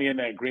family in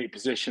that great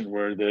position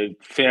where the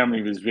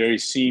family was very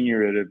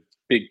senior at a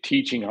big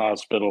teaching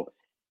hospital,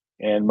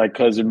 and my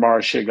cousin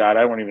Marcia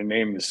I won't even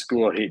name the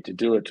school. I hate to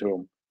do it to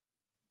him,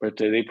 but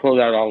they pulled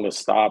out all the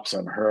stops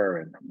on her,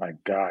 and my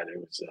God,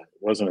 it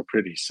wasn't a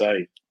pretty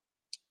sight.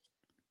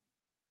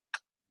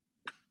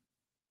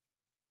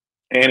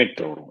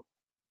 Anecdotal.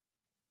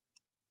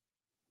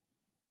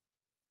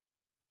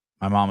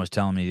 My mom was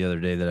telling me the other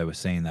day that I was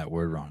saying that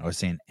word wrong. I was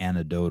saying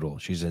anecdotal.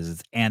 She says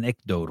it's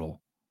anecdotal,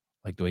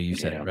 like the way you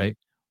said it, right?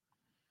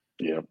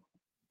 Yep.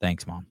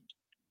 Thanks, Mom.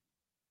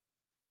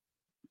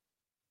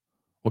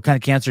 What kind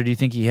of cancer do you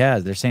think he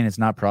has? They're saying it's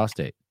not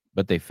prostate,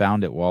 but they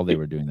found it while they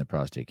were doing the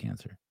prostate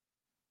cancer.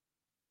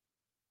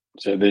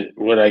 So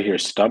what I hear,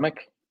 stomach?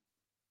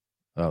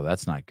 Oh,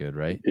 that's not good,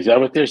 right? Is that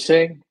what they're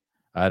saying?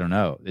 I don't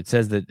know. It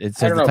says the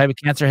type of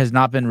cancer has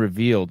not been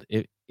revealed.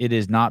 It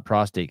is not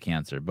prostate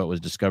cancer, but was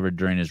discovered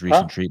during his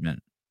recent treatment.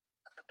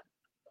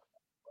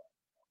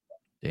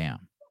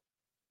 Damn.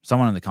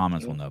 Someone in the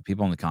comments will know.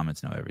 People in the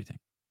comments know everything.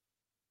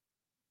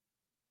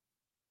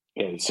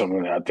 Yeah,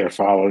 someone out there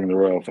following the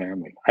royal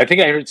family. I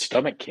think I heard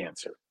stomach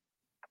cancer.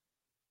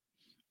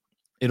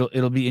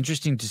 It'll be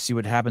interesting to see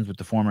what happens with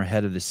the former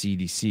head of the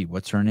CDC.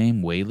 What's her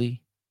name?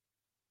 Whaley?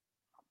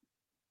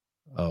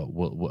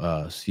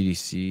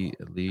 CDC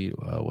lead.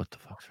 What the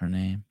fuck's her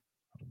name?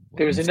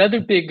 There was another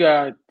big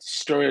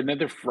story,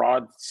 another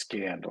fraud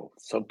scandal.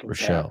 Something's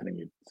happening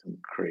at some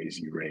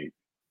crazy rate.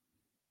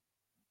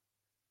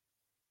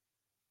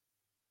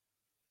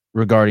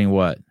 Regarding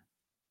what?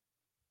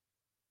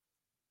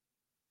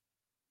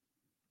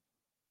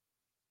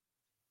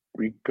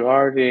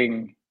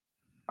 Regarding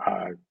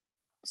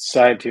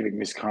scientific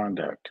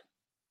misconduct.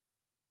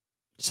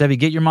 Sevy,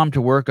 get your mom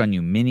to work on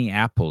you.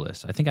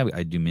 Minneapolis. I think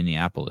I do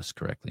Minneapolis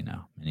correctly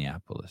now.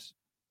 Minneapolis.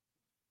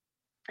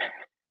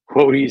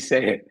 What were you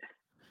saying?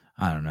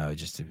 I don't know.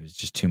 It was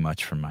just too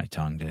much for my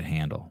tongue to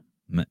handle.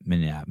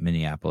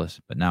 Minneapolis.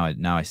 But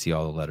now I see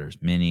all the letters.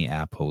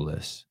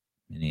 Minneapolis.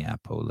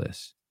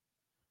 Minneapolis.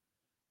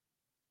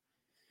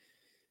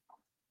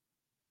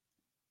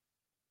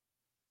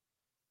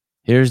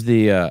 Here's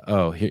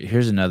the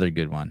here's another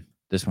good one.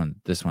 This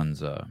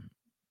one's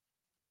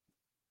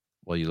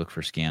well, you look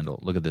for scandal.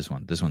 Look at this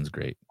one. This one's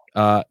great.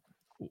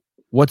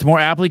 What's more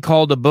aptly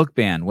called a book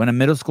ban? When a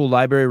middle school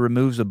library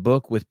removes a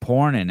book with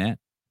porn in it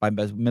by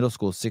middle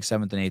school 6th,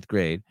 7th, and 8th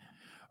grade,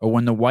 or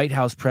when the White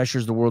House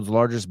pressures the world's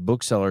largest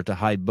bookseller to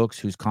hide books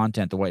whose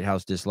content the White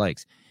House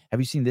dislikes. Have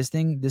you seen this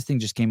thing? This thing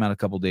just came out a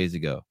couple days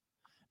ago.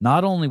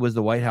 Not only was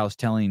the White House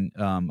telling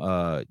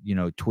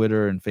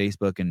Twitter and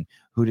Facebook and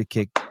who to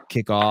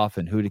kick off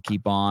and who to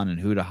keep on and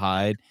who to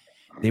hide,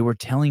 they were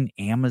telling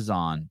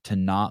Amazon to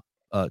not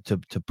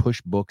to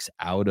push books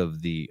out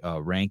of the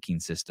ranking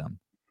system,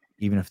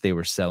 even if they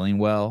were selling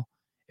well,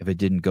 if it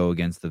didn't go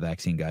against the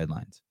vaccine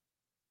guidelines.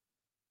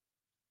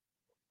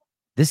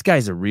 This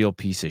guy's a real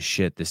piece of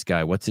shit. This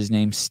guy, what's his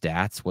name?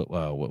 Stats.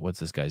 What's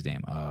this guy's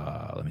name?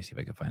 Let me see if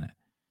I can find it.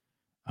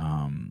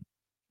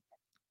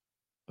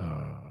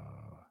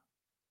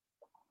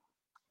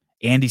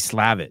 Andy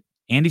Slavitt.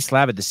 Andy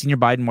Slavitt, the senior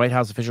Biden White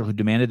House official who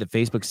demanded that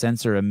Facebook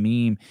censor a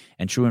meme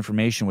and true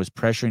information, was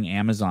pressuring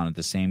Amazon at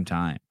the same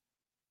time.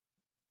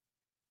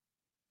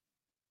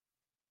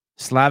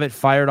 Slavitt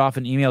fired off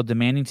an email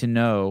demanding to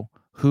know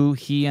who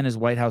he and his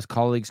White House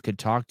colleagues could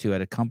talk to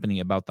at a company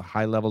about the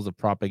high levels of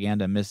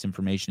propaganda,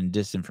 misinformation, and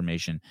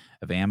disinformation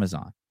of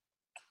Amazon.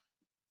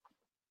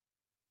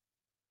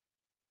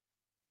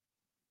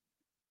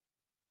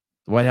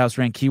 The White House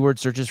ran keyword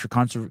searches for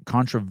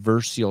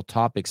controversial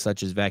topics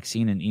such as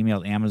vaccine and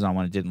emailed Amazon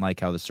when it didn't like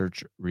how the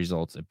search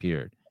results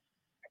appeared.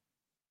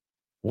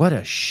 What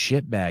a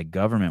shitbag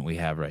government we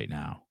have right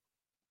now.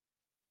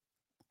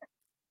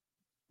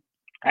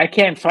 I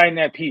can't find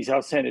that piece.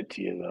 I'll send it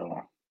to you,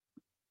 though.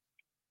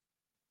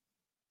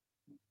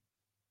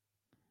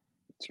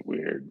 It's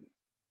weird.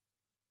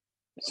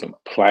 Some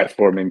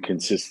platform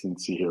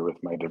inconsistency here with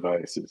my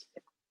devices.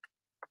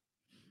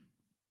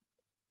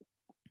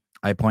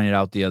 I pointed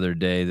out the other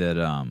day that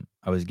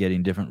I was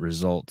getting different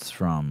results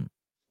from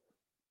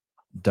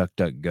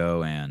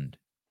DuckDuckGo and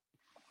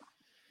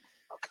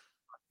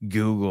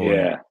Google.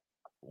 Yeah. And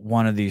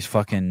one of these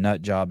fucking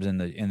nut jobs in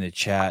the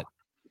chat,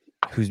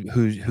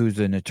 who's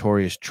a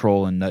notorious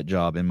troll and nut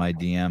job in my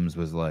DMs,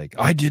 was like,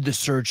 I did the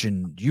search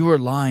and you were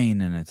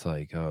lying. And it's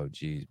like, oh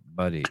geez,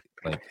 buddy.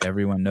 Like,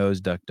 everyone knows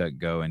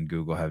DuckDuckGo and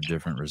Google have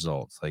different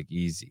results. Like,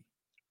 easy.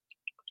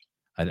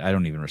 I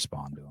don't even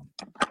respond to them.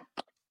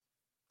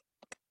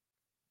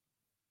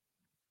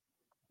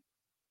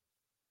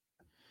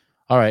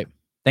 All right.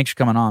 Thanks for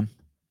coming on.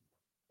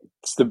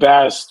 It's the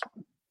best.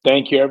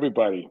 Thank you,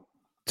 everybody.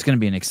 It's going to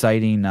be an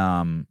exciting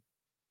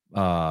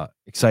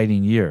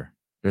year.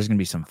 There's going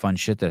to be some fun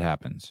shit that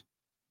happens.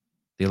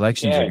 The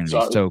elections are going to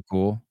be so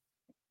cool.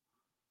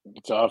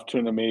 It's off to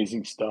an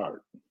amazing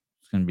start.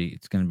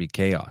 It's going to be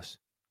chaos.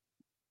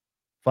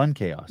 Fun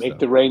chaos. Make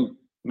the rain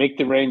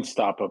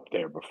stop up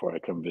there before I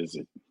come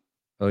visit.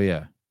 Oh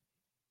yeah.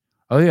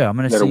 I'm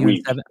going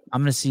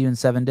to see you in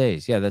 7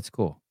 days. Yeah, that's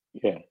cool.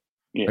 Yeah.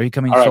 Are you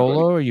coming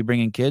solo or are you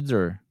bringing kids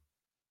or?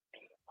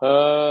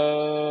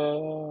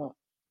 My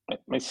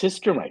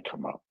sister might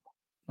come up.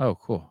 Oh,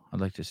 cool.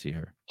 I'd like to see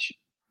her.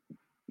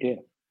 Yeah.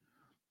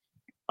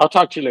 I'll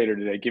talk to you later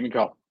today. Give me a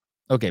call.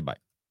 Okay, bye.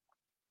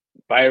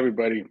 Bye,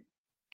 everybody.